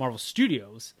Marvel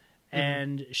Studios,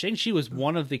 and Shang-Chi was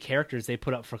one of the characters they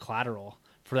put up for collateral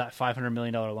for that $500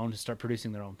 million loan to start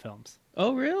producing their own films.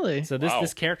 Oh, really? So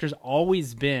this character's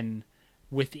always been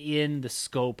within the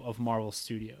scope of Marvel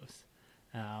Studios.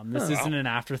 This isn't an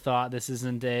afterthought. This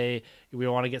isn't we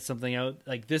want to get something out.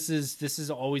 Like, this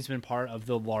has always been part of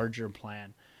the larger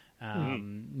plan.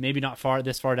 Maybe not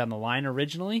this far down the line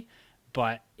originally,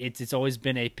 but it's always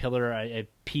been a pillar, a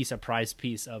prized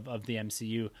piece of the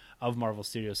MCU, of Marvel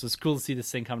Studios. So it's cool to see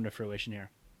this thing come to fruition here.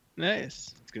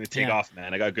 Nice. It's gonna take off,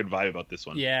 man. I got a good vibe about this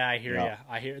one. Yeah, I hear you.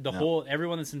 I hear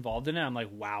everyone that's involved in it. I'm like,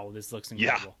 wow, this looks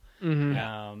incredible.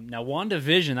 Now,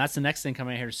 WandaVision, that's the next thing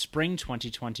coming out here, spring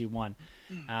 2021.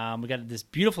 We got this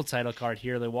beautiful title card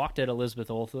here. They walked out Elizabeth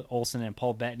Olsen and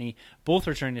Paul Bettany, both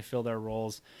returning to fill their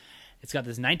roles. It's got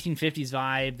this 1950s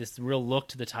vibe, this real look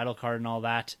to the title card and all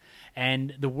that.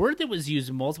 And the word that was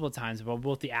used multiple times about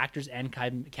both the actors and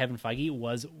Kevin Feige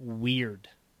was weird.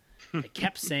 I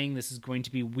kept saying this is going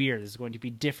to be weird. This is going to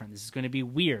be different. This is going to be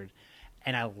weird.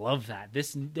 And I love that.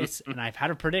 This and I've had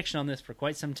a prediction on this for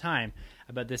quite some time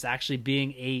about this actually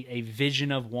being a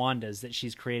vision of Wanda's that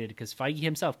she's created, because Feige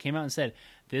himself came out and said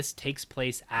this takes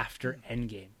place after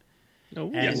Endgame.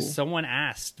 Oh, and someone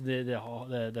asked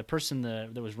the person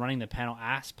that was running the panel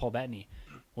asked Paul Bettany,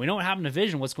 "We know what happened to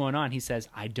Vision. What's going on?" He says,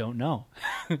 "I don't know."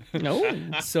 No.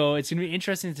 So it's going to be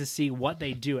interesting to see what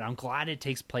they do. And I'm glad it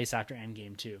takes place after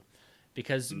Endgame too,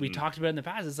 because we talked about it in the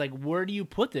past. It's like, where do you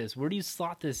put this? Where do you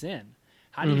slot this in?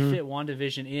 How do you fit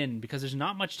WandaVision in? Because there's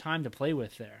not much time to play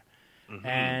with there.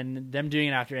 And them doing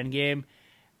it after Endgame,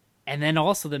 and then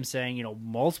also them saying,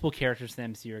 multiple characters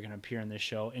in the MCU are going to appear in this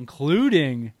show,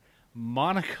 including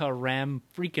Monica Ram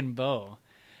freaking Beau,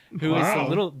 who is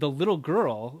the little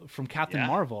girl from Captain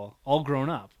Marvel, all grown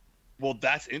up. Well,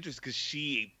 that's interesting because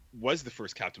she was the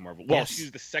first Captain Marvel. Well, she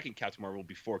was the second Captain Marvel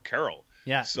before Carol.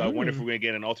 Yeah. So I wonder if we're going to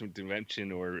get an alternate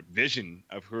dimension or vision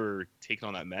of her taking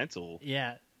on that mantle.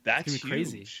 Yeah. That's it's gonna be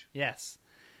crazy. Yes.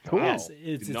 Cool. Yes,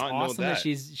 it's awesome that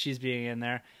she's being in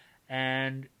there,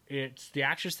 and it's the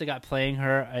actress that got playing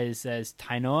her is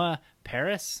Tainoa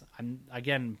Paris. I'm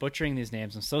again butchering these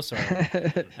names. I'm so sorry.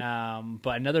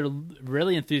 But another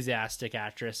really enthusiastic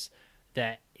actress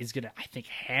that is gonna, I think,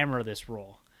 hammer this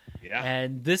role. Yeah.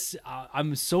 And this,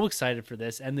 I'm so excited for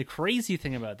this. And the crazy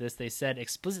thing about this, they said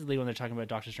explicitly when they're talking about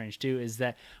Doctor Strange 2, is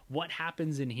that what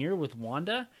happens in here with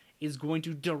Wanda is going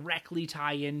to directly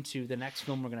tie into the next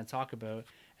film we're going to talk about,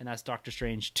 and that's Doctor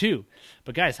Strange 2.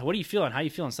 But guys, what are you feeling? How are you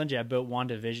feeling, Sanjay, about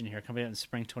WandaVision here coming out in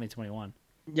spring 2021?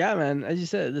 Yeah, man. As you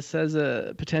said, this has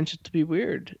a potential to be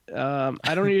weird.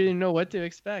 I don't even know what to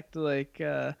expect. Like,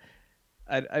 I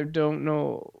don't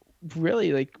know.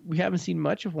 Really, like, we haven't seen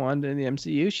much of Wanda in the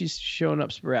MCU. She's shown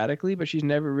up sporadically, but she's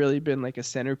never really been like a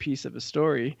centerpiece of a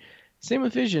story. Same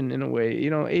with Vision in a way.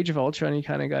 Age of Ultron, he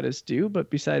kind of got his due, but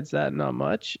besides that, not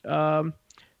much. So I'm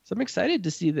excited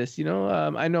to see this. I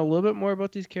know a little bit more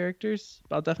about these characters.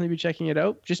 I'll definitely be checking it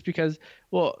out just because,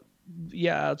 I'll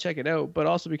check it out, but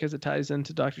also because it ties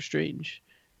into Doctor Strange.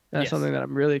 That's something that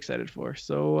I'm really excited for.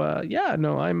 So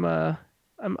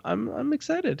I'm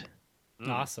excited.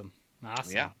 Awesome.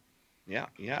 Yeah.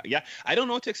 I don't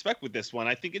know what to expect with this one.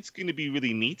 I think it's going to be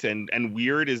really neat and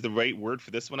weird is the right word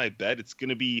for this one. I bet it's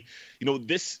going to be,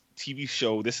 this TV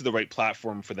show, this is the right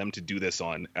platform for them to do this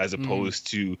on, as opposed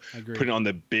to putting it on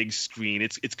the big screen.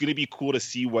 It's going to be cool to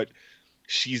see what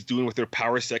she's doing with her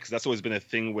power set, because that's always been a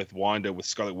thing with Wanda, with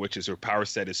Scarlet Witch, is her power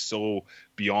set is so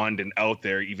beyond and out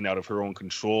there, even out of her own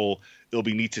control. It'll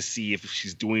be neat to see if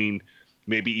she's doing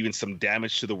maybe even some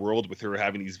damage to the world with her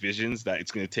having these visions, that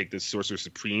it's going to take the Sorcerer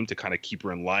Supreme to kind of keep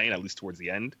her in line, at least towards the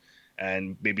end.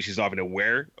 And maybe she's not even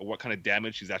aware of what kind of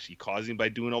damage she's actually causing by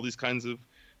doing all these kinds of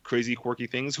crazy, quirky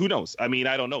things. Who knows? I mean,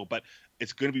 I don't know. But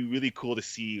it's going to be really cool to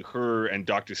see her and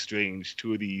Doctor Strange,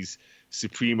 two of these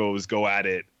Supremos, go at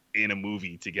it in a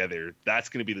movie together. That's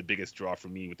going to be the biggest draw for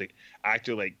me, with the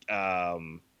actor like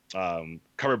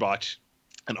Cumberbatch,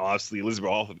 and obviously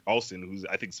Elizabeth Olsen, who's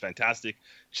I think is fantastic.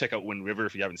 Check out Wind River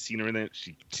if you haven't seen her in it.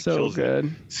 She so kills good.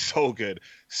 it. So good.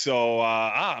 So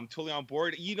I'm totally on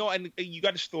board. And you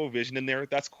got to throw a Vision in there.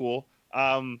 That's cool.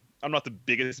 I'm not the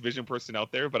biggest Vision person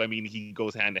out there, but I mean, he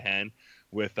goes hand to hand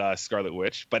with Scarlet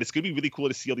Witch. But it's gonna be really cool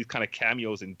to see all these kind of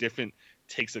cameos and different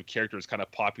takes of characters kind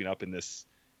of popping up in this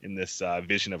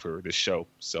vision of her, this show.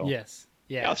 So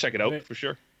yeah, I'll check it out for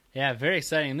sure. Yeah, very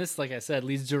exciting. And this, like I said,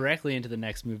 leads directly into the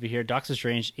next movie here, Doctor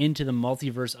Strange Into the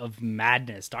Multiverse of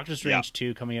Madness. Doctor Strange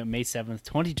 2 coming out May 7th,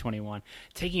 2021,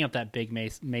 taking up that big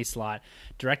May slot,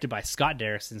 directed by Scott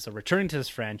Derrickson, so returning to this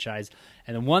franchise.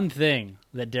 And the one thing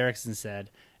that Derrickson said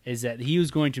is that he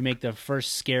was going to make the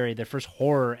first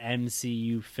horror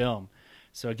MCU film.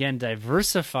 So again,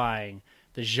 diversifying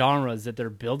the genres that they're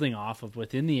building off of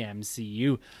within the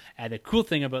MCU. And the cool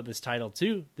thing about this title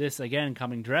too, this again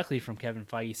coming directly from Kevin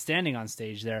Feige standing on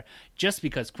stage there, just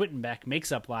because Quentin Beck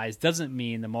makes up lies doesn't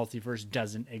mean the multiverse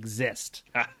doesn't exist.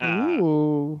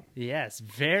 Ooh. Yes,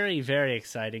 very, very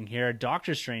exciting here.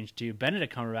 Doctor Strange 2,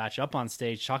 Benedict Cumberbatch up on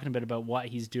stage talking a bit about what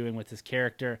he's doing with his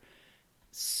character.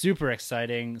 super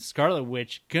exciting. Scarlet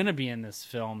Witch gonna be in this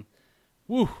film.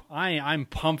 Woo! I'm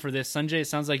pumped for this. Sanjay, it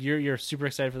sounds like you're super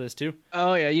excited for this too.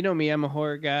 Oh yeah, you know me, I'm a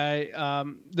horror guy.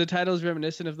 The title is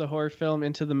reminiscent of the horror film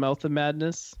Into the Mouth of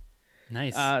Madness.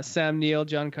 Nice. Sam Neill,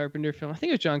 John Carpenter film. I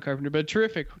think it was John Carpenter, but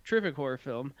terrific horror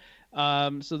film.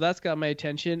 So that's got my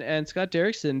attention. And Scott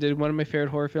Derrickson did one of my favorite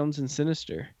horror films in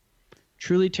Sinister.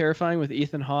 Truly terrifying with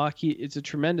Ethan Hawke. It's a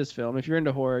tremendous film. If you're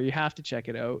into horror, you have to check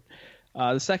it out.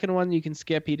 The second one you can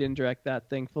skip. He didn't direct that,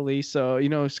 thankfully. So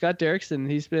Scott Derrickson,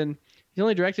 he's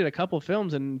only directed a couple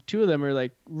films, and two of them are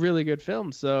like really good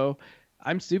films. So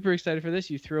I'm super excited for this.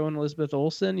 You throw in Elizabeth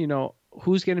Olsen.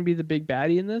 Who's going to be the big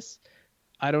baddie in this?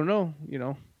 I don't know.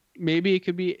 Maybe it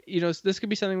could be. This could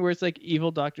be something where it's like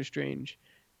evil Doctor Strange.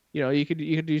 You could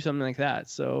do something like that.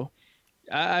 So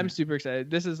I'm super excited.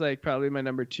 This is like probably my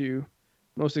number 2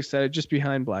 most excited, just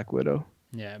behind Black Widow.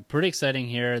 Yeah, pretty exciting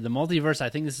here. The multiverse, I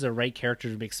think this is a right character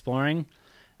to be exploring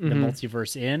the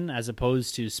multiverse in, as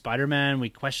opposed to Spider-Man. We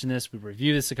questioned this. We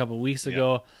reviewed this a couple of weeks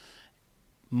ago.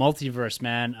 Multiverse,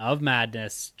 man, of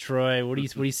madness. Troy, what are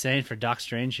you saying for Doc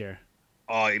Strange here?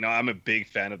 Oh, I'm a big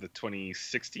fan of the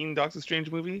 2016 Doctor Strange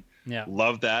movie. Yeah.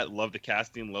 Love that. Love the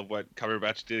casting. Love what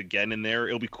Cumberbatch did again in there.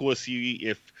 It'll be cool to see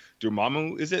if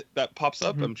Dormammu that pops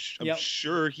up. I'm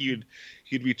sure he'd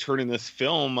return in this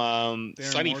film.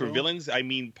 Sunny for villains. I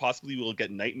mean, possibly we'll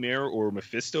get Nightmare or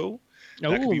Mephisto.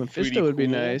 Mephisto would be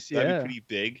nice. Yeah. That'd be pretty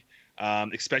big.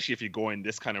 Especially if you're going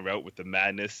this kind of route with the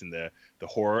madness and the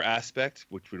horror aspect,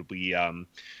 which would be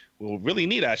really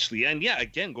neat, actually. And yeah,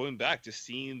 again, going back, just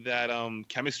seeing that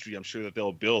chemistry I'm sure that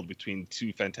they'll build between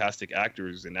two fantastic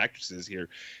actors and actresses here.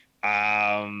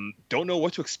 Don't know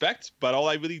what to expect, but all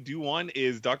I really do want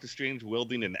is Doctor Strange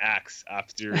wielding an axe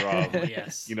after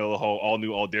yes. the whole all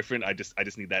new, all different. I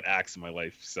just need that axe in my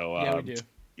life. So yeah, we do.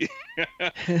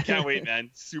 Can't wait, man.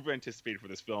 Super anticipated for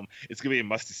this film. It's gonna be a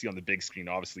must to see on the big screen,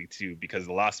 obviously, too, because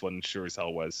the last one sure as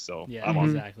hell was. So yeah,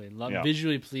 exactly.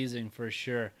 Visually pleasing for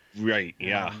sure. Right.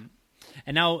 Yeah.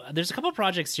 And now there's a couple of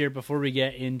projects here before we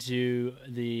get into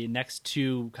the next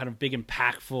 2 kind of big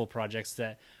impactful projects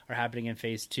that are happening in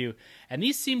phase 2. And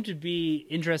these seem to be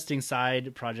interesting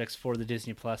side projects for the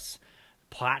Disney Plus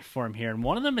platform here. And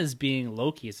one of them is being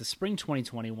Loki. It's a spring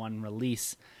 2021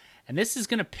 release. And this is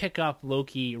going to pick up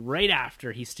Loki right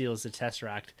after he steals the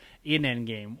Tesseract in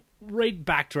Endgame. Right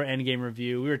back to our Endgame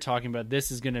review, we were talking about this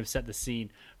is going to set the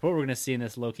scene for what we're going to see in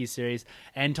this Loki series.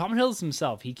 And Tom Hiddleston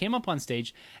himself, he came up on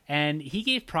stage and he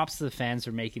gave props to the fans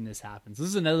for making this happen. So this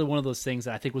is another one of those things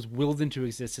that I think was willed into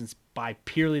existence by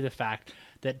purely the fact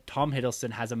that Tom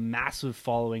Hiddleston has a massive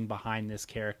following behind this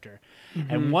character.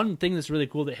 And one thing that's really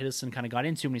cool that Hiddleston kind of got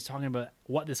into when he's talking about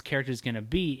what this character is going to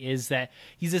be is that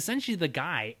he's essentially the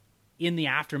guy in the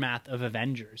aftermath of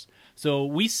Avengers. So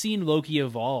we've seen Loki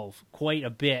evolve quite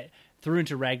a bit through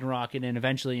into Ragnarok and then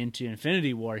eventually into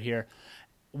Infinity War here.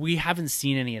 We haven't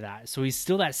seen any of that. So he's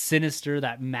still that sinister,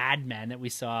 that madman that we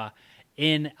saw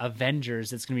in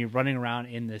Avengers that's going to be running around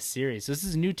in this series. So this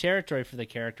is new territory for the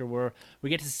character where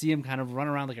we get to see him kind of run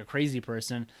around like a crazy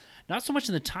person. Not so much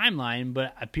in the timeline,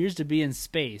 but appears to be in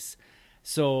space.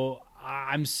 So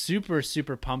I'm super,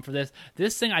 super pumped for this.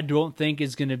 This thing I don't think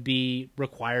is going to be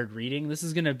required reading. This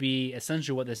is going to be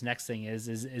essentially what this next thing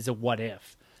is a what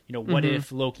if. What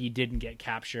if Loki didn't get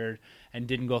captured and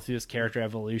didn't go through this character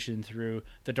evolution through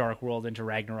the Dark World into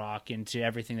Ragnarok into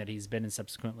everything that he's been in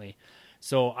subsequently.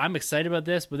 So I'm excited about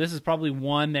this, but this is probably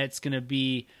one that's going to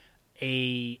be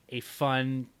a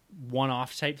fun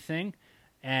one-off type thing.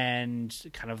 And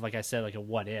kind of, like I said, like a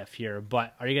what if here.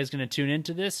 But are you guys going to tune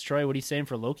into this? Troy, what are you saying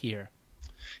for Loki here?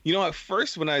 At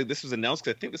first when this was announced,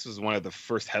 because I think this was one of the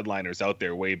first headliners out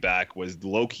there way back, was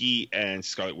Loki and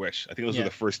Scarlet Witch. I think those were the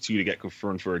first 2 to get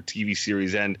confirmed for a TV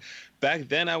series. And back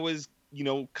then I was,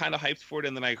 kind of hyped for it.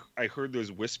 And then I heard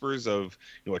those whispers of,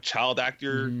 a child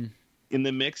actor in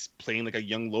the mix playing like a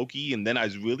young Loki. And then I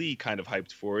was really kind of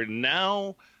hyped for it. And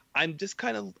now I'm just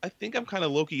I think I'm kind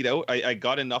of Loki'd out. I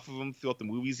got enough of him throughout the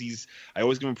movies. I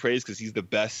always give him praise because he's the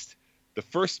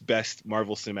first best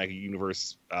Marvel Cinematic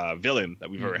Universe villain that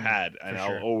we've ever had. And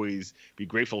I'll always be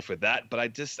grateful for that. But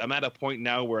I'm at a point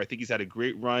now where I think he's had a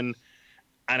great run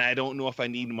and I don't know if I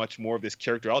need much more of this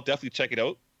character. I'll definitely check it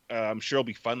out. I'm sure it'll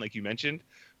be fun, like you mentioned.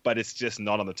 But it's just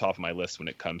not on the top of my list when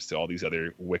it comes to all these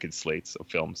other wicked slates of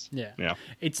films. Yeah.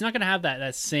 It's not going to have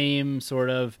that same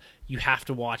sort of you have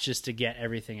to watch this to get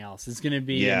everything else. It's going to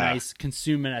be a nice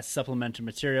consummate as supplemental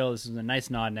material. This is a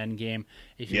nice nod and Endgame.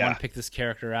 If you want to pick this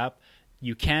character up,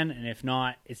 you can. And if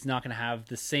not, it's not going to have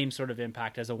the same sort of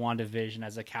impact as a WandaVision,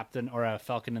 as a Captain or a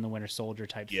Falcon and the Winter Soldier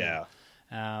type thing.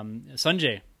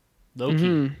 Sanjay, Loki,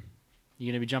 you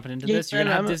going to be jumping into this? You're going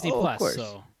to have Disney Plus.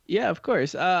 So. Yeah, of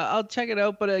course. I'll check it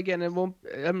out, but again, it won't.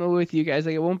 I'm with you guys.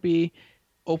 Like, it won't be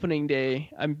opening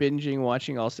day. I'm binging,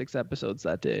 watching all 6 episodes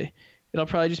that day. It'll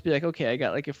probably just be like, okay, I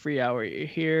got like a free hour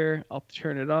here. I'll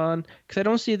turn it on because I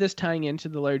don't see this tying into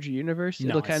the larger universe.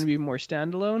 No, It'll kind of be more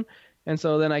standalone, and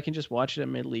so then I can just watch it at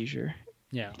mid leisure.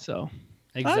 Yeah, So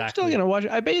exactly. I'm still gonna watch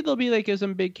it. I bet there'll be like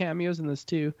some big cameos in this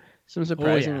too, some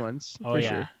surprising ones. Oh for yeah.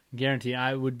 sure. Guarantee.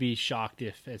 I would be shocked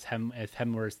if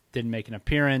Hemsworth didn't make an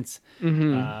appearance.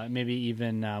 Mm-hmm. Maybe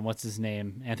even what's his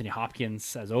name, Anthony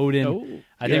Hopkins as Odin. Oh,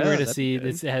 I think we're going to that'd see be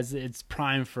good. this has it's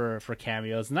prime for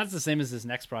cameos, and that's the same as this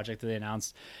next project that they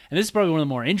announced. And this is probably one of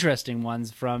the more interesting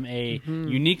ones from a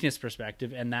uniqueness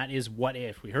perspective, and that is What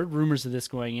If. We heard rumors of this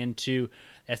going into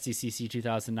SDCC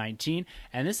 2019,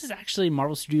 and this is actually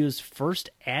Marvel Studios'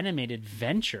 first animated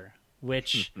venture,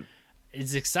 which.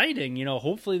 It's exciting,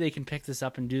 hopefully they can pick this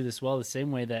up and do this well the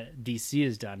same way that DC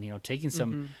has done, taking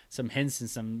some hints and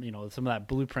some of that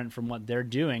blueprint from what they're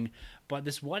doing. But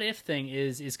this What If thing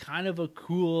is kind of a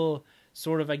cool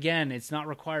sort of, again, it's not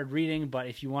required reading, but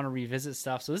if you want to revisit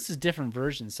stuff. So this is different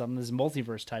versions, some of this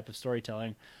multiverse type of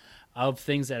storytelling of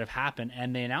things that have happened.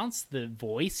 And they announced the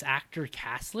voice actor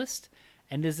cast list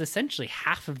and is essentially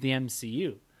half of the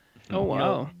MCU. Oh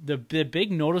wow! The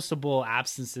big noticeable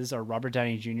absences are Robert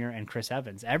Downey Jr. and Chris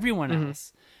Evans. Everyone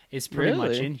else is pretty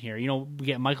much in here. We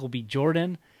get Michael B.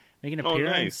 Jordan making an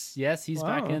appearance. Nice. Yes, he's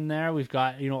back in there. We've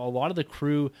got a lot of the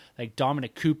crew like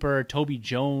Dominic Cooper, Toby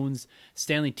Jones,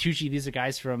 Stanley Tucci. These are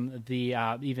guys from the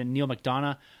even Neil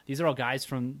McDonough. These are all guys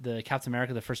from the Captain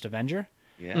America: The First Avenger.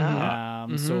 Yeah.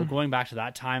 So going back to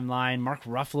that timeline, Mark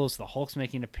Ruffalo's the Hulk's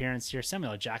making an appearance here.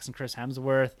 Samuel L. Jackson, Chris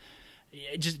Hemsworth.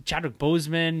 Just Chadwick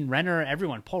Boseman, Renner,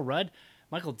 everyone, Paul Rudd,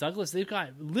 Michael Douglas. They've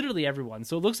got literally everyone.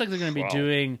 So it looks like they're going to be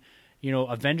doing,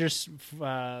 Avengers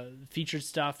featured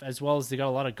stuff, as well as they got a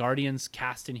lot of Guardians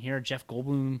cast in here. Jeff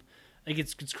Goldblum. Like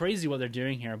it's crazy what they're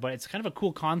doing here, but it's kind of a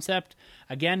cool concept.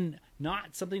 Again,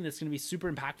 not something that's going to be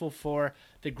super impactful for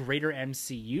the greater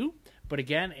MCU, but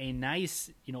again, a nice,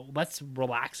 let's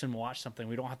relax and watch something.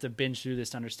 We don't have to binge through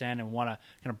this to understand and want to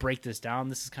kind of break this down.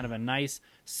 This is kind of a nice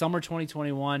summer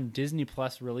 2021 Disney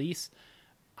Plus release.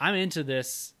 I'm into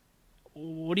this.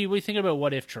 What do you think about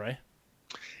What If, Troy?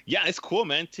 Yeah, it's cool,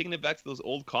 man. Taking it back to those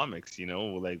old comics,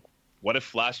 like what if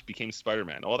Flash became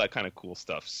Spider-Man? All that kind of cool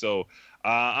stuff. So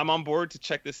I'm on board to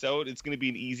check this out. It's going to be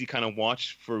an easy kind of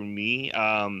watch for me.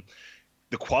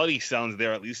 The quality sounds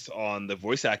there, at least on the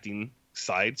voice acting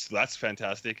side. So that's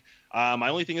fantastic. My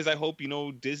only thing is I hope,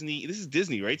 Disney, this is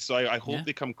Disney, right? So I hope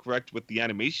they come correct with the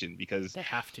animation because they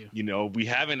have to. We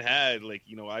haven't had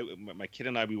my kid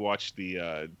and I, we watched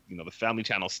the the Family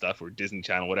Channel stuff or Disney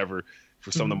Channel, whatever,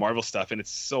 for some of the Marvel stuff, and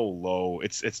it's so low.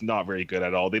 It's not very good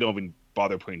at all. They don't even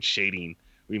bother putting shading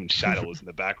or even shadows in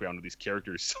the background of these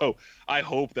characters. So I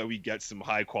hope that we get some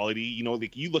high quality.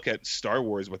 Like you look at Star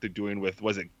Wars, what they're doing with,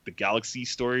 was it the Galaxy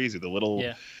stories or the little?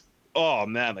 Yeah. Oh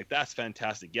man, that's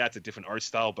fantastic. Yeah, it's a different art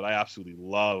style, but I absolutely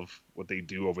love what they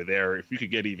do over there. If we could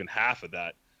get even half of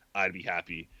that, I'd be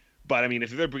happy. But I mean,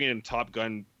 if they're bringing in Top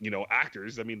Gun,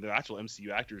 actors, I mean, the actual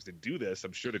MCU actors that do this,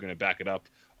 I'm sure they're going to back it up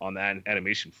on that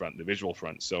animation front, the visual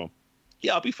front. So,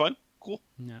 yeah, it'll be fun. Cool.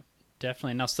 Yeah,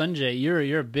 definitely. Now, Sanjay,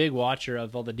 you're a big watcher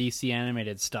of all the DC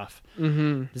animated stuff.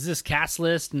 Does this cast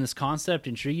list and this concept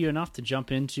intrigue you enough to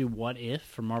jump into What If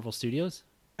from Marvel Studios?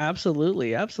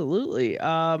 Absolutely.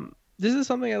 This is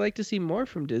something I like to see more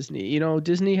from Disney.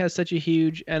 Disney has such a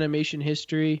huge animation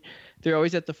history. They're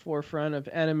always at the forefront of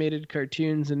animated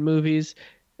cartoons and movies.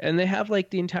 And they have like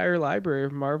the entire library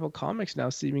of Marvel comics now,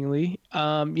 seemingly.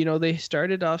 They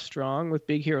started off strong with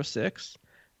Big Hero 6.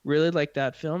 Really liked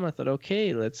that film. I thought,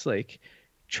 okay, let's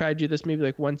try to do this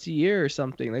maybe once a year or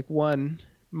something, like one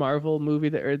Marvel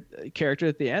movie or character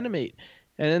that they animate.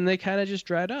 And then they kind of just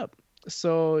dried up.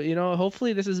 So,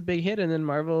 hopefully this is a big hit and then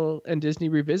Marvel and Disney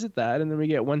revisit that. And then we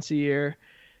get once a year,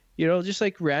 just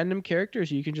random characters.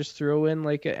 You can just throw in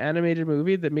an animated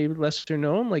movie that maybe lesser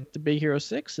known, like the Big Hero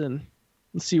 6 and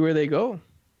see where they go.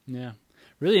 Yeah.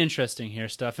 Really interesting here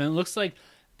stuff. And it looks like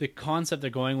the concept they're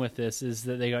going with this is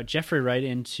that they got Jeffrey Wright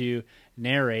in to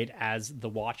narrate as the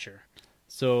Watcher.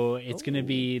 So it's going to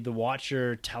be the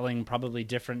Watcher telling probably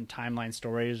different timeline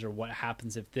stories or what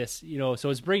happens if this, so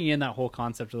it's bringing in that whole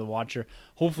concept of the Watcher.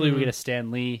 Hopefully we get a Stan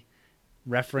Lee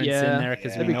reference in there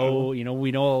because we know,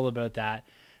 we know all about that.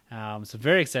 So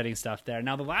very exciting stuff there.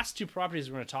 Now the last two properties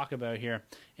we're going to talk about here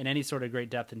in any sort of great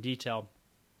depth and detail,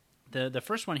 The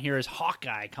first one here is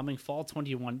Hawkeye, coming fall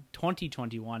 2021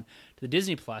 to the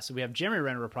Disney Plus. So we have Jeremy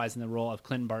Renner reprising the role of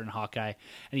Clinton Barton Hawkeye, and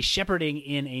he's shepherding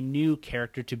in a new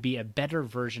character to be a better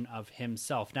version of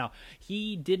himself. Now,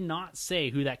 he did not say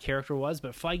who that character was,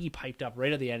 but Feige piped up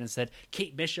right at the end and said,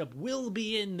 Kate Bishop will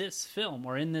be in this film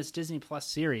or in this Disney Plus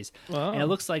series. Wow. And it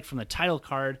looks like from the title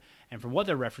card and from what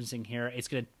they're referencing here, it's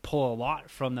going to pull a lot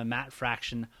from the Matt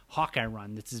Fraction Hawkeye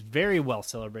run. This is very well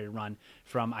celebrated run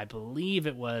from, I believe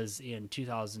it was in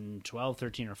 2012,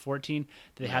 13, or 14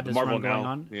 that they had this Marvel run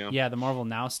going Now. on. Yeah, the Marvel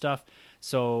Now stuff.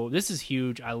 So this is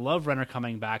huge. I love Renner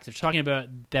coming back. They're talking about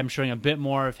them showing a bit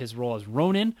more of his role as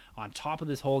Ronin on top of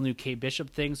this whole new Kate Bishop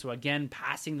thing. So again,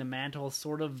 passing the mantle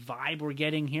sort of vibe we're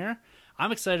getting here.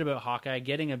 I'm excited about Hawkeye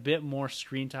getting a bit more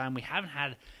screen time. We haven't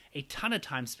had a ton of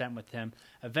time spent with him.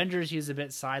 Avengers, he's a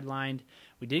bit sidelined.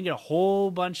 We didn't get a whole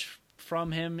bunch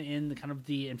from him in the kind of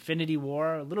the Infinity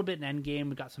War, a little bit in Endgame.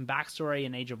 We got some backstory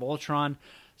in Age of Ultron.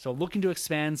 So looking to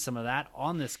expand some of that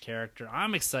on this character.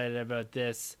 I'm excited about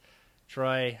this.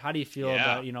 Troy, how do you feel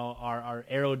about, our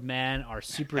arrowed man, our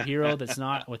superhero that's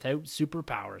not without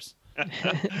superpowers?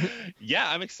 Yeah,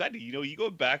 I'm excited. You go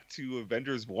back to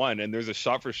Avengers 1 and there's a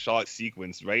shot-for-shot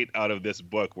sequence right out of this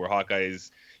book where Hawkeye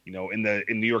is, in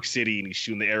New York City and he's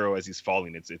shooting the arrow as he's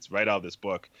falling. It's right out of this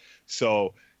book.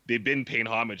 So they've been paying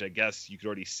homage, I guess you could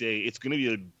already say. It's going to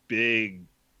be a big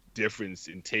difference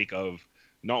in take of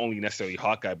not only necessarily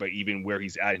Hawkeye, but even where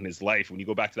he's at in his life. When you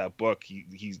go back to that book,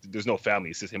 he's there's no family.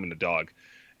 It's just him and the dog.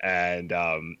 And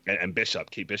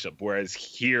Kate Bishop. Whereas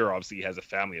here, obviously, he has a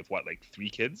family of 3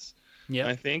 kids? Yeah,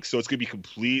 I think so. It's gonna be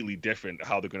completely different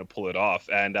how they're gonna pull it off,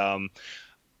 and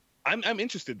I'm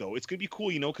interested though. It's gonna be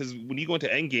cool, because when you go into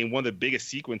Endgame, one of the biggest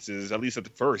sequences, at least at the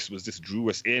first, was just drew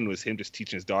us in, was him just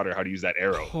teaching his daughter how to use that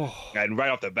arrow, and right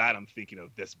off the bat, I'm thinking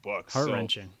of this book.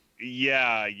 Heart-wrenching. So,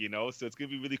 yeah, so it's gonna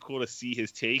be really cool to see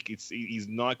his take. He's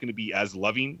not gonna be as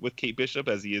loving with Kate Bishop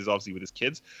as he is obviously with his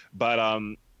kids, but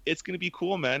it's going to be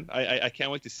cool, man. I can't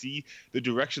wait to see the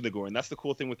direction they're going. That's the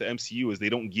cool thing with the MCU is they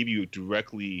don't give you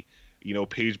directly,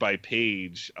 page by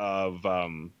page of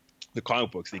the comic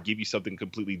books. They give you something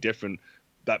completely different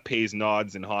that pays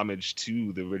nods and homage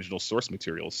to the original source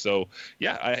material. So,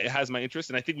 yeah, it has my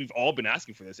interest. And I think we've all been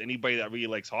asking for this. Anybody that really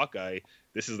likes Hawkeye,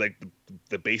 this is like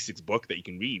the basics book that you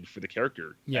can read for the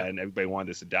character. Yeah. And everybody wanted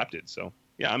this adapted. So,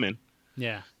 yeah, I'm in.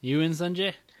 Yeah. You in,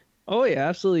 Sanjay? Oh, yeah,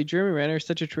 absolutely. Jeremy Renner is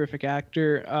such a terrific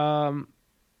actor.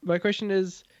 My question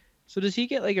is, so does he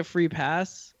get a free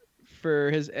pass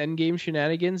for his Endgame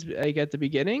shenanigans at the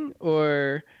beginning?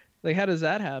 Or how does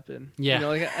that happen? Yeah.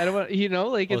 I don't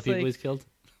want, Both people he's killed?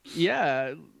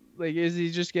 Yeah. Is he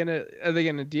just are they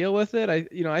gonna deal with it?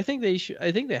 I think they should.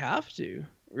 I think they have to,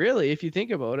 really, if you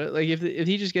think about it. If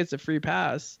he just gets a free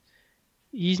pass,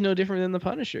 he's no different than the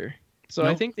Punisher. So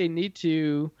I think they need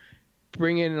to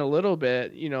bring in a little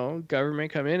bit,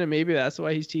 government come in, and maybe that's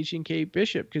why he's teaching Kate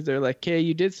Bishop, because they're like, okay,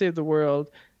 you did save the world,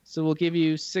 so we'll give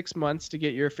you 6 months to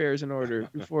get your affairs in order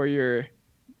before you're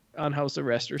on house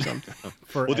arrest or something.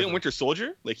 Well, didn't Winter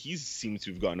Soldier, he seems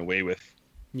to have gotten away with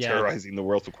terrorizing the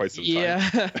world for quite some time. Yeah.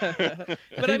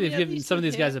 But I mean, giving some of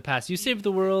these guys a pass. You saved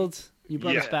the world, you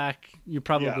brought us back, you're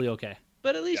probably okay.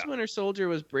 But at least Winter Soldier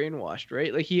was brainwashed,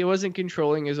 right? He wasn't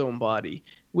controlling his own body,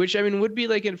 which, I mean, would be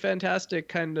a fantastic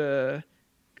kind of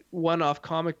one-off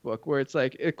comic book where it's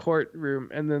a courtroom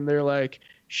and then they're like,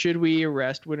 should we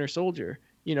arrest Winter Soldier?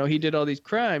 He did all these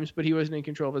crimes, but he wasn't in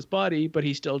control of his body, but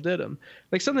he still did them.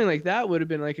 Something like that would have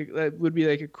been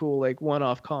a cool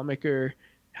one-off comic or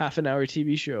half-an-hour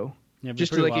TV show. Yeah,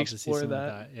 just to explore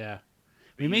that. Yeah.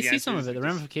 We may see some of it, the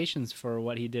ramifications for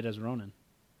what he did as Ronin.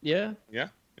 Yeah. Yeah.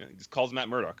 He just calls Matt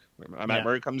Murdock. Matt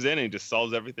Murdock comes in and he just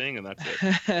solves everything, and that's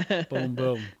it. Boom,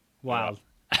 boom. Wild.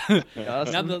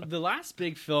 Awesome. Now, the last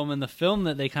big film, and the film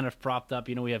that they kind of propped up,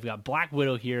 we have got Black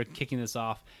Widow here kicking this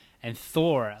off, and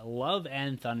Thor, Love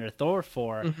and Thunder, Thor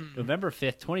 4, November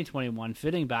 5th, 2021,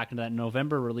 fitting back into that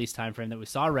November release timeframe that we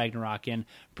saw Ragnarok in,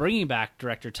 bringing back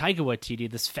director Taika Waititi,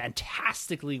 this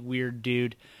fantastically weird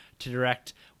dude, to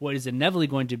direct what is inevitably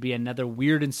going to be another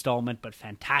weird installment, but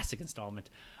fantastic installment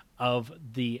of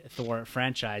the Thor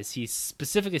franchise. He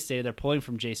specifically stated they're pulling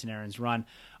from Jason Aaron's run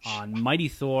on Mighty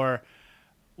Thor.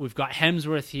 We've got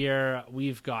Hemsworth here.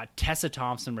 We've got Tessa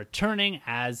Thompson returning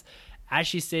as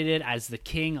she stated, as the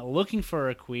king looking for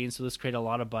a queen. So this created a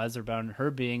lot of buzz about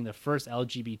her being the first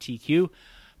LGBTQ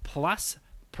plus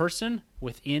person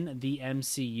within the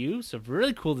MCU. So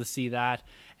really cool to see that.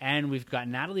 And we've got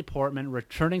Natalie Portman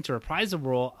returning to reprise the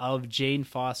role of Jane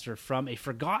Foster from a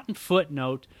forgotten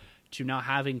footnote to now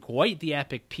having quite the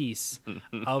epic piece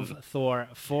of Thor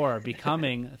 4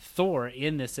 becoming Thor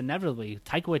in this inevitably.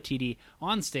 Taika Waititi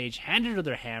on stage handed her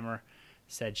their hammer,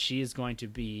 said she is going to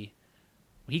be,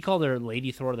 he called her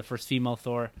Lady Thor, the first female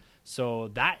Thor. So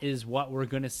that is what we're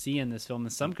going to see in this film in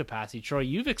some capacity. Troy,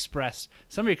 you've expressed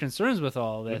some of your concerns with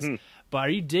all of this, but are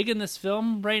you digging this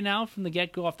film right now from the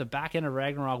get-go, off the back end of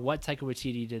Ragnarok, what Taika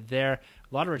Waititi did there?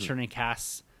 A lot of returning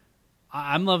casts.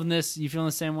 I'm loving this. You feeling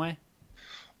the same way?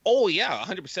 Oh yeah,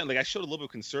 100%. Like, I showed a little bit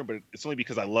of concern, but it's only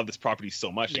because I love this property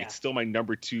so much. Like, it's still my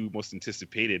number 2 most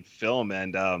anticipated film,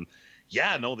 and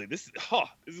this is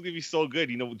gonna be so good.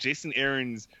 You know, Jason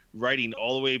Aaron's writing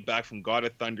all the way back from God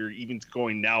of Thunder, even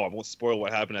going now. I won't spoil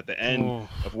what happened at the end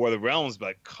of War of the Realms,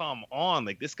 but come on,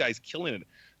 like, this guy's killing it.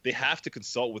 They have to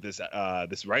consult with this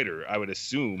writer, I would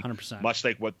assume, 100%. Much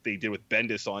like what they did with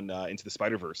Bendis on Into the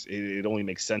Spider-Verse. It only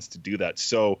makes sense to do that.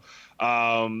 So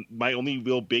my only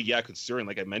real big concern,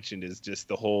 like I mentioned, is just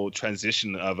the whole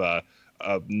transition of a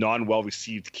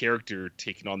non-well-received character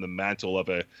taking on the mantle of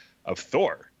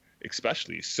Thor,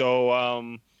 especially.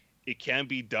 So it can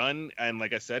be done, and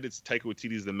like I said, it's Taika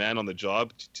Waititi's the man on the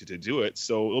job to do it.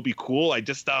 So it'll be cool. I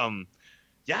just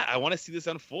I want to see this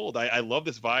unfold. I love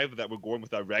this vibe that we're going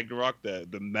with Ragnarok,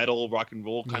 the metal rock and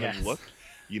roll kind of look,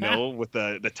 you know, with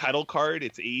the title card.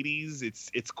 It's 80s.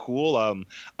 It's cool.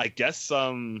 I guess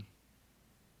we'll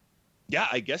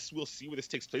see where this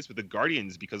takes place with the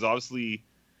Guardians, because obviously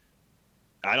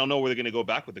I don't know where they're going to go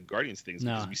back with the Guardians things,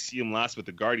 because we see them last with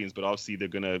the Guardians, but obviously they're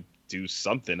going to do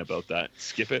something about that.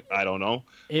 Skip it. I don't know.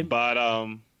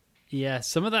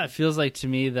 Some of that feels like to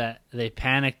me that they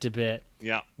panicked a bit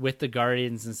with the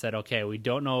Guardians and said, okay, we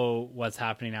don't know what's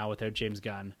happening now without James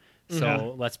Gunn.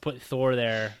 So let's put Thor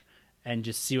there and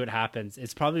just see what happens.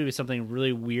 It's probably something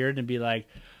really weird and be like,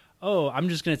 oh, I'm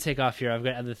just going to take off here. I've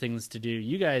got other things to do.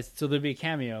 You guys, so there'll be a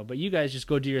cameo, but you guys just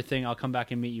go do your thing. I'll come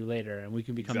back and meet you later, and we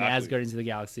can become the Asgardians of the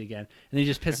Galaxy again. And he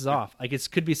just pisses off. Like, it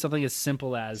could be something as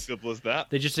simple as that.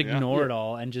 They just ignore it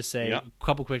all and just say a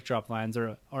couple quick drop lines.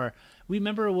 Or we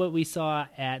remember what we saw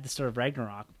at the start of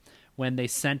Ragnarok when they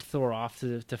sent Thor off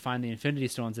to find the Infinity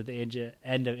Stones at the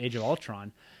end of Age of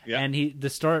Ultron. And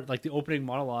the opening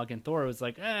monologue, and Thor was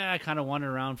like, I kind of wandered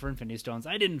around for Infinity Stones.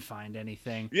 I didn't find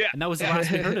anything. And that was the last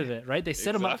we heard of it, right? They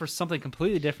set him up for something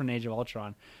completely different in Age of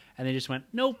Ultron. And they just went,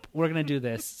 nope, we're going to do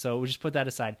this. So we just put that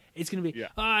aside. It's going to be,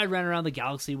 I ran around the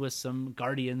galaxy with some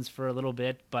Guardians for a little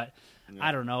bit, but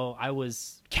I don't know. I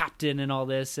was captain and all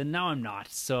this, and now I'm not.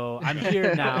 So I'm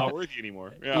here now. I'm not worthy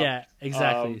anymore. Yeah,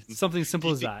 exactly. Something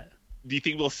simple as that. Do you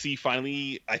think we'll see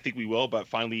finally, I think we will, but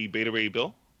finally Beta Ray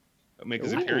Bill make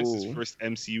his appearance, his first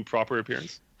MCU proper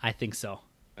appearance? I think so.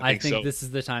 I think this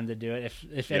is the time to do it.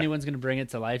 If anyone's going to bring it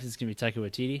to life, it's going to be Taika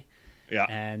Waititi. Yeah.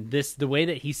 And the way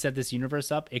that he set this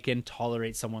universe up, it can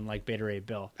tolerate someone like Beta Ray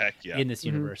Bill in this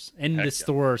universe, in this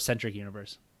Thor-centric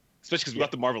universe. Especially because we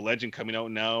got the Marvel Legend coming out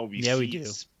now. We do.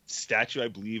 Statue, I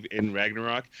believe, in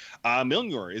Ragnarok.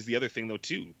 Mjolnir is the other thing, though,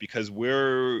 too, because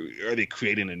are they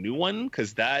creating a new one?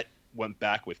 Because that went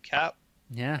back with Cap.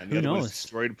 Yeah, and the other was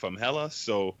destroyed from Hela.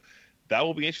 So that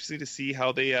will be interesting to see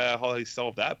how they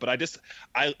solve that. But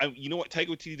I you know what, Taika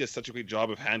Waititi does such a great job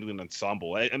of handling an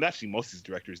ensemble, and actually most of these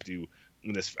directors do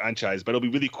in this franchise. But it'll be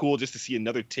really cool just to see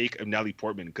another take of Natalie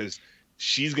Portman, because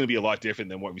she's going to be a lot different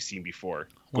than what we've seen before.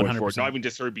 100%. Not even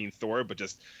just her being Thor, but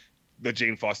just the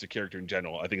Jane Foster character in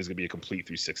general. I think is going to be a complete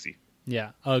 360.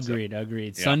 Yeah, agreed. Yeah.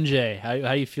 Sanjay, how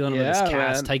are you feeling about this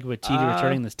cast? Taika Waititi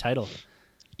returning this title.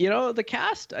 You know, the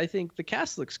cast, I think the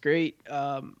cast looks great.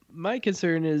 My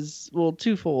concern is,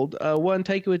 twofold. One,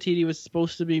 Taika Waititi was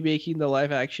supposed to be making the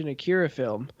live-action Akira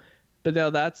film, but now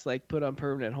that's, put on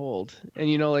permanent hold. And,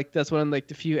 that's one of,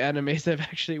 the few animes I've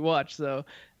actually watched, so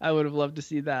I would have loved to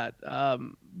see that.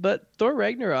 But Thor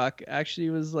Ragnarok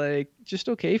actually was, just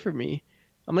okay for me.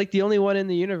 I'm, the only one in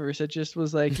the universe that just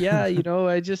was I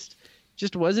just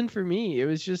wasn't for me. It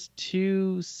was just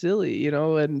too silly,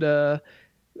 and...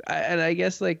 I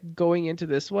guess going into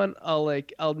this one,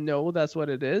 I'll know that's what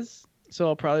it is, so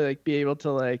I'll probably be able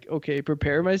to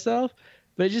prepare myself.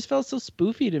 But it just felt so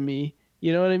spoofy to me.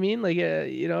 You know what I mean?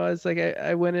 It's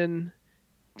I went in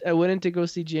to go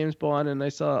see James Bond and I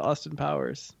saw Austin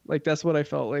Powers. That's what I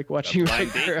felt like watching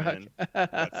Ragnarok.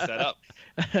 That's set up.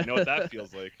 You know what that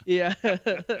feels like. Yeah.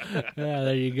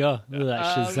 There you go. Look at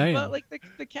that Shazam. But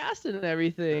the cast and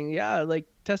everything,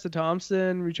 Tessa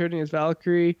Thompson returning as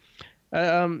Valkyrie.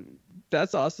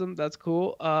 That's awesome. That's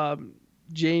cool.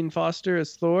 Jane Foster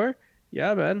as Thor.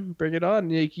 Yeah, man, bring it on.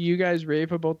 You guys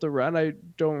rave about the run. I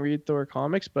don't read Thor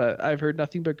comics, but I've heard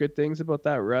nothing but good things about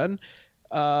that run.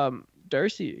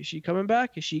 Darcy, is she coming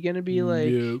back? Is she gonna be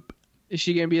Nope. Is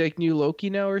she gonna be like new Loki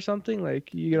now or something?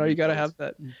 Like you gotta have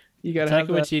that. You gotta Taika have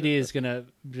that. Waititi is gonna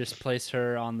just place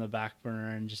her on the back burner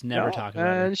and just never No, talk about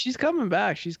her. and she's coming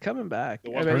back. She's coming back.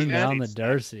 The one Burn person that down the hates that.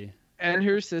 Darcy. And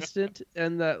her assistant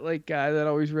and that like guy that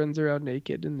always runs around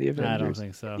naked in the Avengers. I don't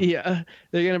think so. Yeah,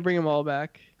 they're gonna bring them all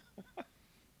back.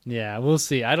 Yeah, we'll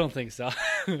see. I don't think so.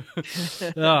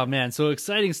 Oh man, so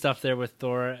exciting stuff there with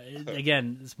Thor.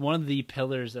 Again, it's one of the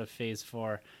pillars of Phase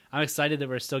 4. I'm excited that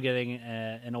we're still getting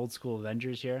an old school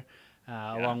Avengers here,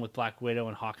 along with Black Widow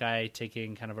and Hawkeye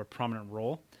taking kind of a prominent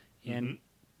role in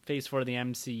Phase 4 of the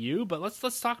MCU. But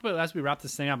let's talk about, as we wrap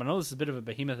this thing up, I know this is a bit of a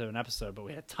behemoth of an episode, but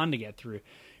we had a ton to get through.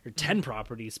 Your 10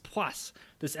 properties plus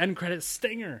this end credit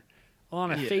stinger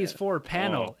on a Phase 4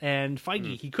 panel. And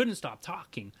Feige, he couldn't stop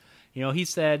talking. You know, he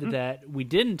said that we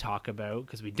didn't talk about,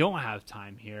 because we don't have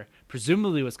time here,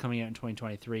 presumably what's coming out in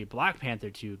 2023, Black Panther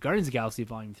 2, Guardians of the Galaxy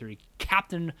Volume 3,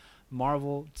 Captain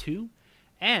Marvel 2,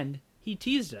 and he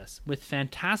teased us with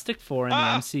Fantastic Four in the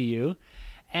MCU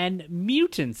and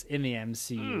Mutants in the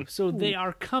MCU. So they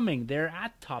are coming. They're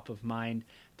at top of mind.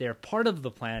 They're part of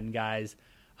the plan, guys.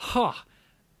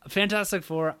 Fantastic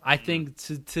Four, I think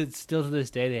still to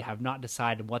this day, they have not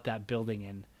decided what that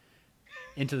building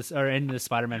into the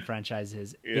Spider-Man franchise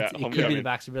is. Yeah, It could be the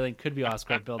Baxter Building, could be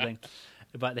Oscorp Building,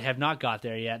 but they have not got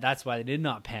there yet. That's why they did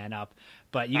not pan up.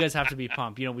 But you guys have to be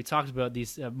pumped. You know, we talked about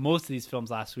these most of these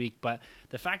films last week, but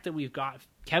the fact that we've got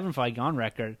Kevin Feige on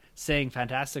record saying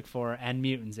Fantastic Four and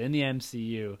Mutants in the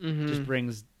MCU just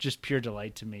brings just pure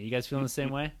delight to me. You guys feeling the same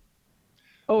way?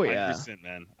 Oh yeah, 100%,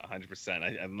 man,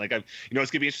 100%. I'm like, you know,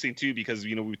 it's gonna be interesting too because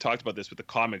you know we talked about this with the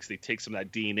comics. They take some of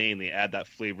that DNA and they add that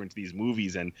flavor into these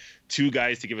movies. And two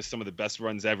guys to give us some of the best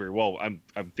runs ever. Well, I'm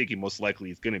thinking most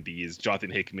likely it's gonna be is Jonathan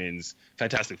Hickman's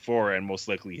Fantastic Four and most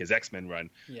likely his X-Men run.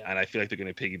 Yeah. And I feel like they're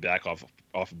gonna piggyback off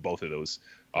of both of those,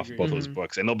 those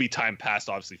books. And there'll be time passed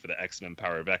obviously for the X-Men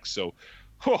Power of X. So,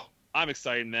 I'm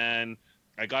excited, man.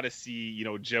 I got to see, you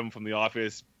know, Jim from The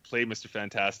Office play Mr.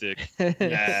 Fantastic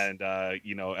and,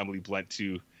 you know, Emily Blunt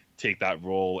to take that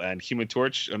role. And Human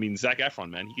Torch, I mean, Zac Efron,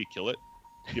 man, he could kill it.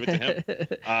 Give it to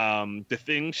him. The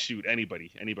Thing, shoot, anybody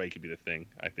could be The Thing,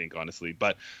 I think, honestly.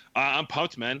 But I'm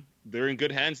pumped, man. They're in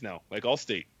good hands now, like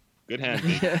Allstate. Good hands.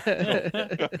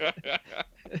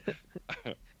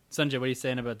 Sanjay, what are you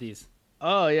saying about these?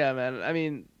 Oh yeah, man. I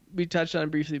mean, we touched on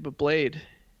it briefly, but Blade.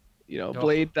 You know,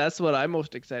 Blade, that's what I'm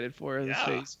most excited for, this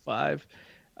Phase 5.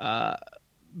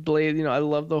 Blade, you know, I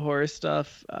love the horror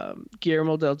stuff.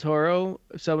 Guillermo del Toro,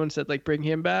 someone said, like, bring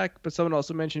him back, but someone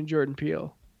also mentioned Jordan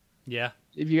Peele. Yeah.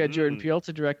 If you got Jordan Peele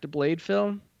to direct a Blade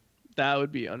film, that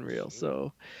would be unreal.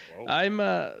 So I'm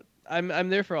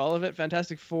there for all of it.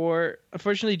 Fantastic Four.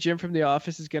 Unfortunately, Jim from The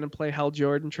Office is going to play Hal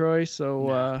Jordan, Troy,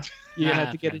 so you're going to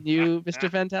have to get a new Mr.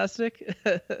 Fantastic.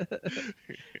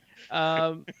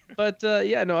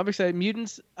 Yeah, no, I'm excited.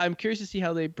 Mutants, I'm curious to see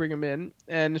how they bring them in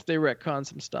and if they retcon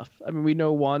some stuff. I mean, we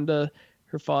know Wanda,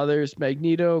 her father's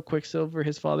Magneto, Quicksilver,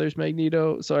 his father's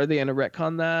Magneto. So are they going to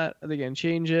retcon that? Are they going to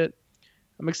change it?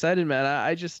 I'm excited, man.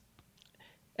 I just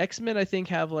X-Men, I think,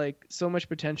 have like so much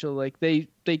potential. Like they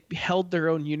held their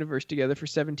own universe together for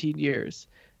 17 years.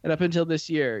 And up until this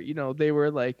year, you know, they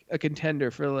were like a contender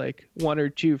for like 1 or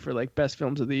 2 for like best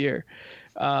films of the year.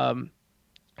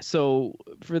 So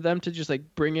for them to just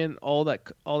like bring in all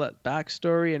that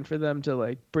backstory and for them to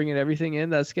like bring in everything in,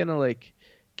 that's gonna like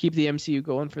keep the MCU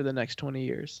going for the next 20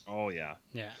 years. Oh yeah.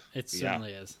 Yeah, it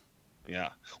certainly is. Yeah.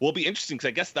 Well, it'll be interesting because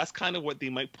I guess that's kind of what they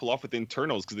might pull off with the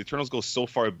Eternals, because the Eternals go so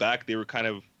far back. They were kind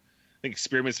of, I think,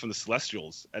 experiments from the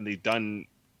Celestials, and they've done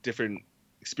different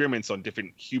experiments on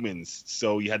different humans.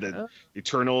 So you had the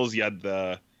Eternals, you had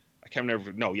the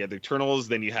you had the Eternals,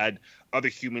 then you had other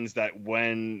humans that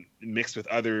when mixed with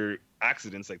other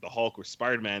accidents like the Hulk or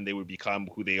Spider-Man, they would become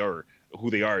who they are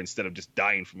instead of just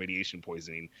dying from radiation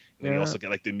poisoning. And then you also get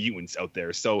like the mutants out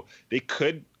there. So they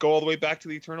could go all the way back to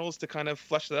the Eternals to kind of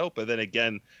flesh that out. But then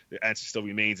again, the answer still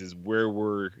remains is where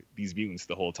were these mutants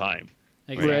the whole time?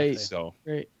 Exactly. Right. So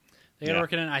right. They got to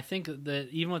work it in. I think that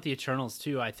even with the Eternals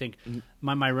too, I think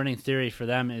my running theory for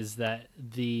them is that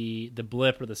the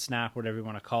blip or the snap, whatever you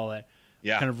want to call it,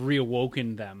 kind of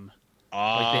reawoken them.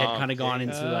 Like they had kind of gone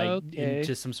into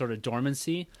into some sort of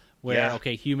dormancy where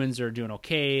humans are doing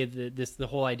okay. The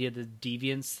whole idea, the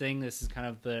deviance thing, this is kind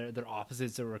of their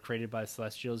opposites that were created by the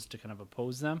Celestials to kind of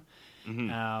oppose them.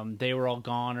 They were all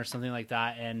gone or something like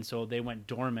that, and so they went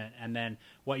dormant. And then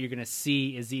what you're going to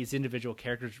see is these individual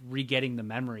characters re-getting the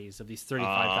memories of these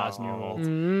 35,000-year-old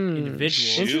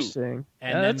individuals. Interesting.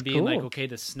 And then being like, okay,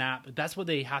 the snap. That's what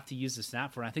they have to use the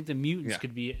snap for. And I think the mutants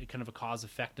could be kind of a cause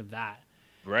effect of that.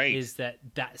 Right. is that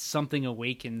something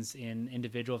awakens in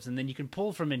individuals, and then you can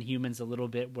pull from Inhumans a little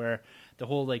bit, where the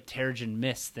whole like Terrigen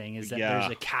Mist thing is that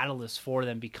there's a catalyst for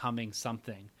them becoming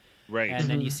something, Right. and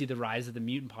then you see the rise of the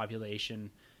mutant population.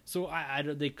 So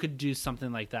they could do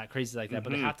something like that, crazy like that,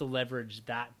 but they have to leverage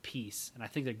that piece, and I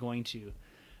think they're going to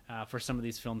for some of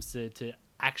these films to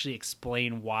actually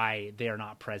explain why they are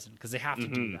not present, because they have to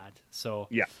do that. So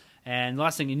yeah. And the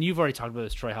last thing, and you've already talked about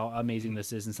this, Troy, how amazing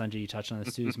this is, and Sanjay, you touched on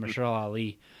this too, is Mahershala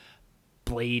Ali,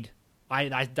 Blade.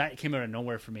 That came out of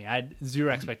nowhere for me. I had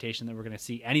zero expectation that we're going to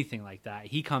see anything like that.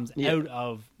 He comes out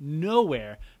of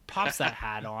nowhere, pops that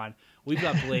hat on. We've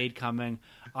got Blade coming.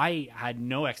 I had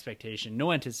no expectation,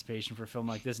 no anticipation for a film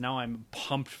like this. Now I'm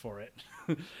pumped for it.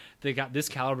 They got this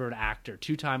caliber of actor,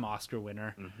 2-time Oscar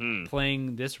winner,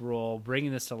 playing this role,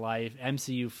 bringing this to life,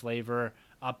 MCU flavor,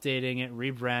 updating it,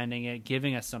 rebranding it,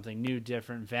 giving us something new,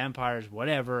 different, vampires,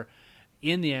 whatever,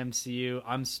 in the MCU.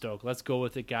 I'm stoked. Let's go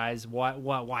with it, guys.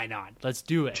 Why not? Let's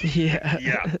do it.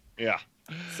 Yeah.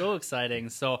 So exciting.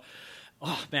 So,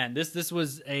 oh man, this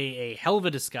was a hell of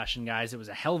a discussion, guys. It was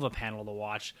a hell of a panel to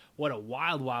watch. What a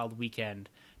wild weekend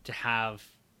to have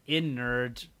in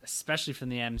Nerd, especially from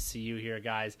the MCU here,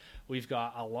 guys. We've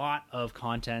got a lot of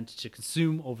content to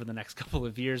consume over the next couple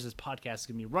of years. This podcast is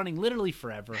going to be running literally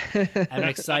forever. I'm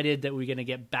excited that we're going to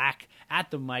get back at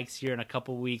the mics here in a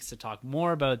couple weeks to talk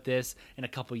more about this, in a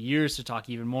couple years to talk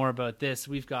even more about this.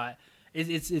 We've got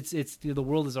it's the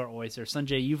world is our oyster.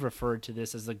 Sanjay, you've referred to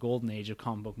this as the golden age of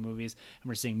comic book movies, and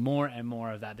we're seeing more and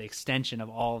more of that, the extension of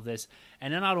all of this.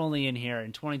 And then not only in here,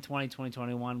 in 2020,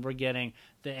 2021, we're getting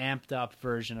the amped up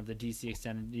version of the DC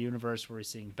Extended Universe, where we're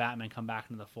seeing Batman come back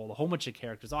into the fold, a whole bunch of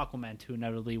characters, Aquaman 2,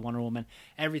 inevitably, Wonder Woman,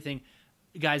 everything.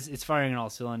 Guys, it's firing on all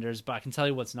cylinders, but I can tell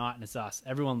you what's not, and it's us.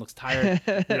 Everyone looks tired.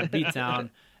 We're beat down.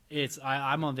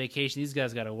 I'm on vacation. These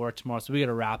guys got to work tomorrow, so we got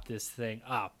to wrap this thing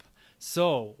up.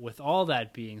 So, with all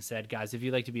that being said, guys, if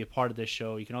you'd like to be a part of this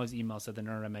show, you can always email us at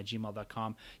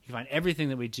thenerdroom@gmail.com. You can find everything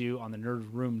that we do on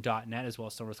thenerdroom.net, as well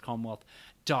as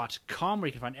StarWarsCommonwealth.com, where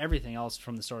you can find everything else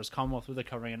from the Star Wars Commonwealth. We're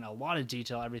covering in a lot of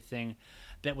detail everything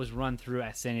that was run through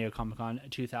at San Diego Comic-Con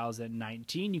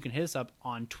 2019. You can hit us up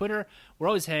on Twitter. We're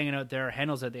always hanging out there.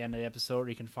 Handles at the end of the episode.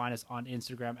 You can find us on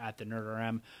Instagram at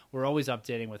thenerdrm. We're always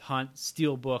updating with Hunt,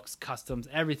 Steelbooks, customs.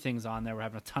 Everything's on there. We're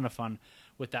having a ton of fun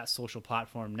with that social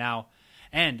platform now.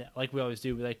 And like we always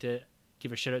do, we like to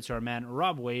give a shout out to our man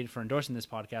Rob Wade for endorsing this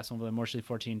podcast over at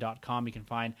emotionally14.com. You can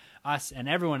find us and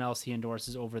everyone else he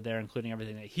endorses over there, including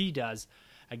everything that he does,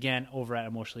 again, over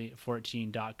at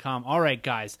emotionally14.com. All right,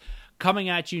 guys, coming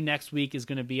at you next week is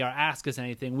going to be our Ask Us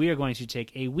Anything. We are going to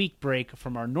take a week break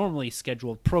from our normally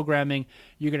scheduled programming.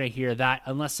 You're going to hear that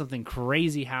unless something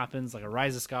crazy happens, like a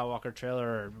Rise of Skywalker trailer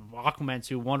or Aquaman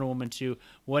 2, Wonder Woman 2,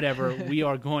 whatever. We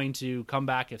are going to come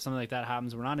back if something like that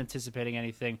happens. We're not anticipating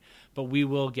anything, but we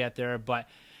will get there. But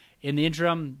in the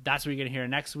interim, that's what you're going to hear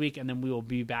next week, and then we will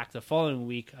be back the following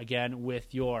week again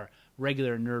with your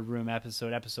regular Nerd Room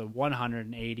episode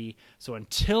 180. So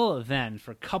until then,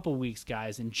 for a couple weeks,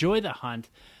 guys, enjoy the hunt.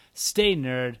 Stay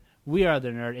nerd. We are the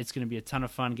Nerd. It's going to be a ton of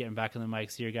fun getting back on the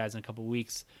mics here, guys, in a couple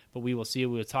weeks. But we will see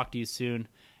you. We will talk to you soon.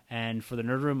 And for the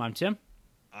Nerd Room, I'm Tim.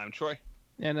 I'm Troy.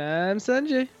 And I'm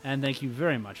Sanjay. And thank you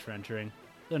very much for entering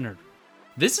the Nerd Room.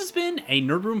 This has been a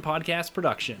Nerd Room podcast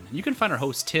production. You can find our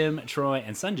hosts Tim, Troy,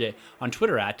 and Sanjay on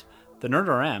Twitter at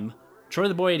TheNerdRM,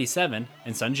 TroyTheBoy87,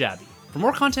 and Sunjabby. For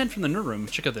more content from the Nerd Room,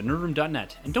 check out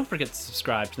thenerdroom.net, and don't forget to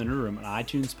subscribe to the Nerd Room on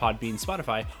iTunes, Podbean,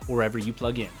 Spotify, or wherever you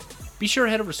plug in. Be sure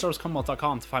to head over to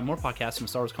StarWarsCommonwealth.com to find more podcasts from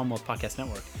Star Wars Commonwealth Podcast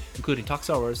Network, including Talk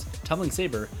Star Wars, Tumbling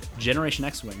Saber, Generation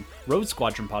X-Wing, Road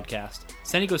Squadron Podcast,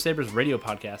 San Diego Saber's Radio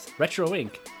Podcast, Retro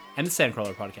Inc., and the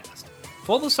Sandcrawler Podcast.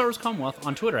 Follow the Star Wars Commonwealth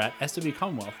on Twitter at SW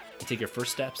Commonwealth and take your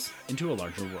first steps into a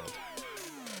larger world.